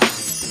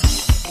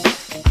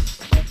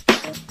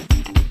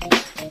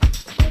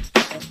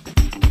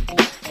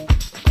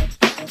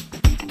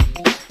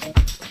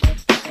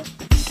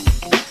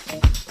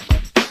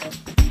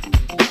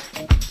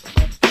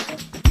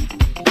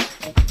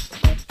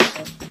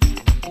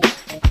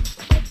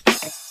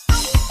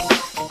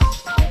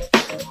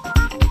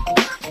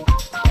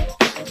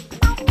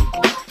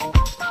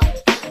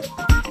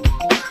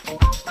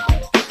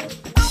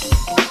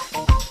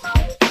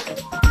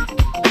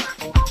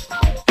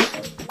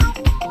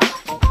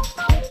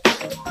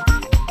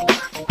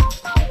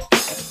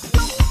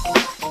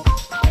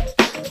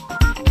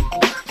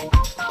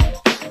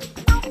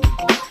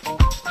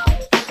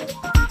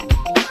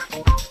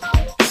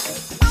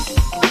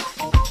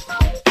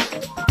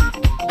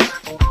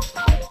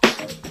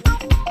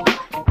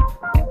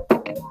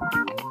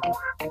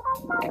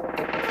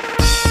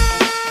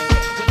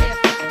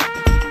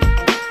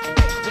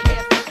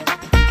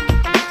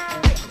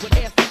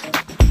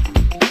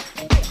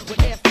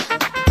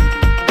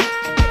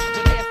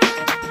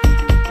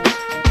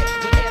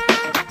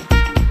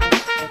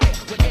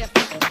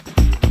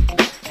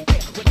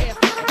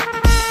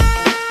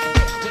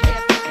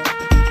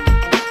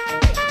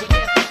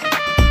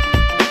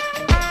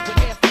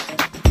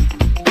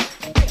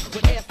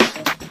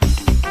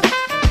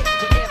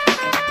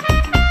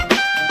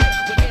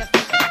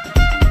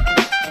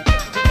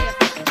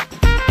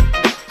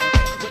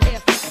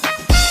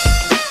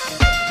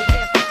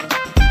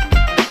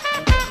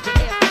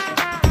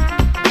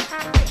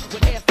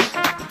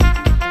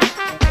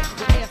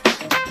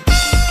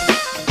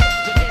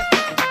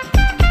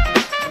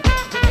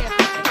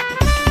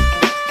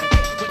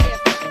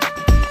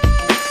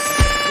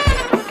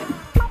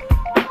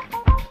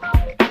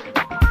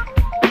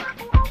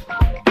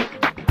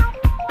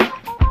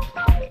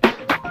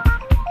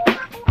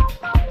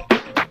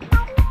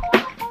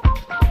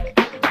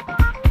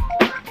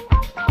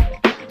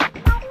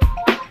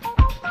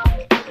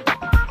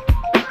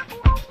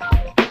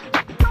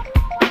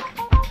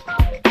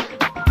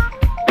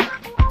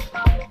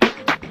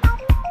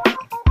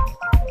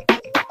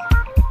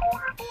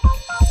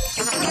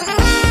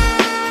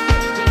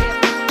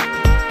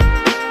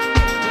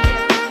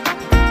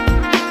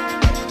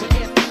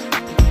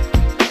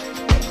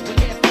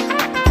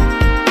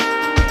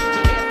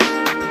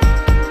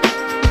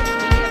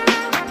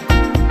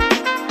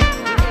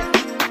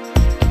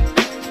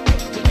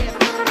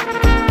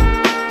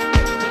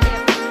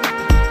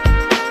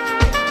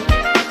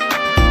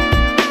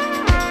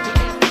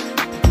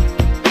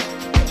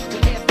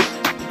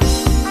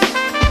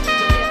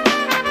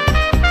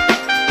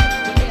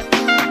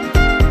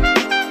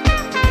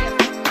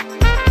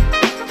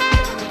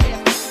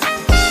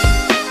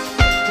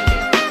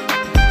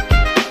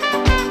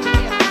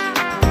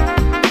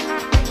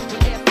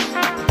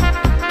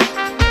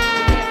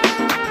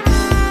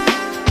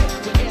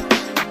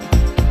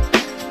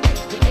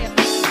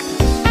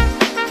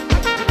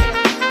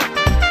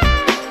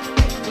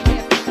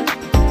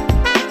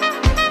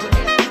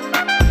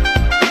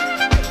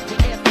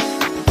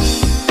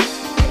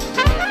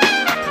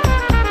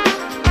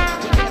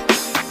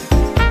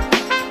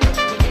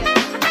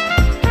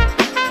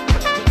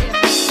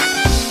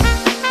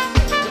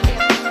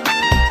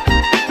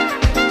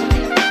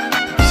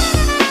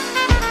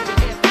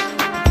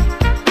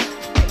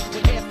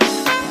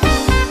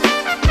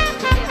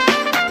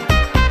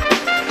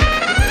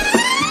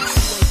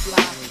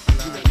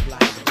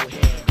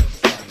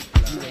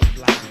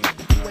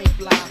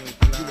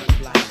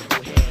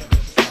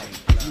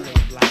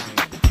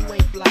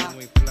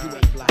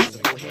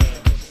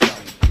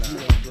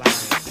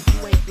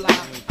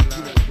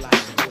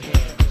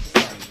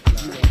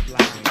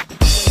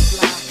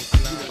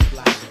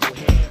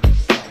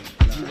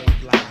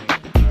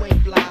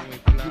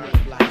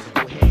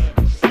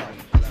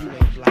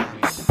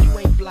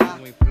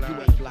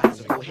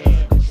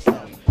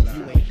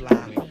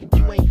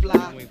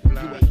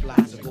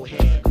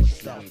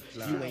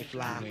ain't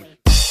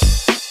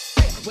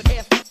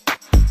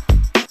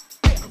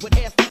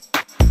fly.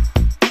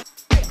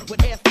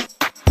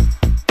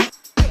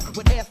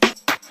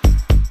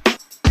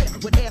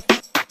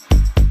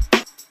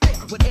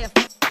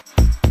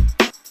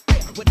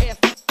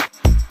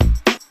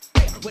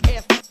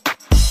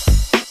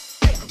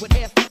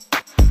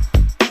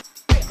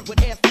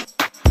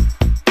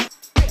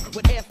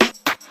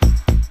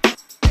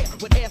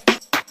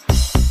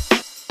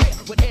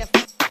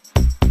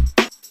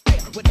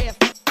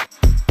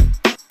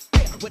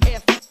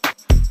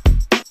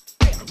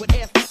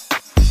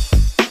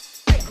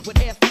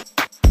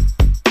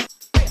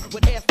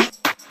 with F,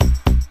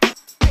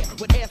 with F,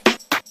 with F,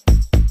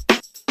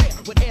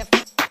 with F,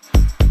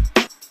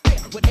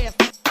 with F, with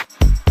F,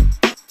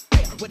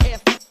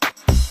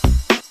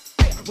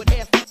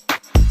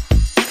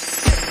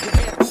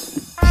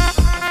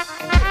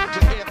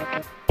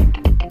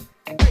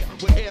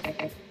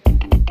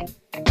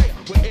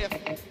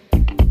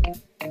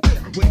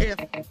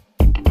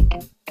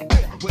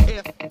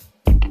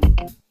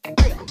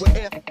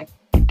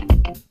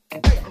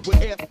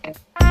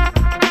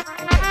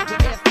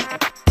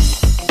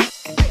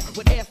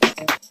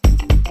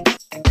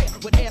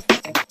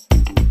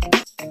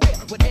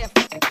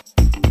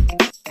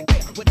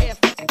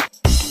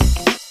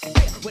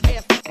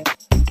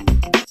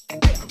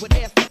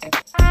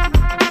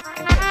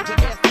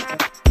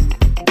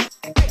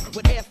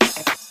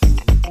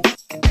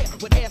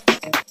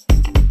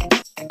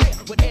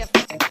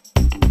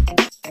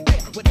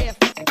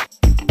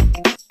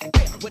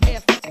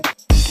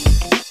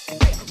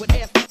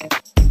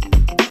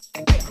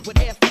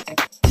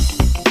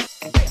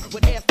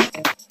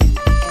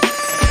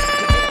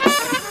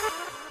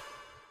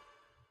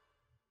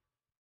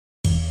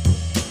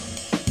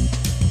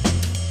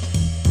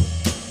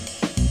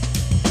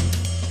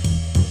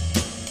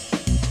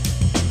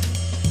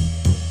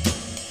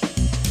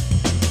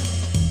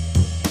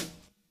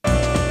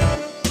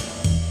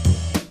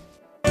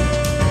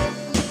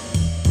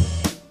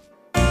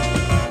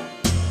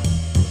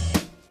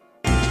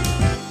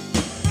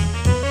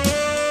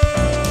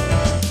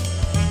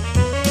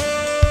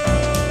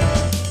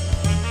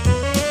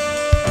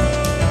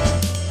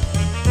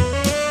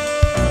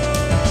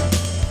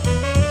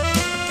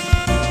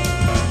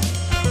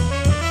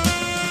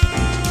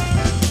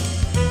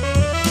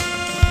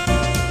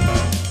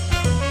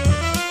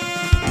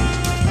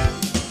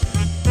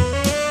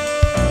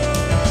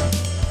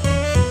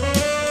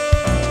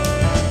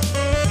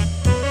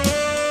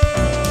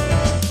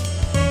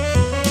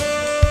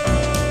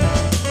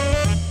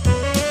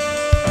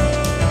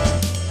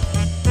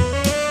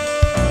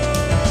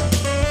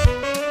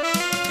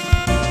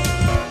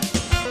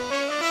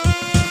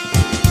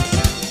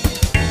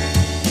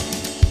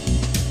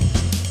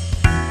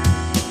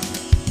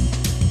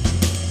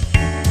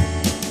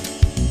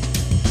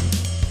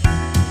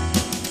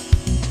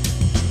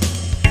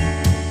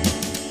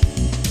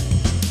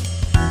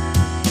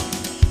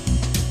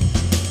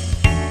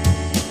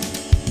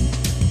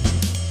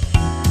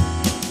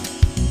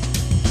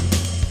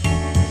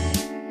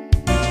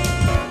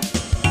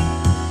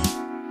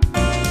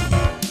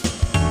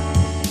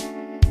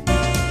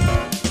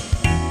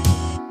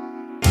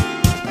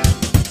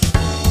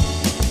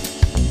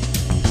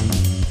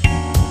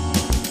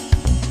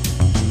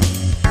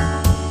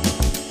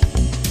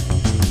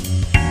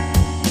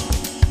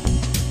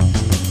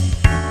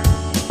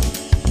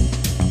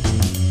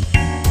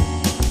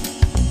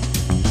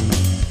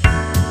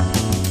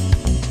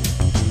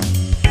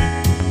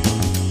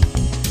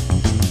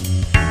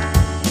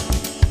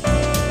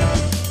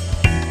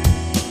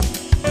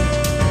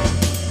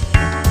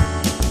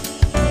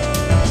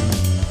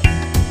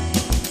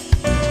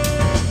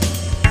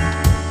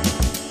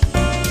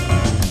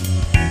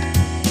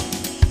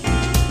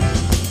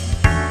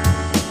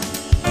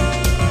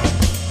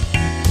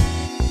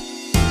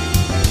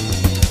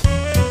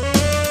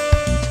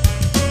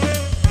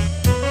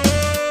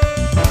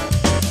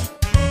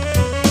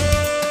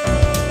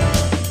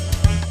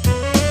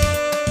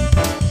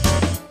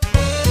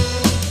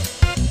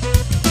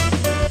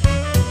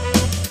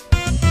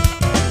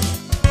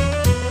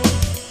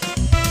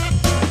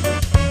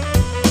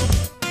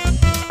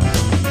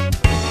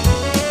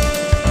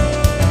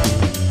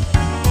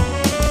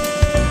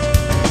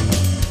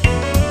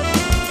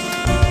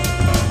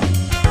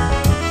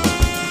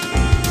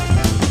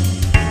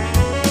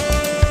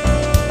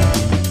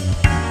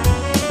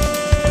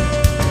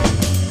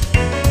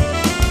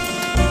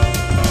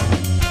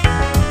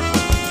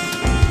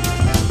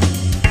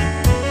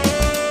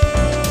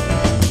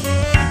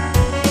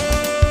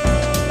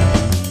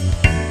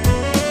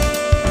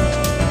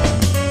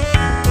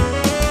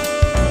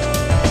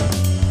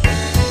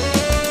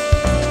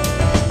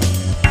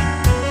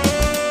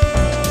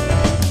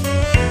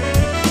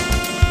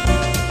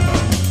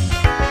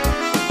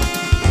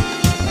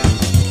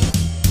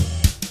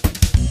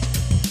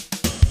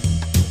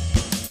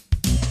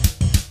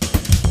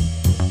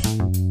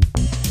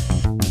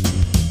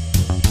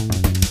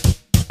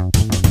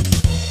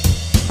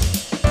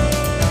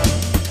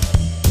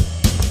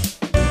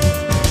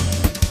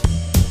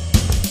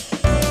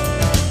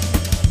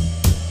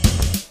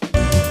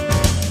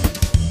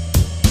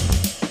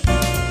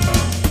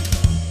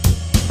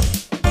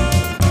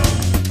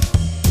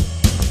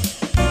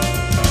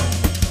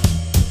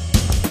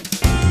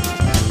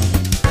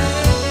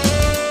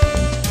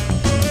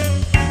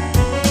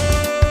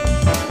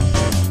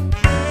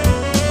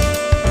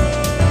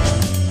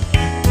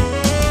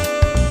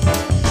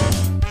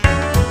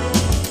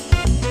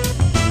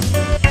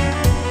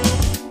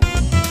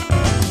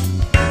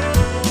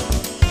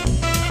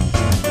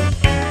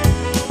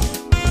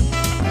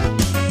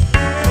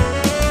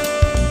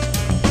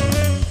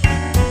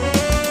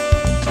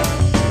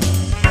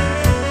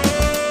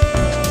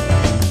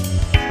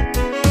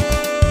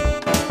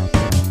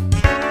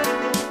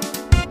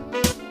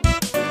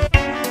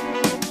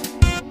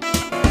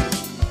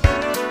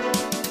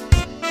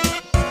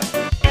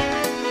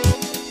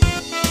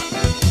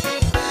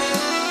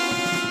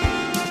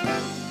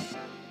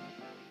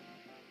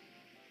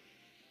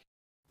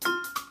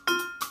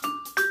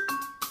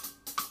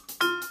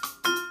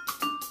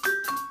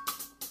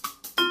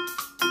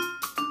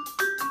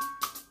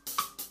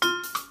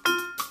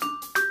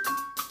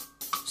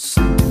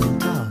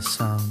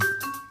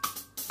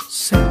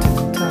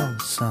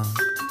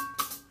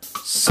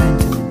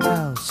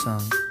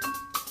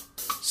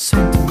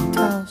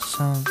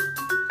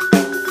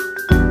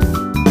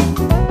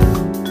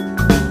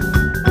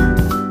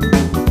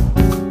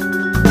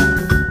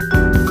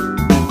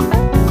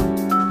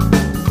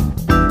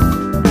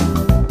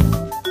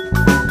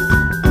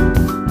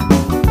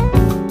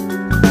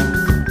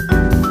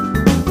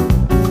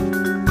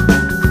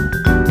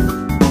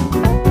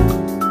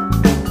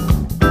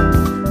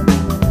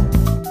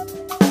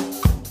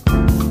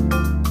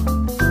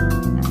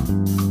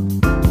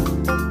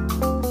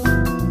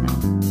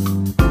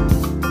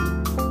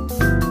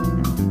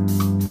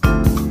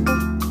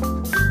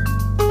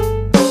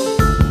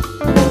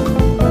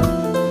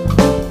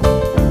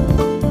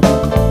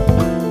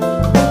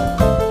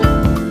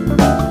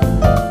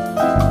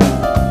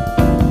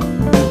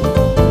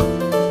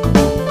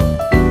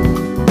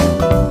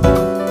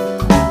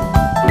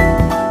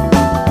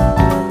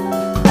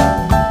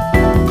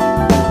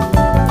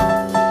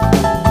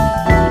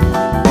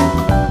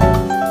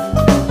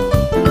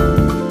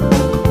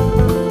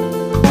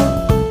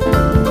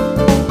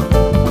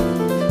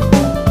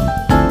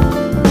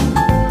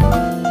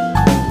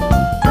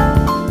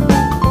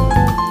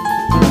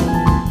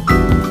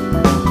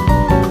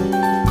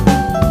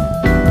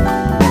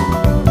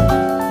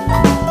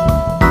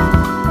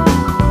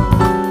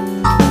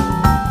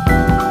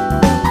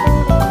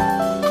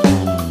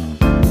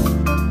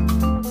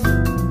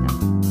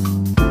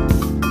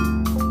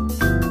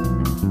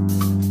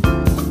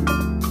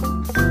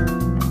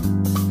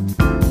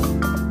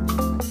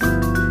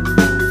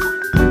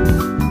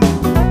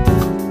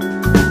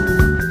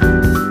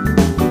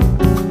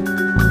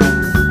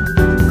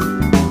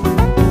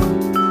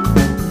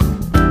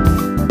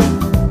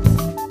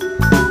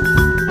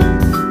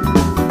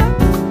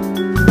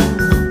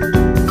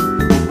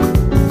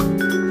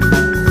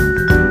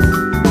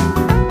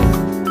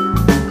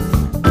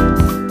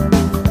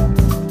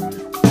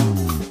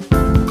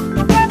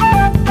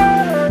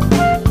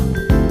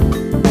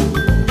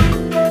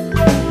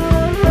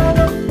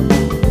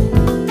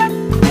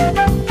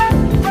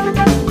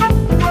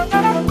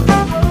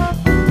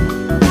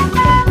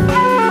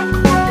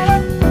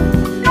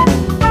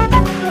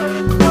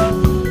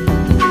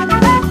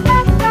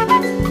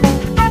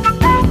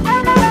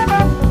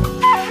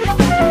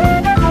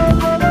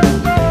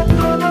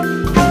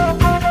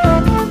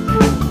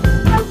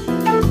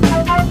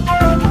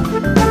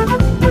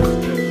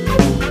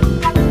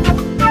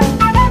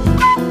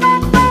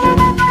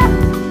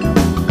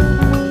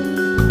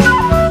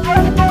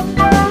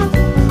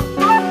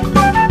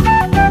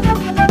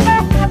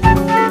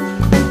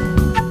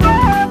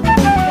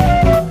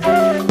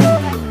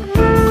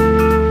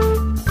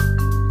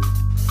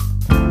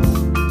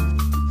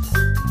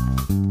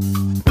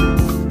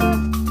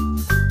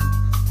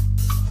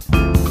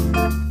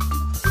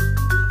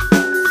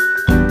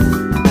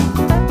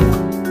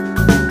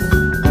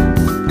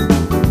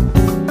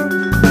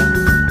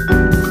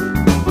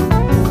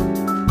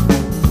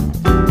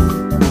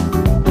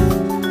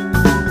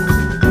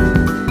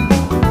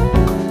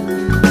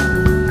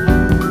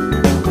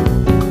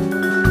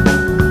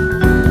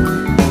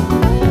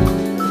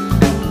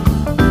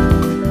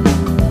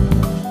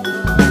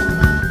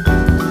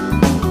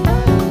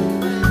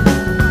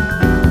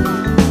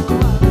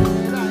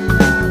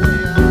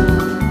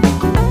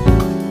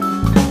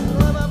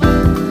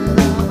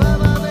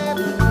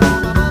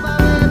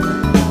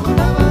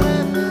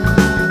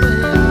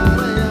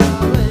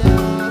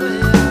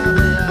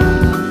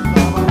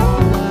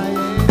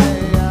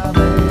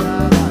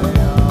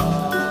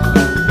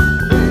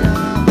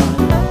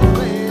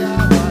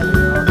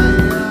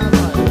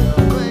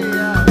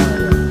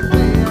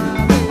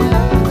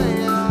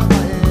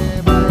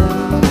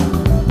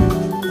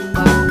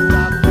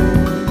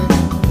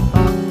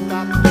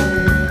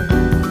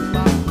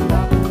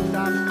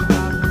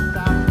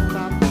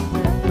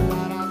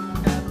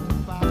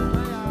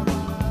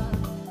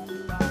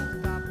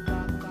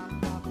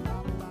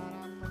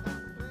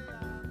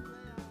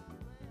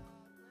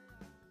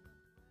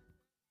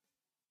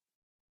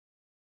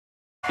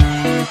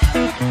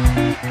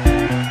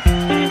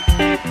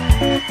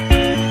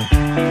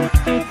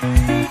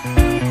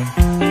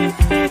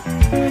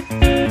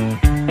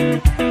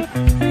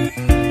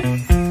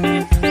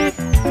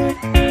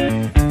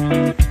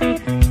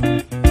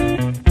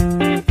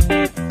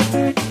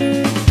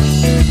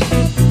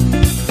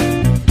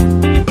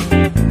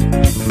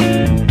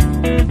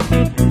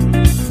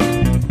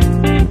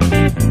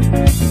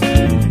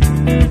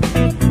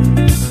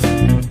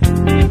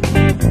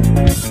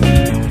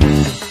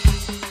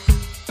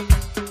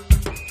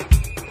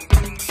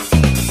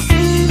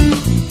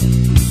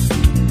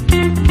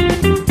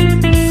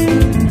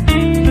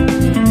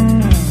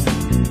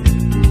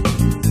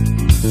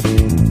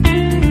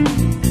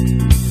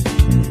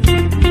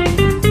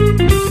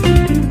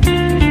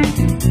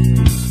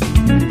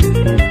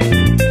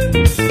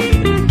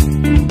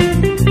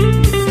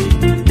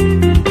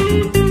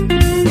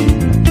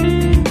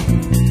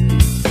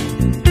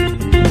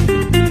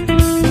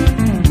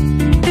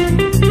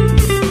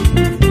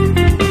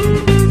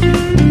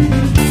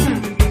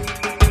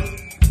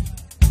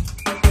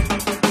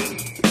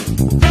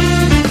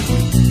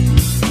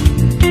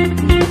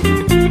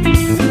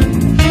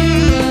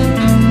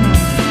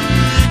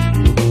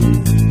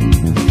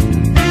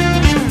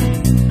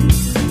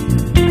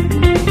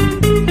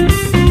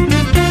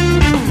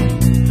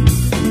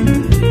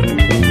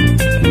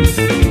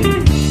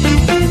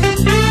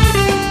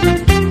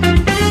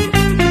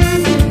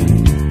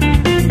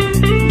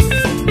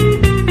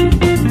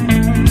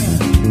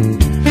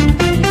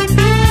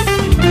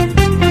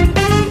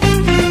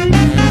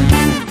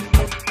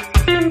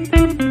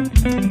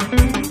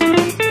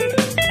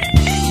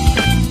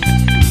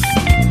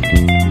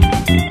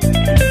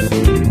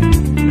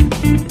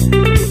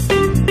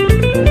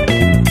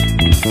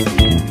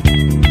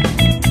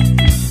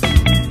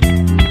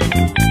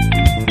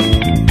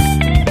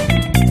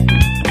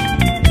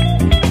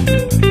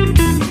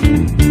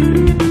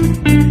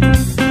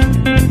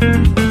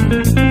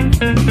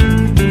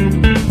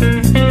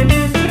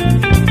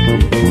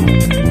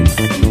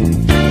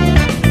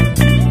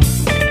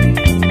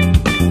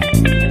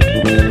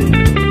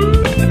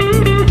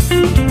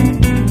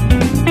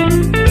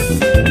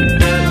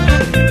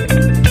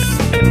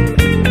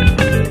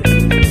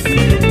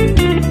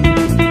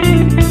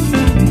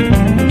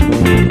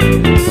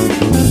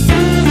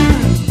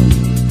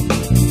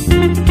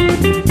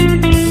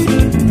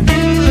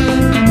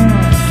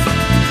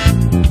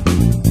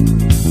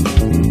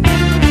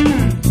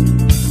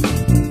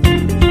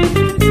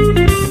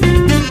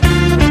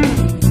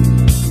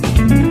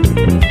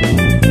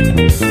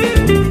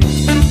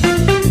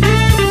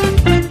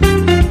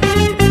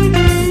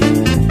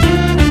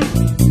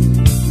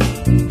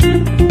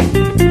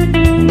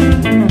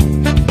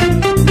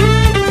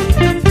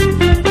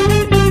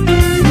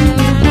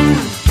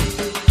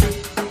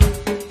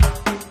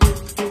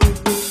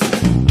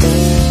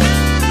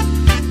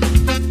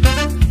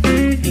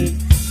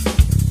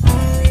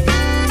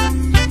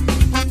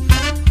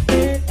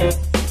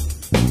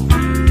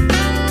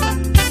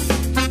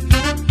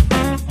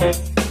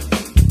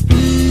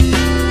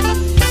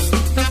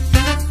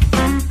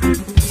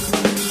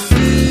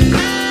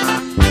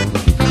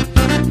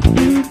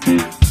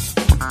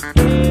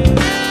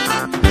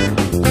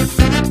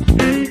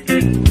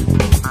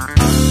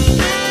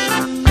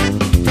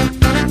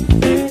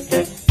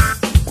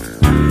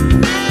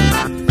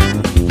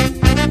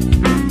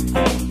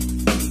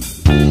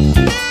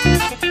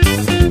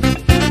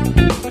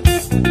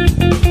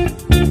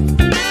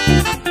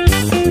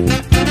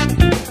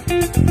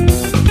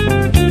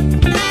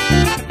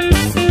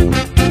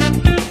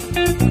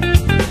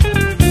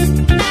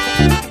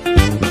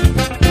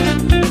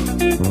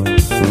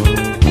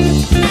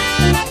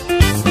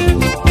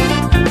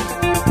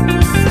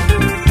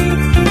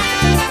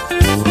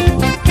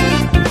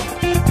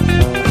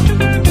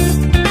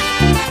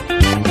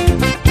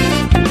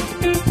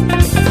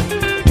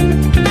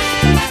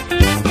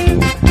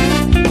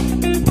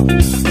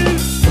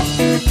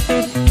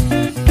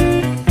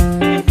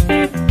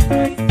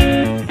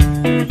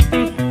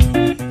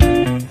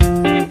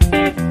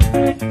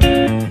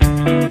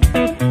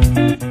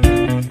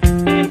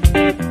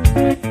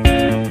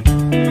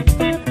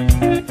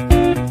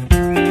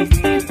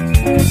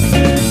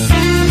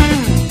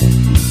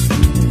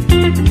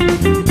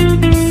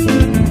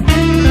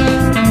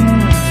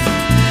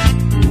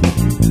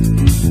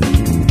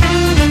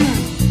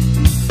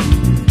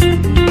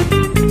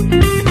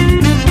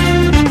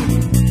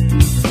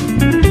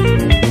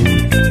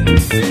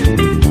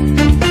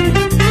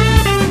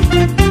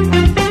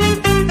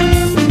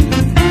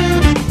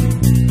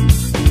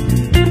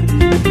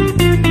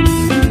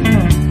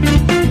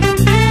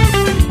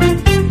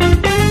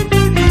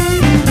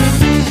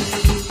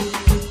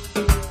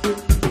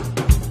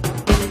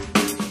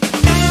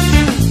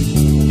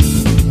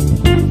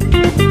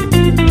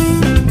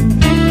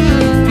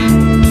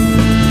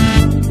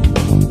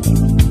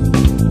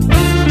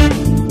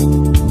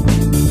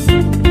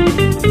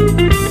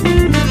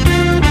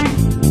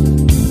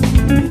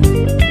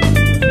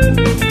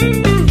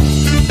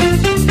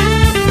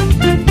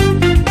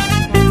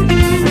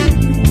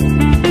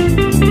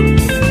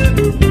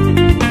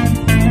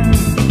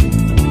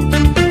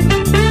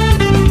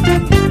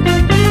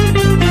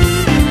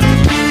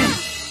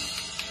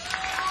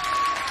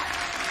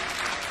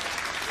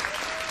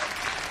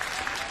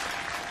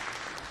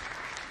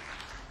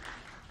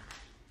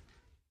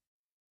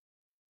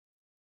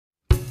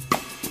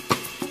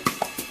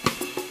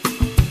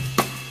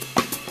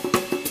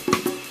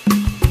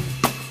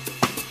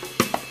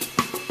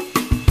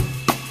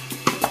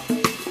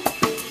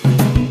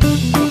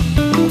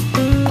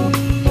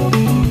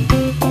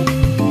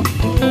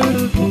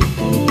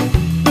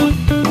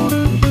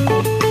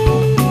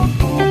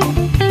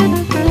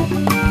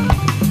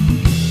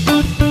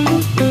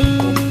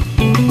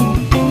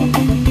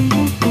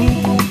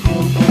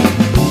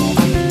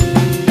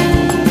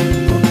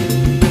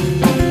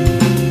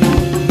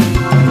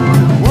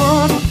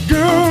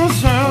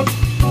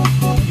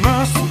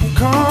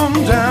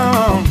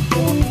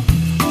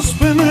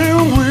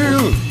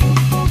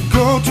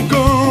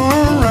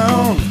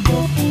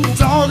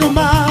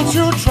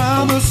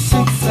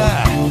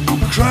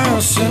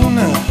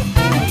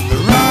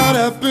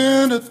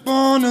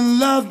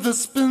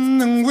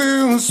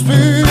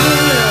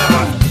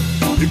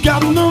 You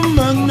got no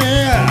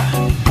money,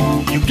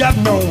 you got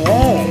no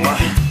home.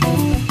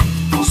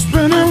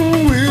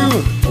 Spinning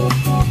wheel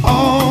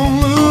all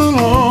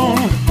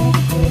alone.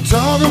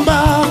 Talking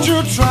about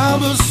your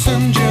troubles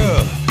and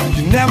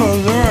you never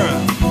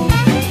learn.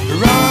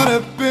 Right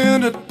up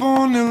in that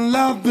morning,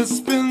 love is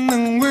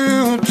spinning wheel.